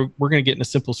things, and we're going to get in a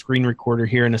simple screen recorder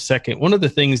here in a second, one of the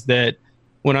things that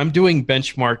when I'm doing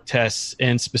benchmark tests,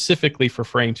 and specifically for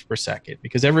frames per second,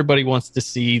 because everybody wants to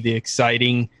see the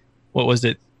exciting,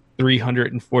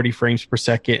 340 frames per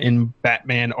second in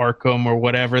Batman Arkham or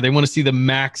whatever. They want to see the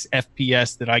max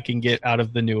FPS that I can get out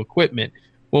of the new equipment.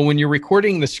 Well, when you're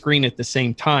recording the screen at the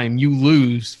same time, you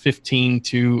lose 15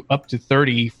 to up to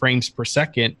 30 frames per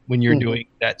second when you're doing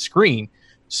that screen.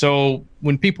 So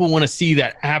when people want to see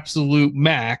that absolute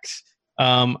max,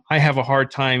 I have a hard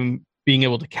time being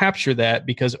able to capture that,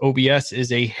 because OBS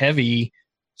is a heavy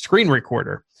screen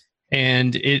recorder.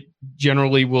 And it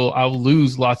generally I'll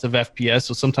lose lots of FPS.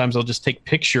 So sometimes I'll just take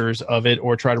pictures of it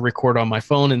or try to record on my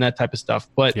phone and that type of stuff.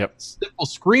 But Simple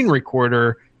Screen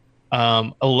Recorder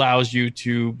allows you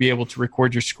to be able to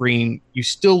record your screen. You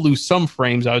still lose some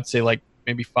frames, I would say like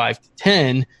maybe 5 to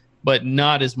 10, but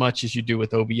not as much as you do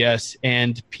with OBS.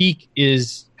 And Peak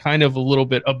is kind of a little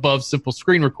bit above Simple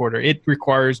Screen Recorder. It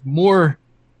requires more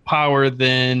power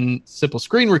than Simple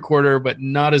Screen Recorder, but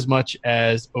not as much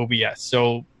as OBS.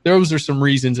 So those are some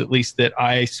reasons, at least, that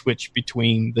I switch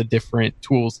between the different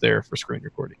tools there for screen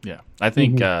recording. Yeah, I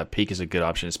think Peak is a good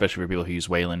option, especially for people who use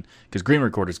Wayland, because Screen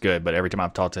Recorder is good, but every time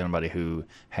I've talked to anybody who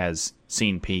has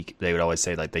seen Peak, they would always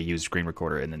say like they use Screen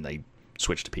Recorder and then they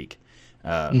switch to Peak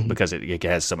because it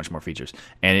has so much more features.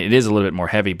 And it is a little bit more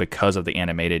heavy because of the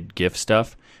animated GIF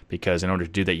stuff, because in order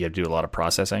to do that, you have to do a lot of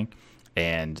processing.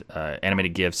 And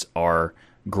animated GIFs are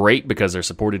great because they're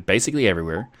supported basically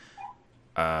everywhere,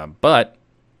 but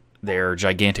they're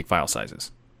gigantic file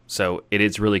sizes. So it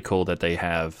is really cool that they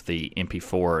have the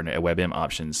MP4 and WebM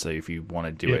options. So if you want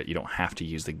to do it, you don't have to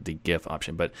use the GIF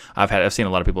option. But I've seen a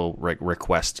lot of people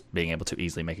request being able to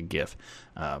easily make a GIF.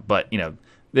 But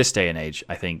this day and age,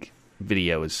 I think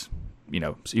video is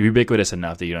ubiquitous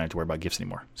enough that you don't have to worry about GIFs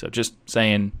anymore. So just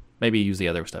saying, maybe use the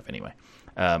other stuff anyway.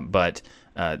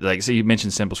 So you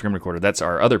mentioned Simple Screen Recorder. That's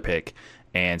our other pick,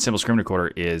 and Simple Screen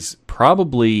Recorder is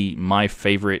probably my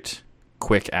favorite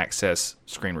quick access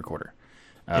screen recorder.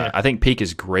 I think Peak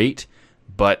is great,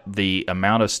 but the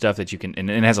amount of stuff that you can, and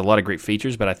it has a lot of great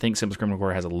features, but I think Simple Screen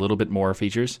Recorder has a little bit more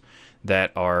features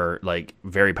that are like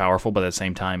very powerful, but at the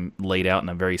same time laid out in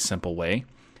a very simple way.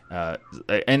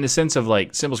 In the sense of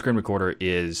like Simple Screen Recorder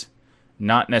is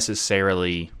not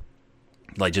necessarily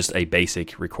like just a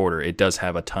basic recorder. It does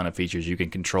have a ton of features. You can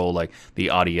control like the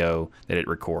audio that it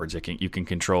records. You can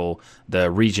control the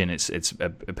region it's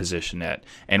positioned at.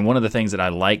 And one of the things that I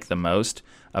like the most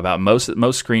about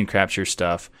most screen capture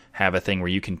stuff have a thing where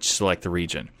you can select the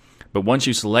region. But once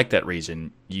you select that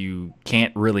region, you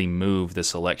can't really move the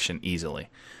selection easily.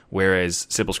 Whereas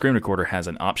Simple Screen Recorder has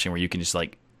an option where you can just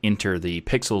like enter the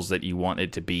pixels that you want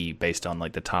it to be based on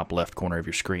like the top left corner of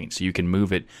your screen. So you can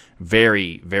move it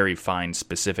very, very fine,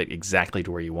 specific, exactly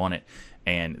to where you want it.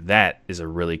 And that is a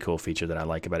really cool feature that I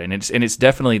like about it. And it's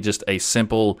definitely just a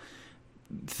simple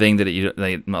thing that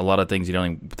a lot of things you don't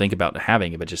even think about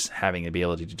having it, but just having the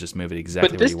ability to just move it exactly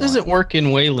where you want. But this doesn't work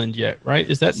in Wayland yet, right?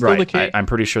 Is that still the case? I'm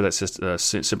pretty sure that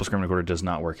Simple Screen Recorder does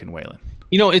not work in Wayland.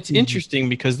 You know, it's interesting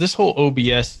because this whole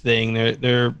OBS thing,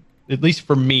 they're at least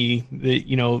for me,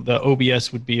 the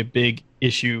OBS would be a big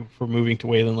issue for moving to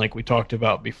Wayland, like we talked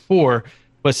about before.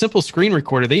 But Simple Screen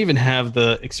Recorder, they even have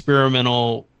the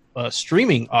experimental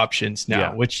streaming options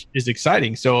now, which is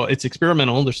exciting. So it's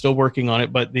experimental. They're still working on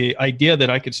it. But the idea that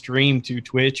I could stream to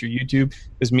Twitch or YouTube,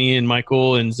 because me and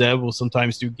Michael and Zeb will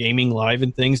sometimes do gaming live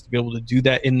and things, to be able to do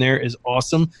that in there is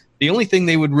awesome. The only thing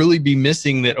they would really be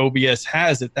missing that OBS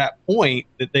has at that point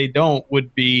that they don't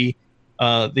would be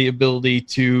the ability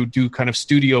to do kind of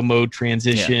studio mode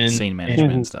transition, scene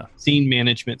management stuff. Scene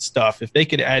management stuff. If they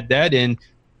could add that in,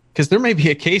 because there may be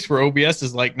a case where OBS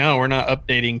is like, no, we're not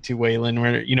updating to Wayland,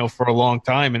 for a long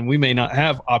time, and we may not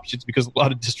have options because a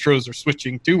lot of distros are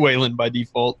switching to Wayland by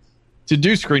default to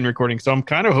do screen recording. So I'm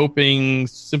kind of hoping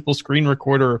Simple Screen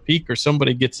Recorder or Peak or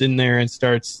somebody gets in there and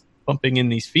starts pumping in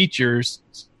these features.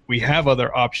 We have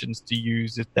other options to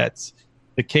use if that's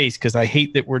the case, because I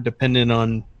hate that we're dependent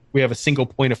on, we have a single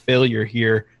point of failure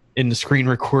here in the screen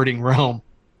recording realm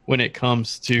when it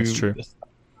comes to this.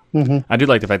 Mm-hmm. I do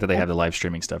like the fact that they have the live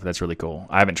streaming stuff. That's really cool.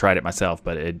 I haven't tried it myself,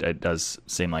 but it does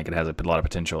seem like it has a lot of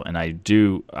potential. And I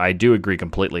do agree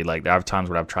completely. Like, there are times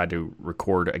when I've tried to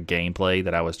record a gameplay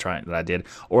that I did,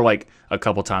 or like a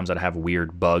couple times I'd have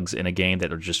weird bugs in a game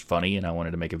that are just funny, and I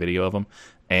wanted to make a video of them.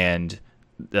 And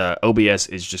the OBS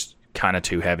is just kind of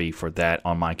too heavy for that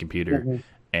on my computer. Mm-hmm.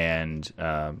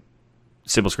 And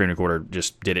Simple Screen Recorder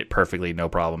just did it perfectly, no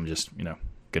problem. Just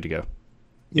good to go.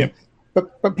 Yep.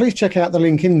 But please check out the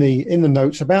link in the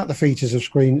notes about the features of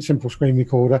Simple Screen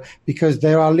Recorder, because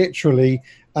there are literally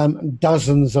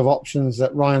dozens of options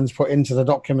that Ryan's put into the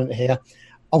document here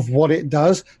of what it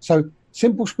does. So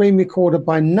Simple Screen Recorder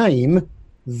by name,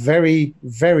 very,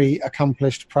 very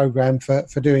accomplished program for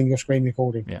doing your screen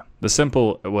recording. Yeah, the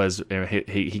Simple was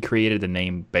he created the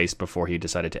name based before he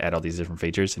decided to add all these different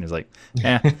features, and he's like,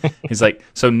 he's like,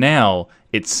 so now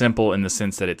it's simple in the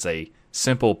sense that it's a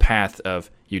simple path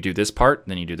of you do this part,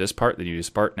 then you do this part, then you do this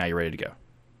part. Now you're ready to go.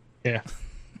 Yeah.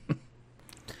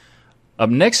 Up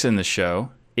next in the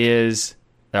show is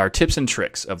our tips and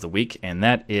tricks of the week, and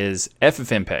that is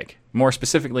FFmpeg. More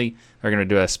specifically, we're going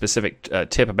to do a specific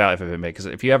tip about FFmpeg, because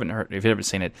if you haven't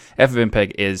seen it,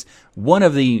 FFmpeg is one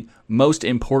of the most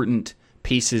important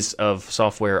pieces of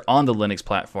software on the Linux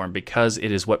platform, because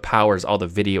it is what powers all the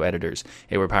video editors.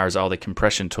 It powers all the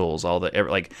compression tools,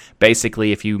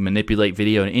 basically if you manipulate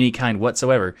video in any kind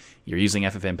whatsoever, you're using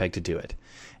FFmpeg to do it.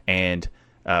 And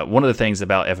one of the things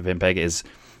about FFmpeg is,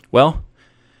 well,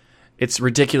 it's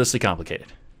ridiculously complicated.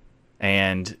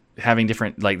 And having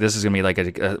different, this is going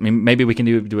to be maybe we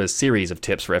can do a series of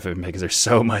tips for FFmpeg because there's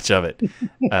so much of it.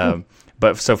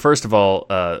 But so first of all,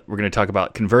 we're going to talk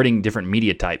about converting different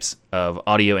media types of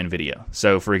audio and video.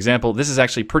 So for example, this is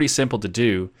actually pretty simple to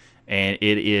do, and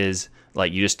it is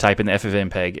like you just type in the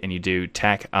FFmpeg and you do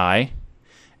TAC-I,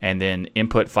 and then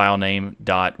input file name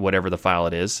dot whatever the file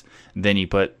it is. Then you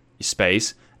put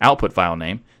space output file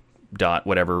name dot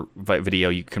whatever video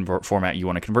you format you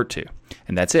want to convert to,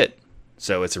 and that's it.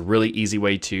 So it's a really easy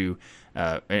way to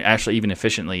actually even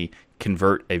efficiently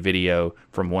convert a video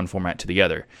from one format to the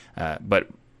other. But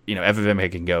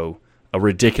FFmpeg can go a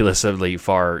ridiculously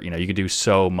far. You can do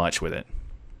so much with it.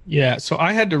 Yeah, so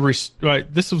I had to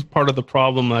this was part of the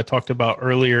problem I talked about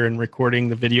earlier in recording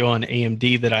the video on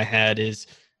AMD that I had, is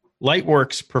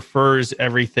Lightworks prefers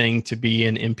everything to be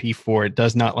in MP4. It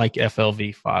does not like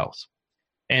FLV files.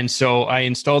 And so I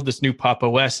installed this new Pop!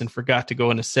 OS and forgot to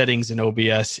go into settings in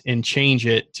OBS and change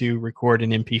it to record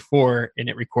in MP4, and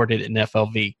it recorded in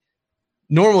FLV.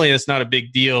 Normally, that's not a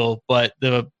big deal, but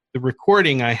the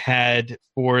recording I had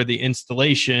for the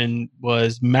installation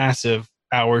was massive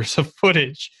hours of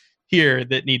footage here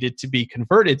that needed to be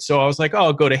converted. So I was like,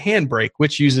 I'll go to Handbrake,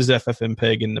 which uses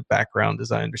FFmpeg in the background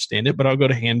as I understand it, but I'll go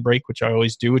to Handbrake, which I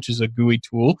always do, which is a GUI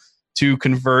tool, to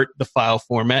convert the file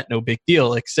format. No big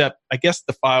deal, except I guess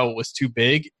the file was too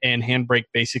big, and Handbrake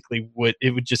basically would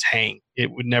just hang.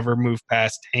 It would never move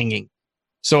past hanging.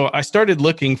 So I started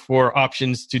looking for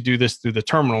options to do this through the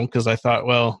terminal, because I thought,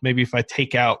 well, maybe if I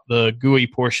take out the GUI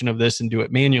portion of this and do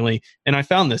it manually. And I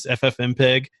found this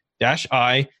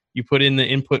FFmpeg-I You put in the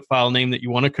input file name that you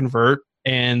want to convert,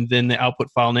 and then the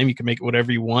output file name, you can make it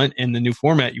whatever you want in the new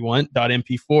format you want,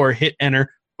 .mp4, hit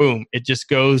enter, boom. It just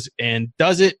goes and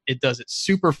does it. It does it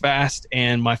super fast,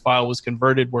 and my file was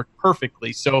converted, worked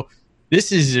perfectly. So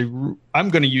this is, I'm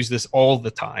going to use this all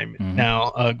the time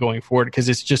now going forward, because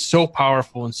it's just so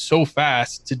powerful and so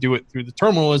fast to do it through the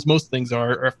terminal, as most things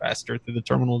are faster through the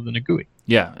terminal than a GUI.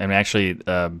 Yeah, and actually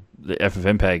the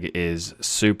FFmpeg is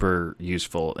super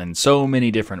useful in so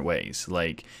many different ways.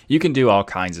 Like, you can do all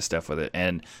kinds of stuff with it.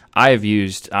 And I've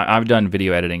done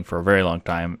video editing for a very long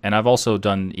time, and I've also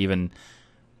done even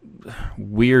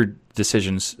weird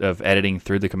decisions of editing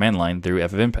through the command line through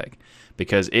FFmpeg,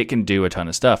 because it can do a ton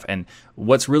of stuff. And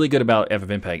what's really good about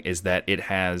FFmpeg is that it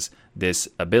has this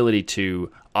ability to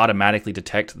automatically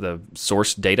detect the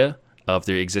source data of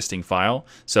the existing file.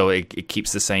 So it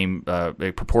keeps the same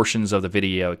proportions of the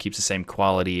video, it keeps the same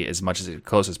quality as much as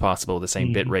close as possible, the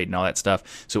same bit rate and all that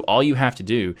stuff. So all you have to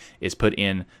do is put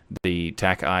in the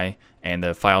TACI and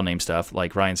the file name stuff,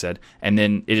 like Ryan said, and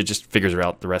then it just figures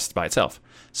out the rest by itself.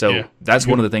 So that's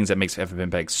one of the things that makes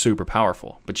FFmpeg super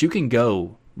powerful. But you can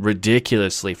go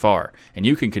ridiculously far, and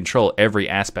you can control every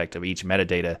aspect of each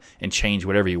metadata and change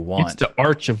whatever you want. It's the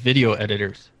arch of video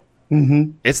editors.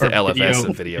 It's the LFS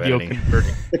of video editing.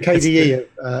 The KDE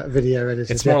of video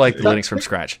editors. It's more like the Linux from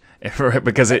scratch,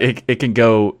 because it can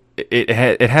go. It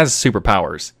has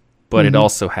superpowers, but it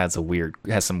also has some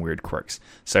weird quirks.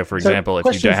 So, for example,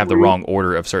 if you have the wrong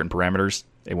order of certain parameters,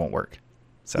 it won't work.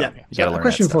 So you got to learn. A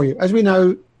question for you: as we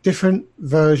know, different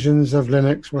versions of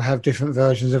Linux will have different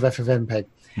versions of FFmpeg.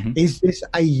 Is this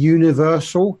a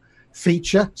universal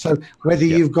feature? So whether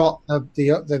you've got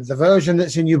the version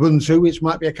that's in Ubuntu, which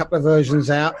might be a couple of versions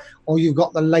out, or you've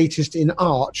got the latest in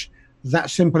Arch, that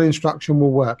simple instruction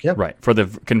will work, yeah? Right. For the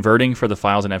converting for the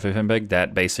files in FFmpeg,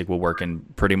 that basic will work in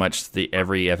pretty much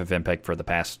every FFmpeg for the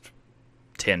past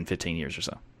 10, 15 years or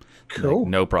so. Cool. Like,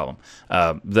 no problem.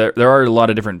 There are a lot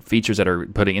of different features that are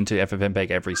putting into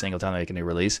FFmpeg every single time they make a new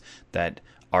release that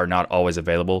are not always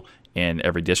available in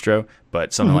every distro,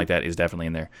 but something like that is definitely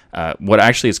in there. What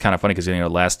actually is kind of funny, because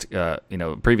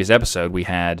previous episode we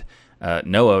had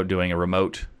Noah doing a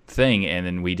remote thing, and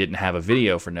then we didn't have a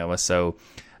video for Noah, so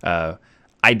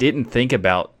I didn't think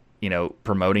about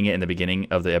promoting it in the beginning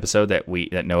of the episode that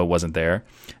Noah wasn't there,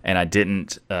 and I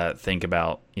didn't think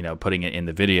about putting it in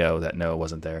the video that Noah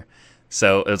wasn't there.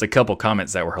 So there's a couple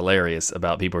comments that were hilarious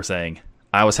about people were saying,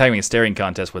 I was having a staring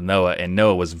contest with Noah, and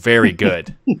Noah was very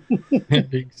good.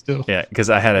 Still. Yeah, because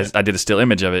I did a still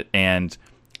image of it, and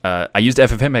I used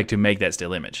FFmpeg to make that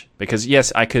still image. Because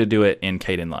yes, I could do it in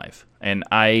Kdenlive, and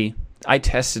I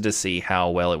tested to see how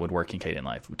well it would work in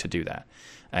Kdenlive to do that,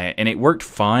 and it worked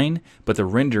fine. But the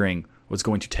rendering was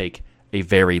going to take a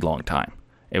very long time.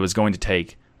 It was going to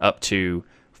take up to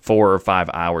 4 or 5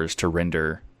 hours to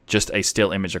render just a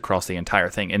still image across the entire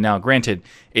thing. And now, granted,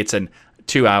 it's an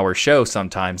 2-hour show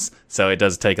sometimes, so it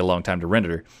does take a long time to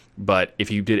render. But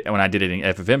when I did it in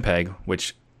FFmpeg,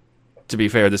 which, to be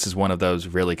fair, this is one of those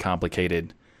really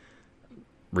complicated,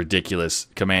 ridiculous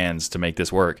commands to make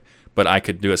this work. But I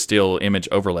could do a still image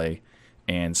overlay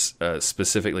and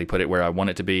specifically put it where I want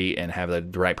it to be and have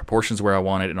the right proportions where I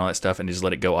want it and all that stuff, and just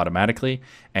let it go automatically.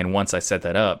 And once I set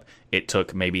that up, it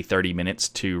took maybe 30 minutes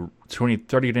to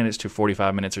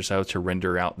 45 minutes or so to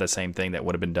render out the same thing that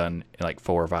would have been done in like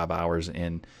 4 or 5 hours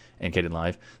in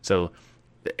Kdenlive. So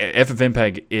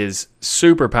FFmpeg is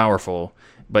super powerful,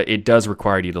 but it does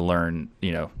require you to learn,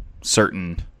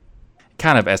 certain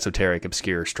kind of esoteric,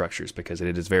 obscure structures, because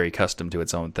it is very custom to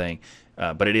its own thing.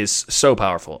 But it is so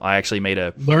powerful. I actually made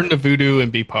learn to voodoo and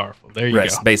be powerful. There you go.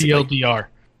 Basically. TLDR.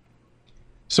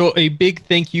 So a big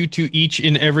thank you to each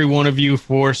and every one of you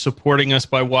for supporting us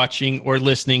by watching or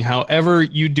listening. However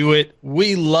you do it,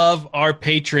 we love our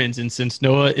patrons. And since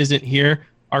Noah isn't here,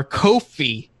 our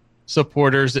Ko-fi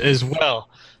supporters as well.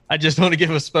 I just want to give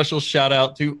a special shout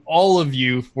out to all of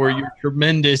you for your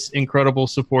tremendous, incredible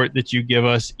support that you give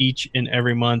us each and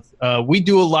every month. We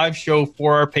do a live show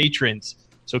for our patrons.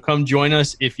 So come join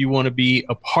us if you want to be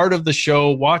a part of the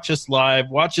show. Watch us live.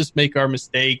 Watch us make our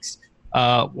mistakes.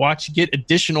 Get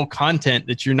additional content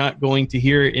that you're not going to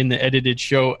hear in the edited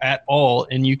show at all.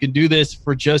 And you can do this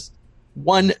for just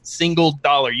 $1 single.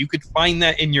 You could find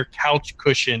that in your couch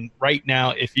cushion right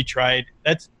now if you tried.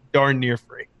 That's darn near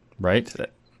free. Right?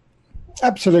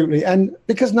 Absolutely. And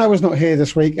because Noah's not here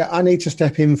this week, I need to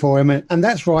step in for him. And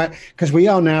that's right, because we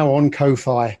are now on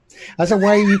Ko-Fi. As a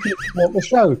way you can support the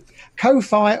show,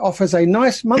 Ko-Fi offers a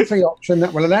nice monthly option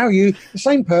that will allow you the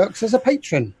same perks as a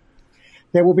patron.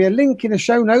 There will be a link in the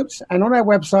show notes and on our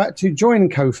website to join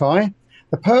Ko-Fi.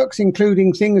 The perks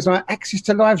including things like access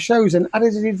to live shows and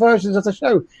edited versions of the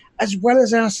show, as well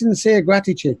as our sincere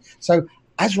gratitude. So,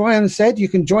 as Ryan said, you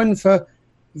can join for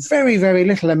very, very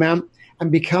little amount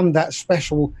and become that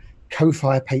special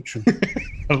Ko-Fi patron.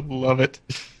 I love it.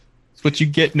 It's what you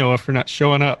get, Noah, for not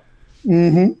showing up.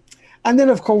 Mm-hmm. And then,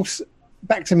 of course,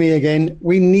 back to me again.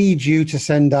 We need you to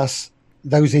send us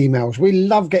those emails. We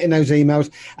love getting those emails,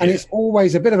 and it's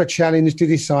always a bit of a challenge to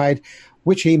decide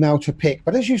which email to pick.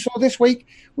 But as you saw this week,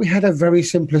 we had a very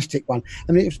simplistic one.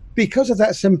 And it's because of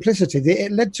that simplicity that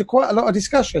it led to quite a lot of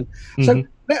discussion. Mm-hmm. So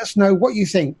let us know what you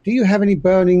think. Do you have any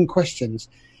burning questions?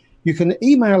 You can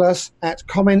email us at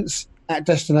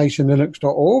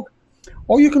comments@destinationlinux.org,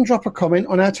 or you can drop a comment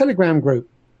on our Telegram group,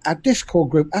 our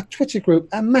Discord group, our Twitter group,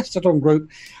 our Mastodon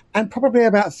group, and probably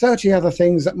about 30 other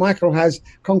things that Michael has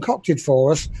concocted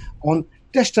for us on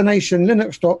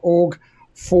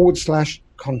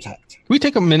destinationlinux.org/contact. Can we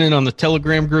take a minute on the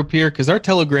Telegram group here? Because our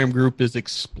Telegram group is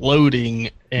exploding,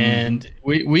 and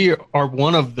we are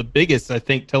one of the biggest, I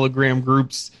think, Telegram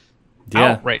groups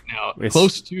out right now.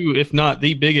 Close to, if not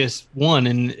the biggest one.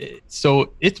 And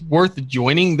so it's worth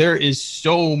joining. There is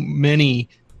so many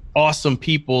awesome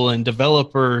people and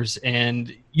developers,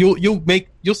 and you'll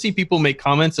see people make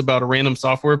comments about a random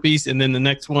software piece, and then the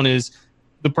next one is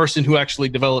the person who actually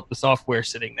developed the software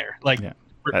sitting there.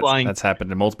 That's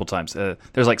happened multiple times.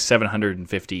 There's like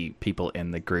 750 people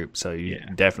in the group, so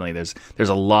definitely there's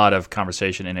a lot of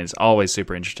conversation, and it's always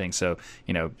super interesting. So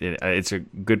it's a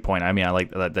good point. I mean, I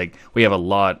like we have a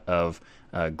lot of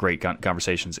great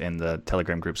conversations in the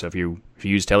Telegram group. So if you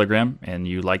use Telegram and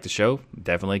you like the show,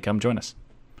 definitely come join us.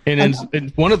 And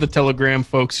one of the Telegram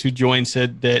folks who joined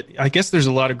said that I guess there's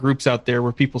a lot of groups out there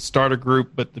where people start a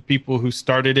group, but the people who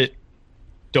started it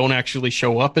don't actually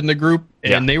show up in the group.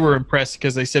 And they were impressed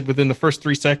because they said within the first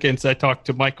 3 seconds, I talked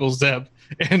to Michael, Zeb,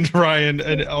 and Ryan,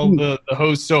 and all the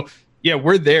hosts. So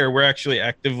we're there. We're actually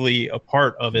actively a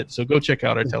part of it. So go check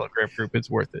out our Telegram group. It's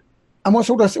worth it. And what's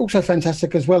also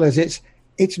fantastic as well is it's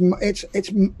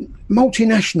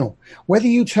multinational. Whether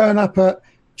you turn up at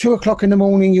 2:00 in the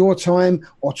morning your time,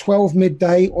 or 12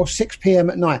 midday, or 6 p.m.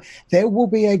 at night, there will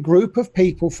be a group of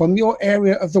people from your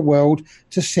area of the world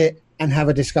to sit and have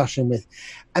a discussion with.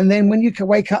 And then when you can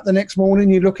wake up the next morning,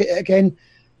 you look at it again,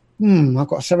 I've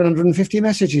got 750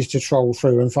 messages to troll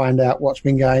through and find out what's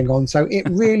been going on. So it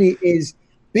really is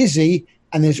busy,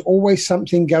 and there's always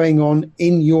something going on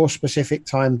in your specific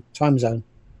time zone.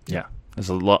 Yeah. There's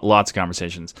lots of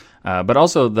conversations, but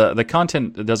also the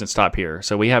content doesn't stop here.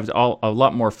 So we have a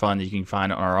lot more fun that you can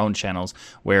find on our own channels,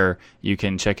 where you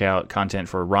can check out content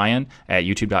for Ryan at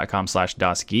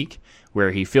youtube.com/DasGeek,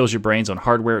 where he fills your brains on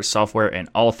hardware, software, and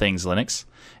all things Linux.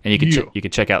 And you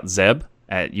can check out Zeb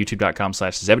at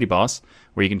youtube.com/ZebedeeBoss,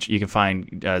 where you can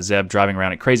find Zeb driving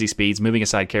around at crazy speeds, moving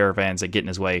aside caravans that get in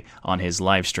his way on his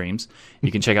live streams.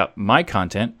 You can check out my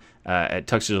content at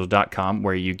tuxdigital.com,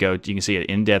 where you can see an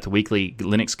in-depth weekly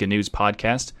Linux GNUs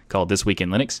podcast called This Week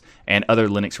in Linux, and other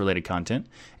Linux-related content.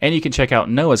 And you can check out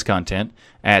Noah's content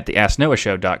at the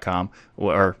AskNoahShow.com,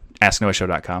 or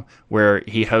AskNoahShow.com, where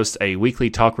he hosts a weekly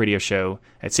talk radio show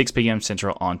at 6 p.m.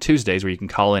 Central on Tuesdays, where you can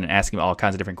call in and ask him all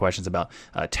kinds of different questions about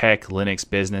tech, Linux,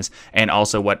 business, and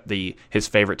also what his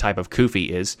favorite type of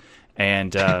kufi is.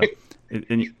 And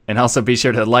and also be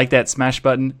sure to like that smash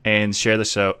button and share the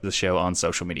show on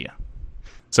social media.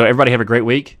 So everybody have a great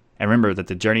week, and remember that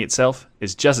the journey itself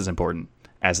is just as important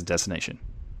as the destination.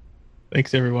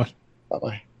 Thanks, everyone.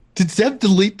 Bye-bye. Did Zeb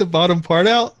delete the bottom part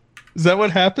out? Is that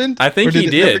what happened? I think he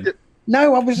did.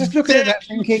 No, I was just looking at that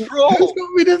thinking, who's got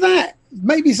rid of that?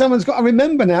 Maybe someone's got to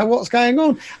remember now what's going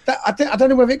on. I don't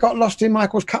know whether it got lost in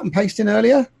Michael's cut and pasting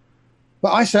earlier,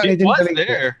 but I certainly didn't delete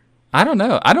it. I don't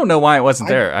know. I don't know why it wasn't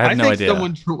there. I have no idea.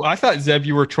 I thought, Zeb,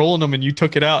 you were trolling him and you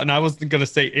took it out, and I wasn't going to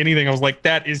say anything. I was like,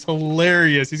 that is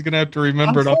hilarious. He's going to have to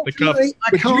remember it off the cuff.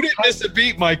 But you didn't miss a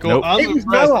beat, Michael. Nope. It was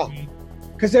Noah,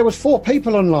 because there was 4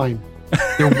 people online.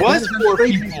 There was 4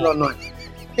 people online.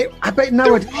 I bet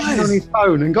Noah did it on his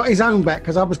phone and got his own back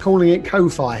because I was calling it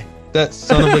Ko-Fi. That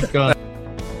son of a gun.